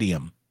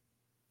Stadium.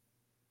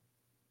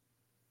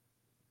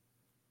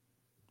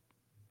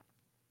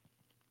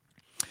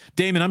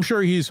 Damon, I'm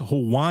sure he's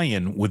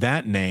Hawaiian with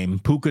that name,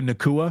 Puka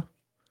Nacua.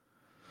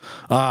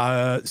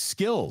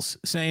 Skills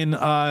saying,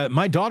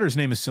 my daughter's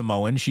name is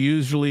Samoan. She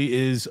usually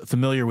is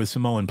familiar with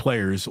Samoan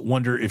players.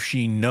 Wonder if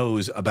she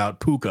knows about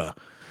Puka.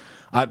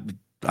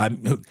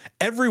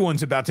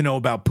 Everyone's about to know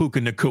about Puka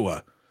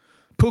Nacua.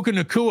 Puka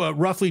Nacua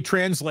roughly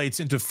translates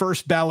into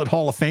first ballot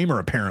Hall of Famer,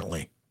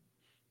 apparently.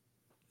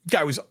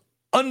 Guy was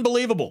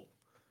unbelievable.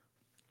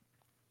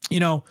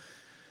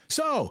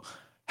 So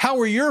how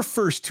were your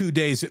first 2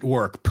 days at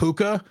work,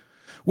 Puka?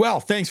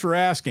 Well, thanks for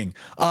asking.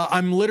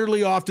 I'm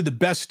literally off to the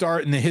best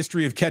start in the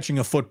history of catching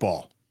a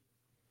football.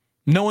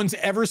 No one's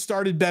ever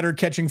started better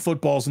catching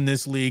footballs in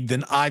this league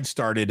than I've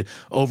started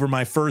over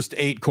my first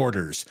 8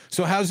 quarters.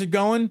 So how's it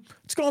going?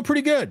 It's going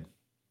pretty good.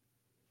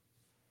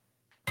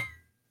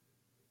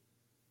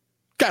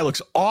 Guy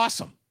looks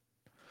awesome.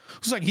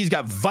 Looks like he's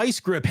got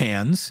vice grip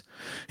hands.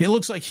 It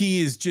looks like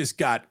he has just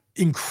got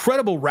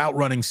incredible route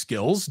running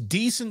skills,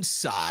 decent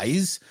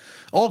size,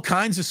 all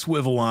kinds of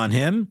swivel on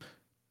him.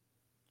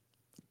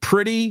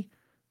 Pretty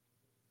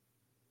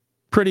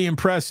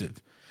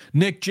impressive.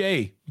 Nick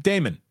J.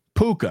 Damon.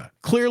 Puka,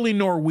 clearly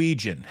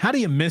Norwegian. How do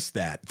you miss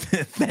that?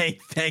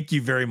 Thank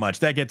you very much.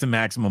 That gets a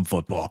Maximum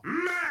Football.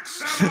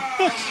 Maximum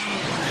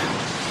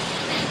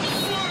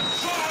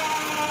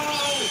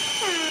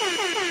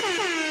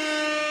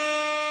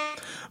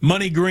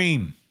Money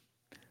Green.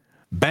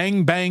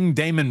 Bang Bang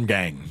Damon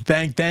Gang.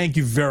 Thank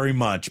you very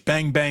much.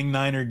 Bang Bang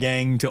Niner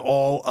Gang to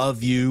all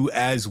of you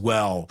as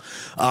well.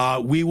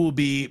 We will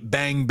be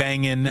bang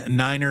banging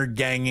Niner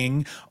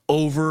ganging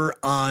over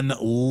on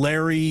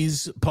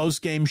Larry's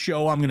post-game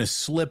show. I'm going to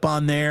slip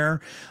on there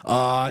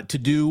to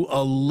do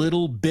a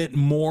little bit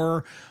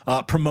more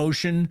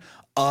promotion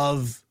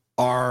of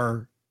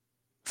our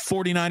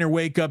 49er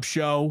Wake Up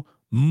Show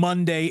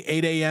Monday,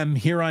 8 a.m.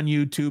 here on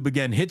YouTube.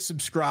 Again, hit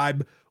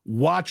subscribe.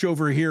 Watch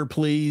over here,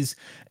 please.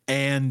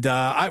 And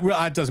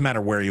it doesn't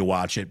matter where you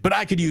watch it, but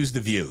I could use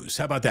the views.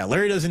 How about that?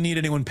 Larry doesn't need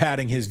anyone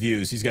padding his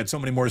views. He's got so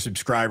many more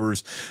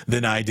subscribers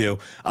than I do.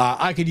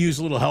 I could use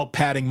a little help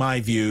padding my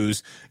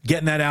views,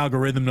 getting that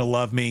algorithm to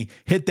love me.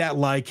 Hit that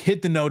like,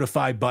 hit the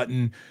notify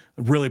button.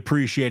 Really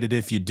appreciate it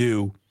if you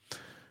do.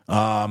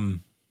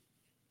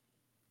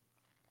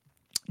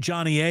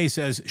 Johnny A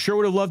says, sure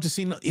would have loved to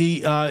see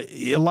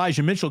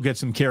Elijah Mitchell get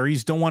some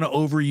carries. Don't want to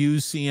overuse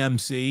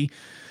CMC.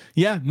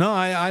 Yeah, no,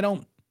 I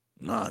don't.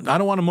 I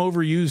don't want him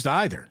overused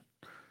either.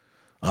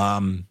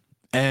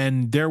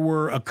 And there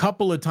were a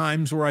couple of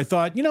times where I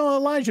thought,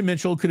 Elijah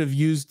Mitchell could have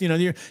used,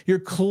 you're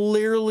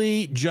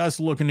clearly just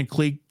looking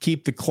to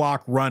keep the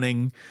clock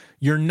running.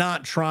 You're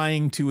not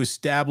trying to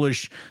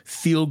establish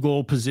field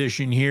goal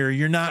position here.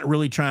 You're not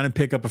really trying to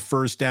pick up a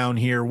first down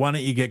here. Why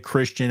don't you get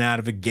Christian out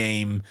of a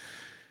game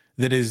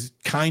that is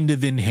kind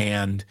of in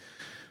hand?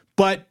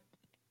 But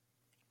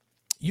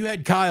you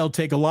had Kyle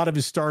take a lot of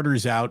his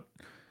starters out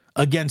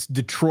against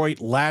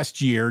Detroit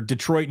last year.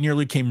 Detroit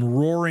nearly came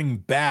roaring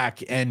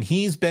back, and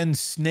he's been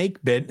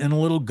snake bit and a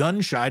little gun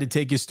shy to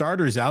take his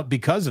starters out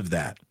because of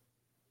that.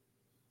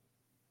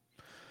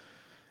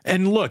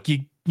 And look,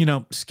 you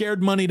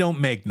scared money don't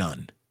make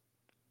none.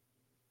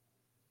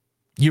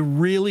 You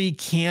really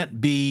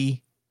can't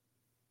be.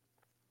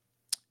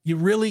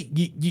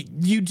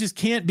 You just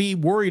can't be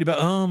worried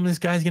about, this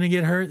guy's going to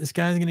get hurt. This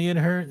guy's going to get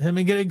hurt. I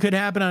mean, it could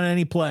happen on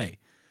any play,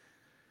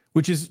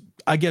 which is,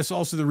 I guess,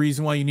 also the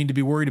reason why you need to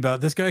be worried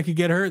about this guy could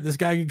get hurt.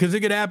 Because it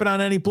could happen on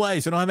any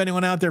play. So don't have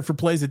anyone out there for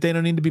plays that they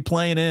don't need to be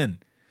playing in.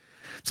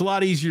 It's a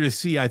lot easier to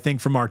see, I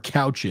think, from our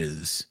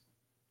couches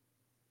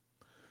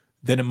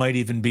than it might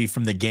even be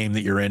from the game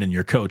that you're in and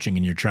you're coaching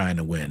and you're trying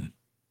to win.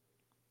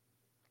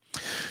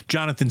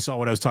 Jonathan saw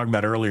what I was talking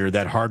about earlier,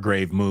 that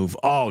Hargrave move.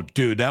 Oh,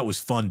 dude, that was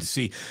fun to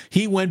see.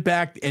 He went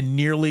back and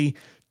nearly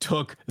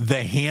took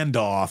the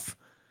handoff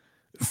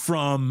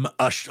from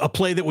a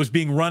play that was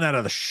being run out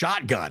of the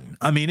shotgun.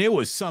 I mean, it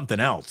was something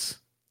else.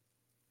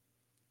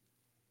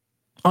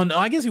 Oh, no,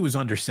 I guess he was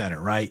under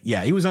center, right?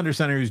 Yeah, he was under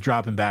center. He was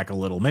dropping back a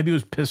little. Maybe it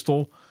was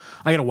pistol.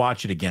 I got to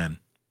watch it again.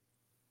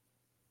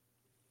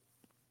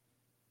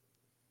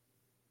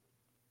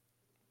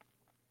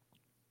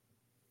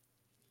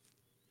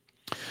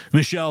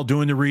 Michelle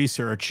doing the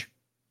research.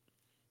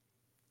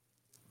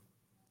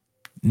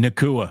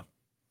 Nakua,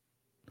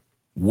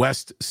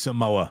 West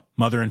Samoa,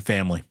 mother and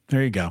family.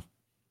 There you go.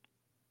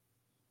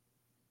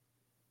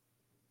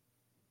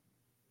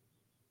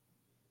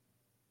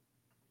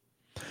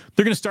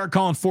 They're going to start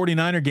calling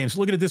 49er games.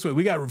 Look at it this way.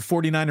 We got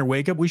 49er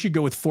Wake Up. We should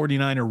go with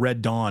 49er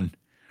Red Dawn.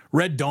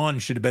 Red Dawn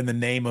should have been the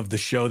name of the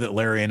show that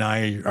Larry and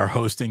I are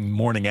hosting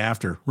morning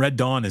after. Red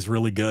Dawn is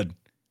really good.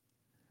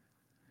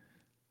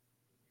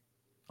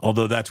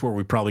 Although that's where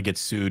we probably get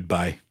sued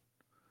by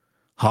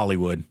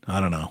Hollywood. I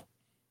don't know.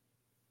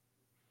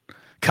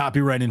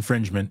 Copyright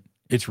infringement.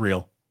 It's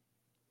real.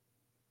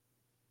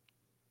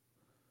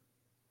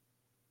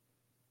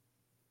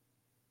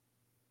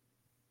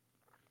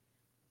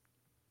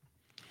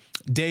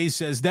 Days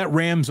says that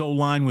Rams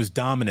O-line was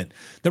dominant.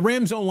 The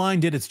Rams O-line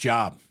did its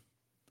job.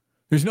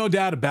 There's no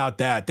doubt about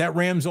that. That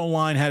Rams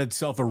O-line had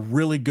itself a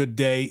really good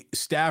day.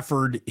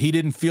 Stafford, he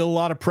didn't feel a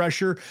lot of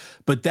pressure,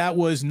 but that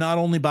was not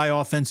only by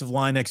offensive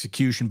line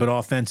execution, but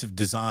offensive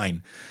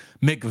design.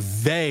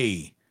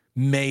 McVay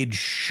made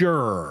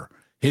sure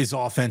his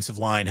offensive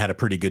line had a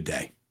pretty good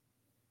day.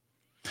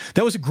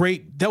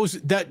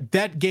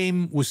 That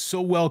game was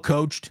so well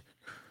coached.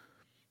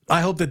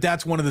 I hope that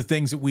that's one of the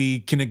things that we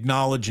can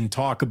acknowledge and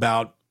talk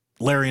about.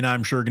 Larry and I,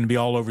 I'm sure, are going to be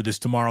all over this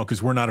tomorrow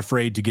because we're not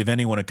afraid to give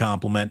anyone a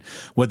compliment,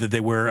 whether they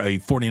wear a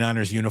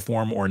 49ers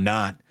uniform or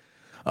not.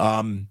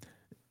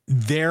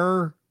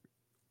 There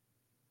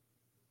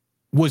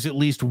was at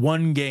least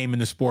one game in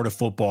the sport of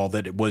football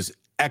that it was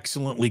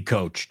excellently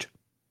coached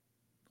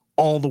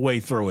all the way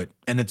through it,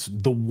 and it's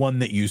the one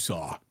that you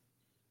saw.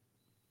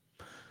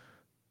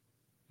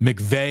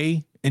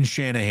 McVay and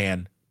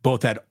Shanahan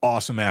both had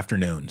awesome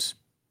afternoons.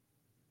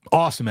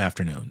 Awesome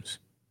afternoons.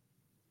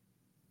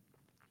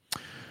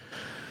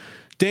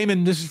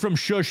 Damon, this is from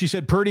Shush. She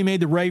said Purdy made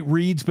the right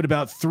reads, but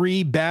about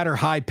 3 bad or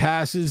high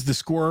passes. The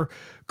score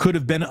could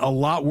have been a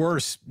lot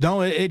worse. No,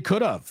 it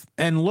could have.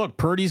 And look,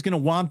 Purdy's going to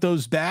want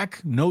those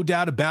back, no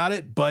doubt about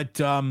it, but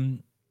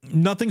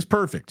nothing's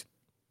perfect.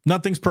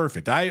 Nothing's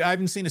perfect. I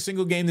haven't seen a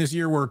single game this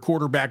year where a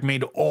quarterback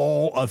made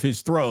all of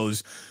his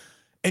throws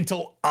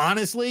until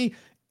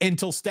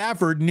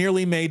Stafford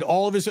nearly made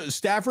all of his.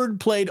 Stafford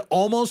played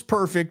almost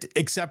perfect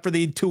except for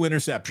the 2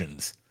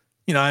 interceptions.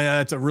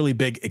 That's a really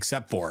big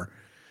except for.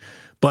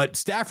 But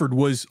Stafford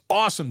was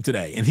awesome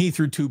today, and he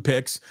threw 2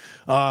 picks.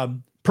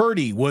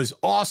 Purdy was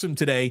awesome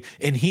today,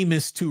 and he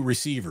missed 2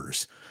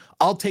 receivers.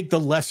 I'll take the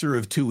lesser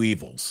of 2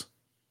 evils.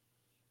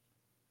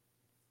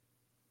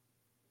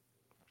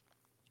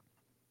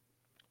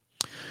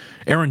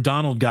 Aaron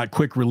Donald got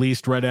quick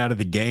released right out of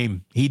the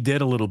game. He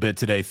did a little bit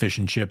today, fish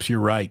and chips. You're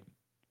right.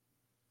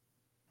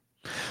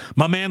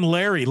 My man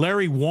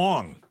Larry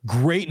Wong,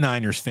 great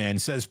Niners fan,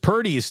 says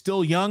Purdy is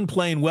still young,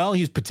 playing well.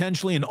 He's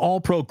potentially an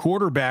all-pro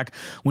quarterback.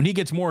 When he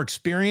gets more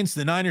experience,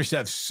 the Niners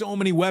have so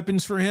many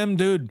weapons for him.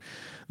 Dude,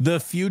 the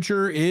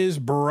future is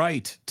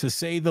bright, to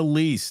say the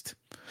least.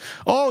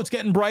 Oh, it's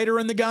getting brighter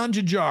in the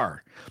ganja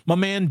jar. My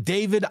man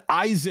David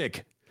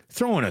Isaac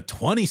throwing a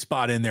 20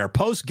 spot in there.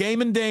 Post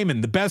game and Damon,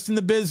 the best in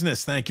the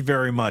business. Thank you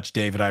very much,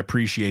 David. I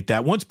appreciate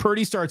that. Once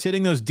Purdy starts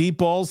hitting those deep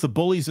balls, the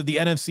bullies of the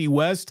NFC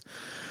West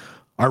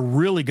are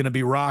really going to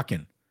be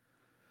rocking.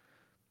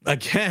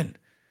 Again,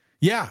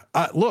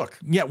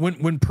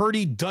 when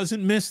Purdy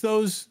doesn't miss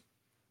those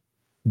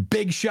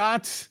big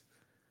shots,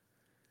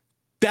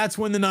 that's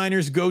when the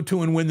Niners go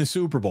to and win the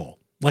Super Bowl.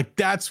 Like,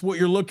 that's what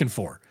you're looking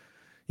for.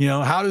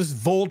 How does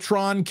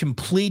Voltron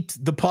complete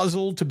the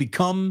puzzle to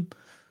become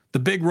the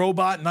big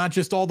robot, not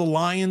just all the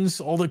lions,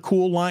 all the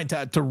cool lines,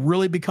 to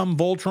really become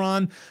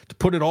Voltron, to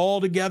put it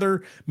all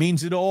together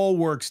means it all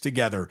works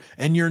together,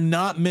 and you're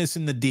not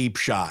missing the deep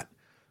shot.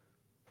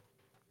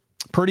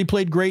 Purdy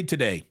played great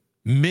today.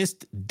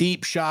 Missed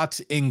deep shots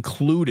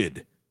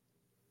included.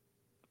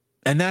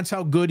 And that's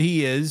how good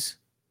he is.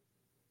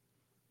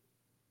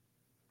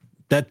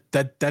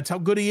 That's how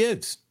good he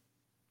is.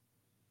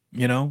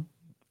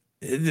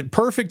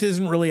 Perfect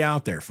isn't really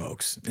out there,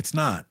 folks. It's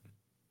not.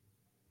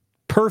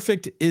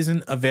 Perfect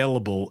isn't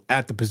available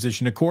at the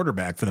position of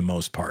quarterback for the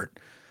most part.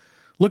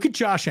 Look at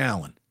Josh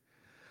Allen.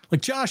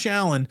 Like, Josh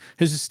Allen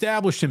has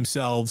established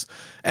himself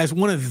as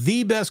one of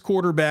the best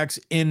quarterbacks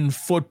in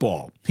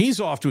football. He's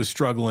off to a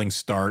struggling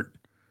start,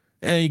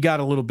 and he got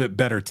a little bit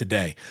better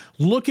today.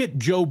 Look at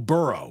Joe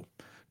Burrow.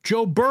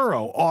 Joe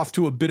Burrow off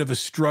to a bit of a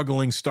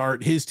struggling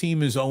start. His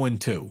team is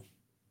 0-2.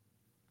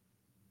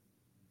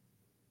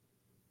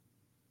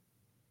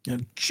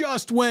 And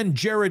just when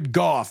Jared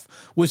Goff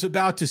was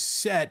about to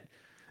set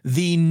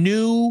the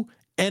new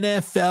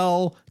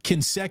NFL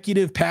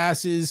consecutive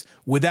passes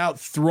without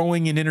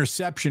throwing an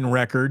interception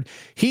record,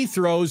 he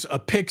throws a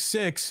pick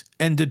 6,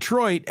 and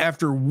Detroit,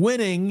 after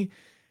winning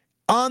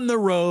on the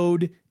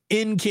road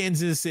in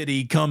Kansas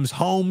City, comes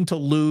home to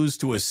lose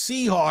to a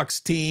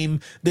Seahawks team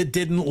that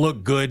didn't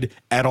look good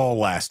at all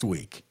last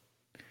week.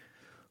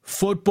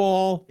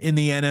 Football in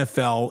the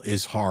NFL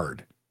is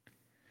hard.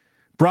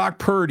 Brock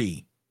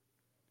Purdy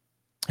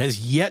has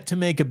yet to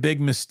make a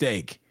big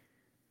mistake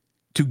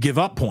to give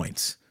up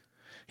points.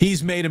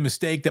 He's made a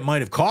mistake that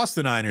might have cost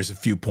the Niners a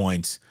few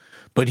points,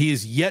 but he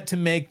is yet to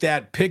make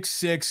that pick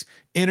 6,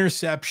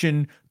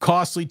 interception,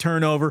 costly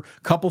turnover,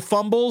 couple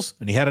fumbles,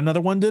 and he had another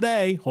one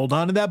today. Hold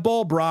on to that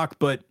ball, Brock,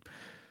 but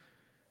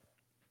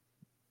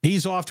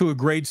he's off to a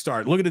great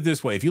start. Look at it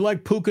this way. If you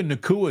like Puka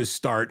Nakua's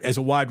start as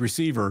a wide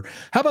receiver,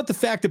 how about the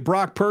fact that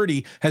Brock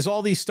Purdy has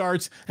all these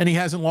starts and he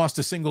hasn't lost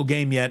a single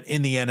game yet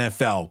in the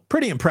NFL?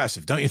 Pretty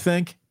impressive, don't you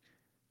think?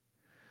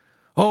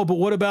 Oh, but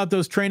what about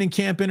those training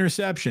camp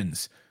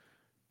interceptions?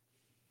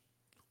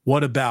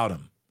 What about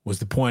him was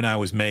the point I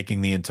was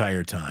making the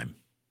entire time.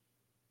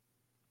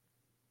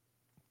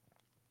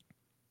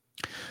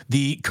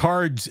 The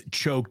Cards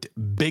choked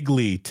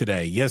bigly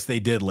today. Yes, they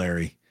did,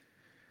 Larry.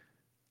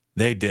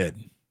 They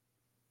did.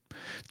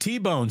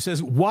 T-Bone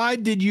says, why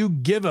did you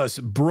give us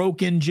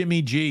broken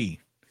Jimmy G?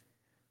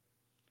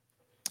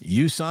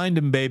 You signed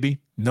him, baby.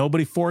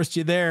 Nobody forced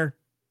you there.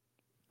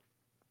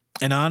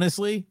 And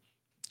honestly,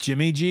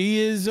 Jimmy G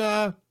is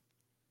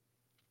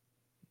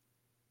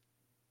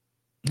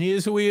he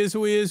is who he is,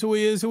 who he is, who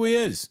he is, who he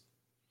is.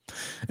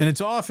 And it's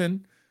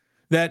often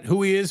that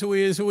who he is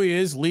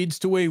leads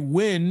to a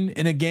win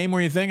in a game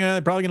where you think,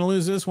 they're probably going to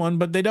lose this one,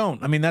 but they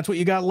don't. I mean, that's what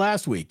you got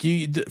last week.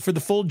 For the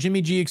full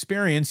Jimmy G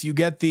experience, you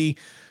get the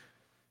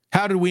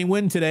how did we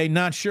win today?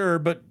 Not sure,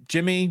 but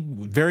Jimmy,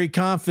 very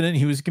confident.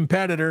 He was a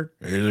competitor.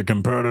 He's a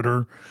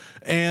competitor.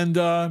 And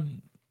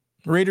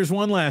Raiders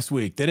won last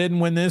week. They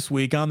didn't win this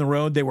week. On the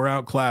road, they were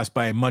outclassed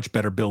by a much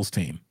better Bills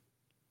team.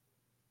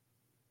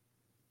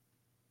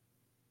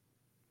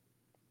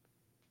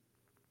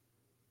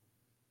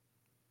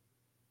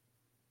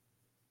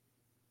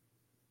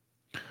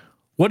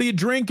 What are you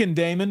drinking,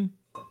 Damon?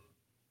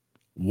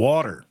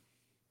 Water.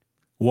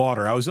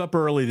 I was up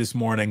early this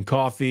morning.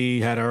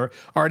 Coffee,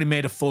 already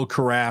made a full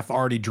carafe,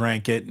 already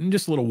drank it, and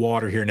just a little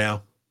water here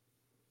now.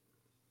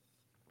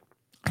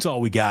 That's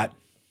all we got.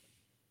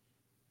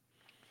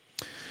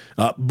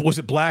 Was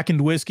it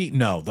blackened whiskey?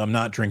 No, I'm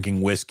not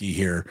drinking whiskey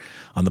here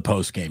on the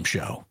post-game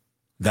show.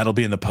 That'll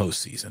be in the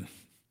postseason.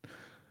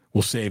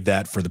 We'll save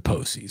that for the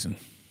postseason.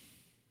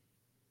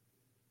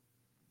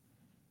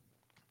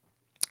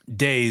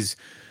 Days.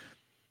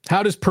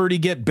 How does Purdy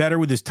get better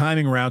with his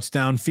timing routes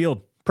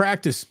downfield?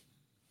 Practice.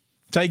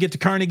 That's how you get to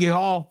Carnegie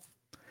Hall.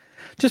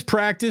 Just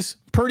practice.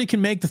 Purdy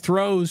can make the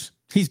throws.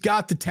 He's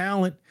got the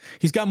talent.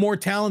 He's got more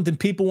talent than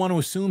people want to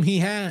assume he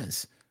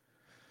has.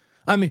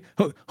 I mean,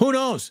 who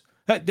knows?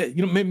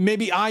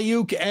 Maybe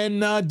Ayuk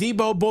and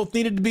Debo both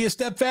needed to be a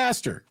step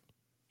faster.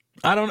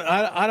 I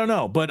don't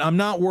know, but I'm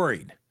not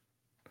worried.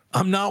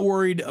 I'm not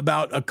worried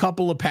about a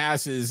couple of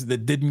passes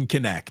that didn't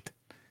connect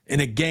in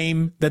a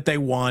game that they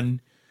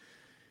won,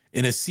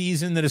 in a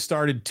season that has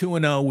started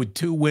 2-0 with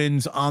 2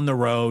 wins on the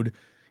road,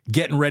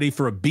 getting ready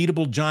for a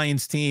beatable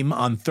Giants team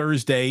on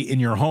Thursday in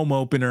your home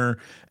opener,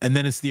 and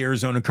then it's the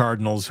Arizona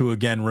Cardinals, who,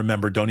 again,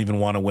 remember, don't even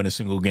want to win a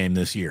single game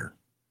this year.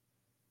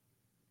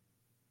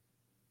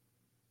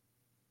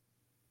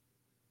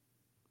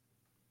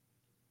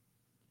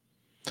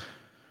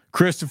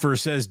 Christopher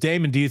says,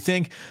 Damon, do you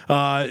think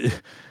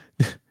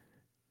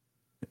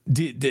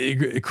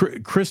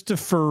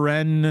Christopher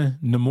N.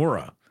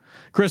 Nomura.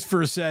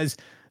 Christopher says,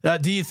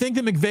 do you think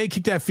that McVay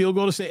kicked that field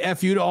goal to say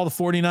F you to all the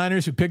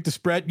 49ers who picked the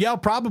spread? Yeah,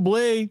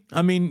 probably.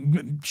 I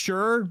mean,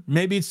 sure.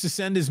 Maybe it's to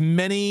send as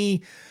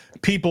many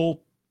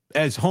people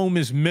as home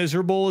as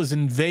miserable as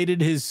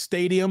invaded his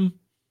stadium.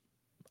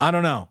 I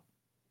don't know.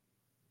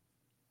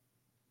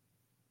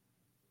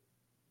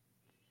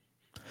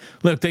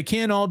 Look, they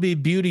can't all be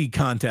beauty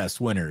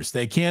contest winners.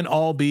 They can't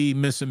all be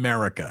Miss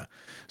America.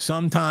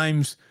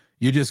 Sometimes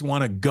you just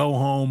want to go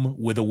home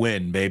with a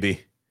win,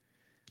 baby.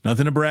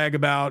 Nothing to brag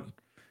about.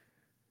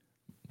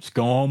 Just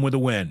go home with a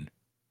win.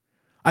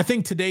 I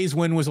think today's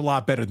win was a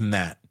lot better than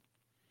that.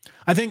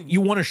 I think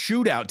you won a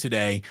shootout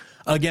today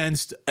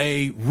against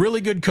a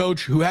really good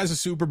coach who has a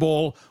Super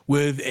Bowl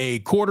with a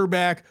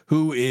quarterback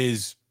who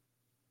is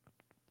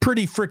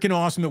pretty freaking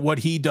awesome at what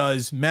he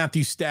does,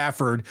 Matthew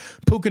Stafford.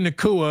 Puka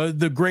Nacua,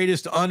 the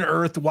greatest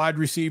unearthed wide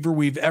receiver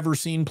we've ever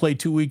seen play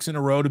 2 weeks in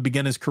a row to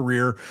begin his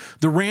career.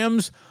 The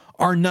Rams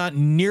are not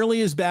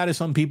nearly as bad as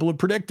some people have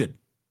predicted.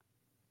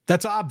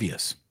 That's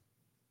obvious.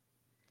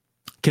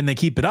 Can they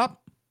keep it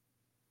up?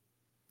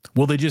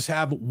 Will they just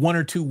have 1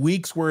 or 2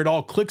 weeks where it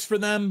all clicks for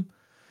them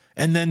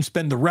and then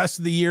spend the rest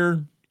of the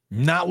year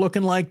not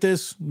looking like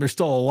this? There's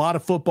still a lot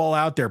of football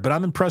out there, but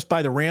I'm impressed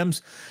by the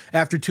Rams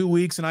after 2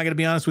 weeks, and I got to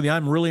be honest with you,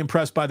 I'm really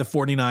impressed by the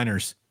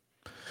 49ers.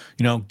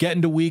 You know,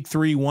 getting to week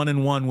 3,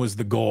 1-1 was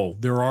the goal.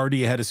 They're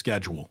already ahead of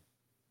schedule.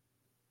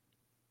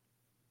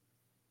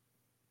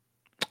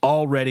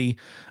 Already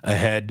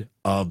ahead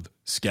of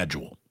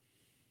schedule.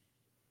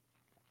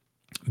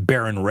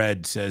 Baron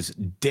Red says,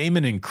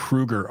 Damon and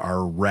Kruger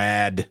are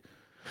rad.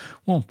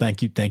 Well,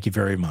 thank you. Thank you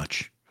very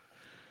much.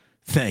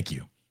 Thank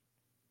you.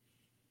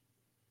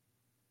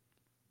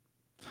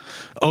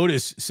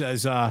 Otis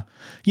says,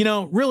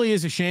 really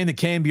is a shame that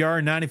KNBR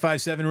and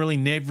 95.7 really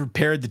never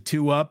paired the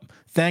two up.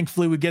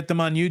 Thankfully, we get them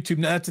on YouTube.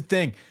 Now, that's the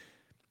thing.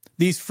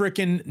 These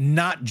freaking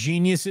not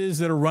geniuses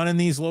that are running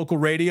these local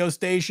radio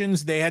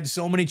stations, they had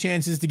so many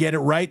chances to get it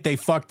right. They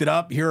fucked it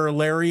up. Here are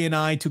Larry and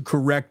I to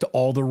correct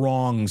all the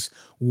wrongs.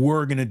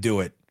 We're going to do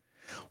it.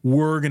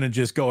 We're going to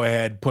just go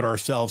ahead, put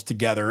ourselves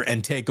together,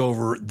 and take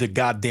over the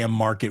goddamn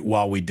market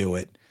while we do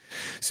it.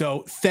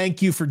 So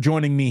thank you for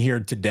joining me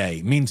here today.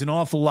 It means an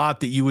awful lot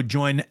that you would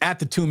join at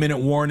the 2-minute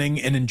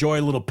warning and enjoy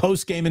a little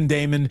post-game in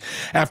Damon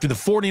after the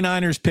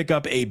 49ers pick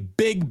up a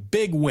big,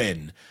 big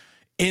win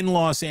in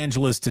Los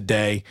Angeles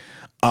today.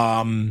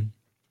 And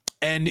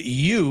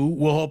you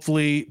will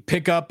hopefully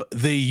pick up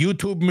the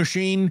YouTube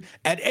machine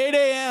at 8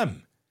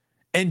 a.m.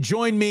 and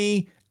join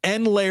me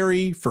and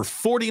Larry for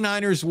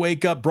 49ers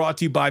Wake Up, brought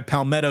to you by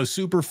Palmetto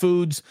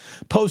Superfoods.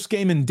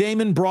 Postgame and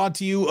Damon, brought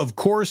to you, of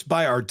course,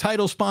 by our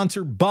title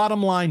sponsor,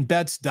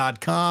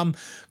 BottomLineBets.com.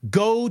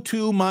 Go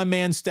to my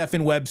man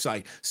Stefan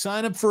website.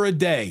 Sign up for a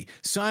day.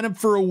 Sign up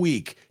for a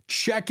week.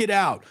 Check it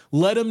out.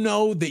 Let him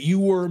know that you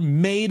were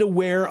made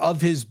aware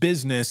of his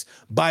business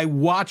by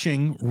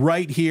watching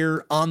right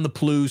here on the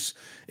Plus.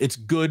 It's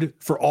good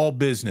for all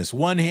business.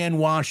 One hand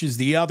washes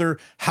the other.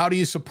 How do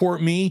you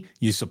support me?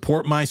 You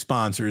support my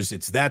sponsors.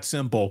 It's that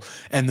simple.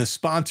 And the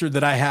sponsor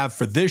that I have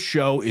for this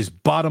show is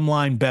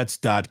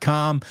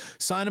BottomLineBets.com.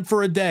 Sign up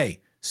for a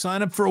day.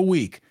 Sign up for a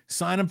week.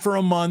 Sign up for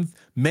a month.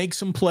 Make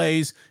some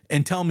plays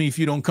and tell me if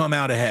you don't come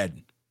out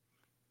ahead.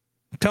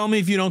 Tell me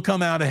if you don't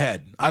come out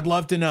ahead. I'd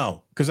love to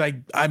know, because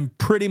I'm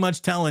pretty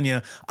much telling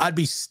you, I'd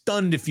be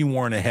stunned if you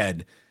weren't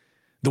ahead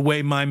the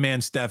way my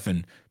man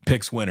Stefan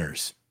picks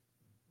winners.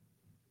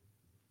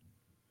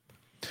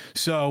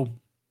 So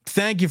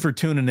thank you for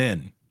tuning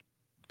in.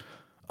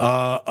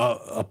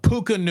 A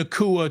Puka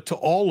Nacua to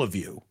all of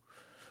you.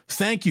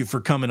 thank you for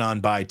coming on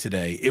by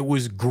today. It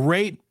was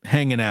great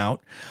hanging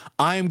out.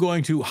 I am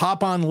going to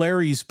hop on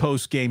Larry's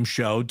post-game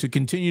show to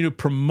continue to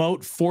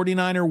promote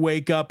 49er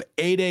Wake Up,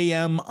 8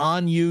 a.m.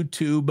 on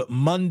YouTube,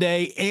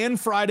 Monday and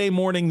Friday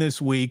morning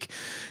this week,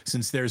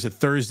 since there's a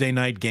Thursday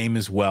night game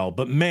as well.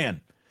 But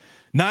man,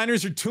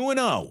 Niners are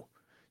 2-0.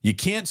 You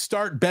can't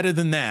start better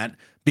than that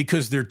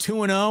because they're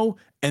 2-0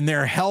 and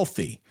they're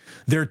healthy.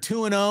 They're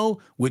 2-0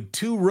 with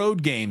 2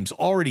 road games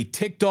already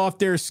ticked off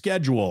their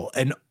schedule.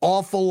 An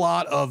awful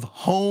lot of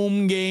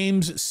home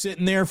games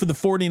sitting there for the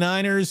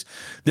 49ers.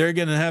 They're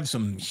going to have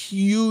some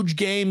huge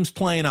games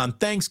playing on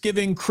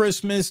Thanksgiving,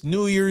 Christmas,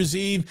 New Year's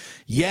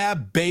Eve. Yeah,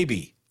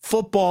 baby.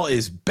 Football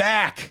is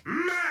back.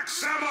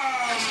 Maximum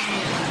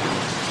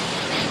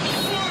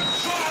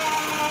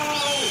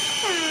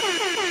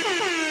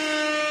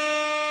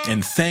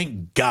And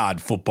thank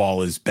God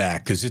football is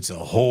back because it's a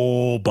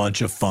whole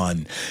bunch of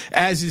fun.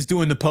 As is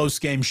doing the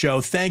post-game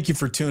show, thank you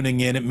for tuning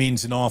in. It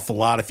means an awful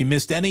lot. If you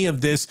missed any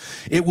of this,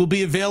 it will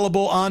be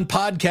available on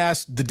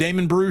podcast, The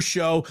Damon Bruce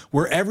Show,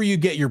 wherever you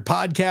get your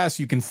podcasts.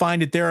 You can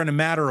find it there in a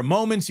matter of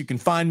moments. You can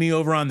find me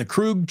over on the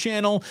Krug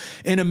channel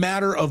in a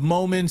matter of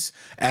moments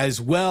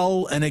as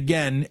well. And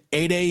again,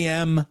 8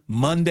 a.m.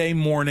 Monday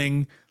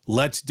morning.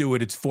 Let's do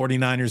it. It's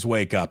 49ers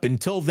Wake Up.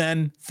 Until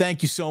then,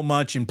 thank you so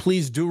much. And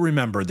please do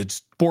remember that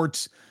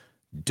sports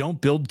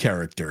don't build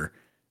character.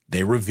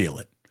 They reveal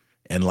it.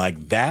 And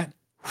like that,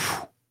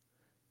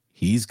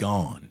 he's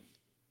gone.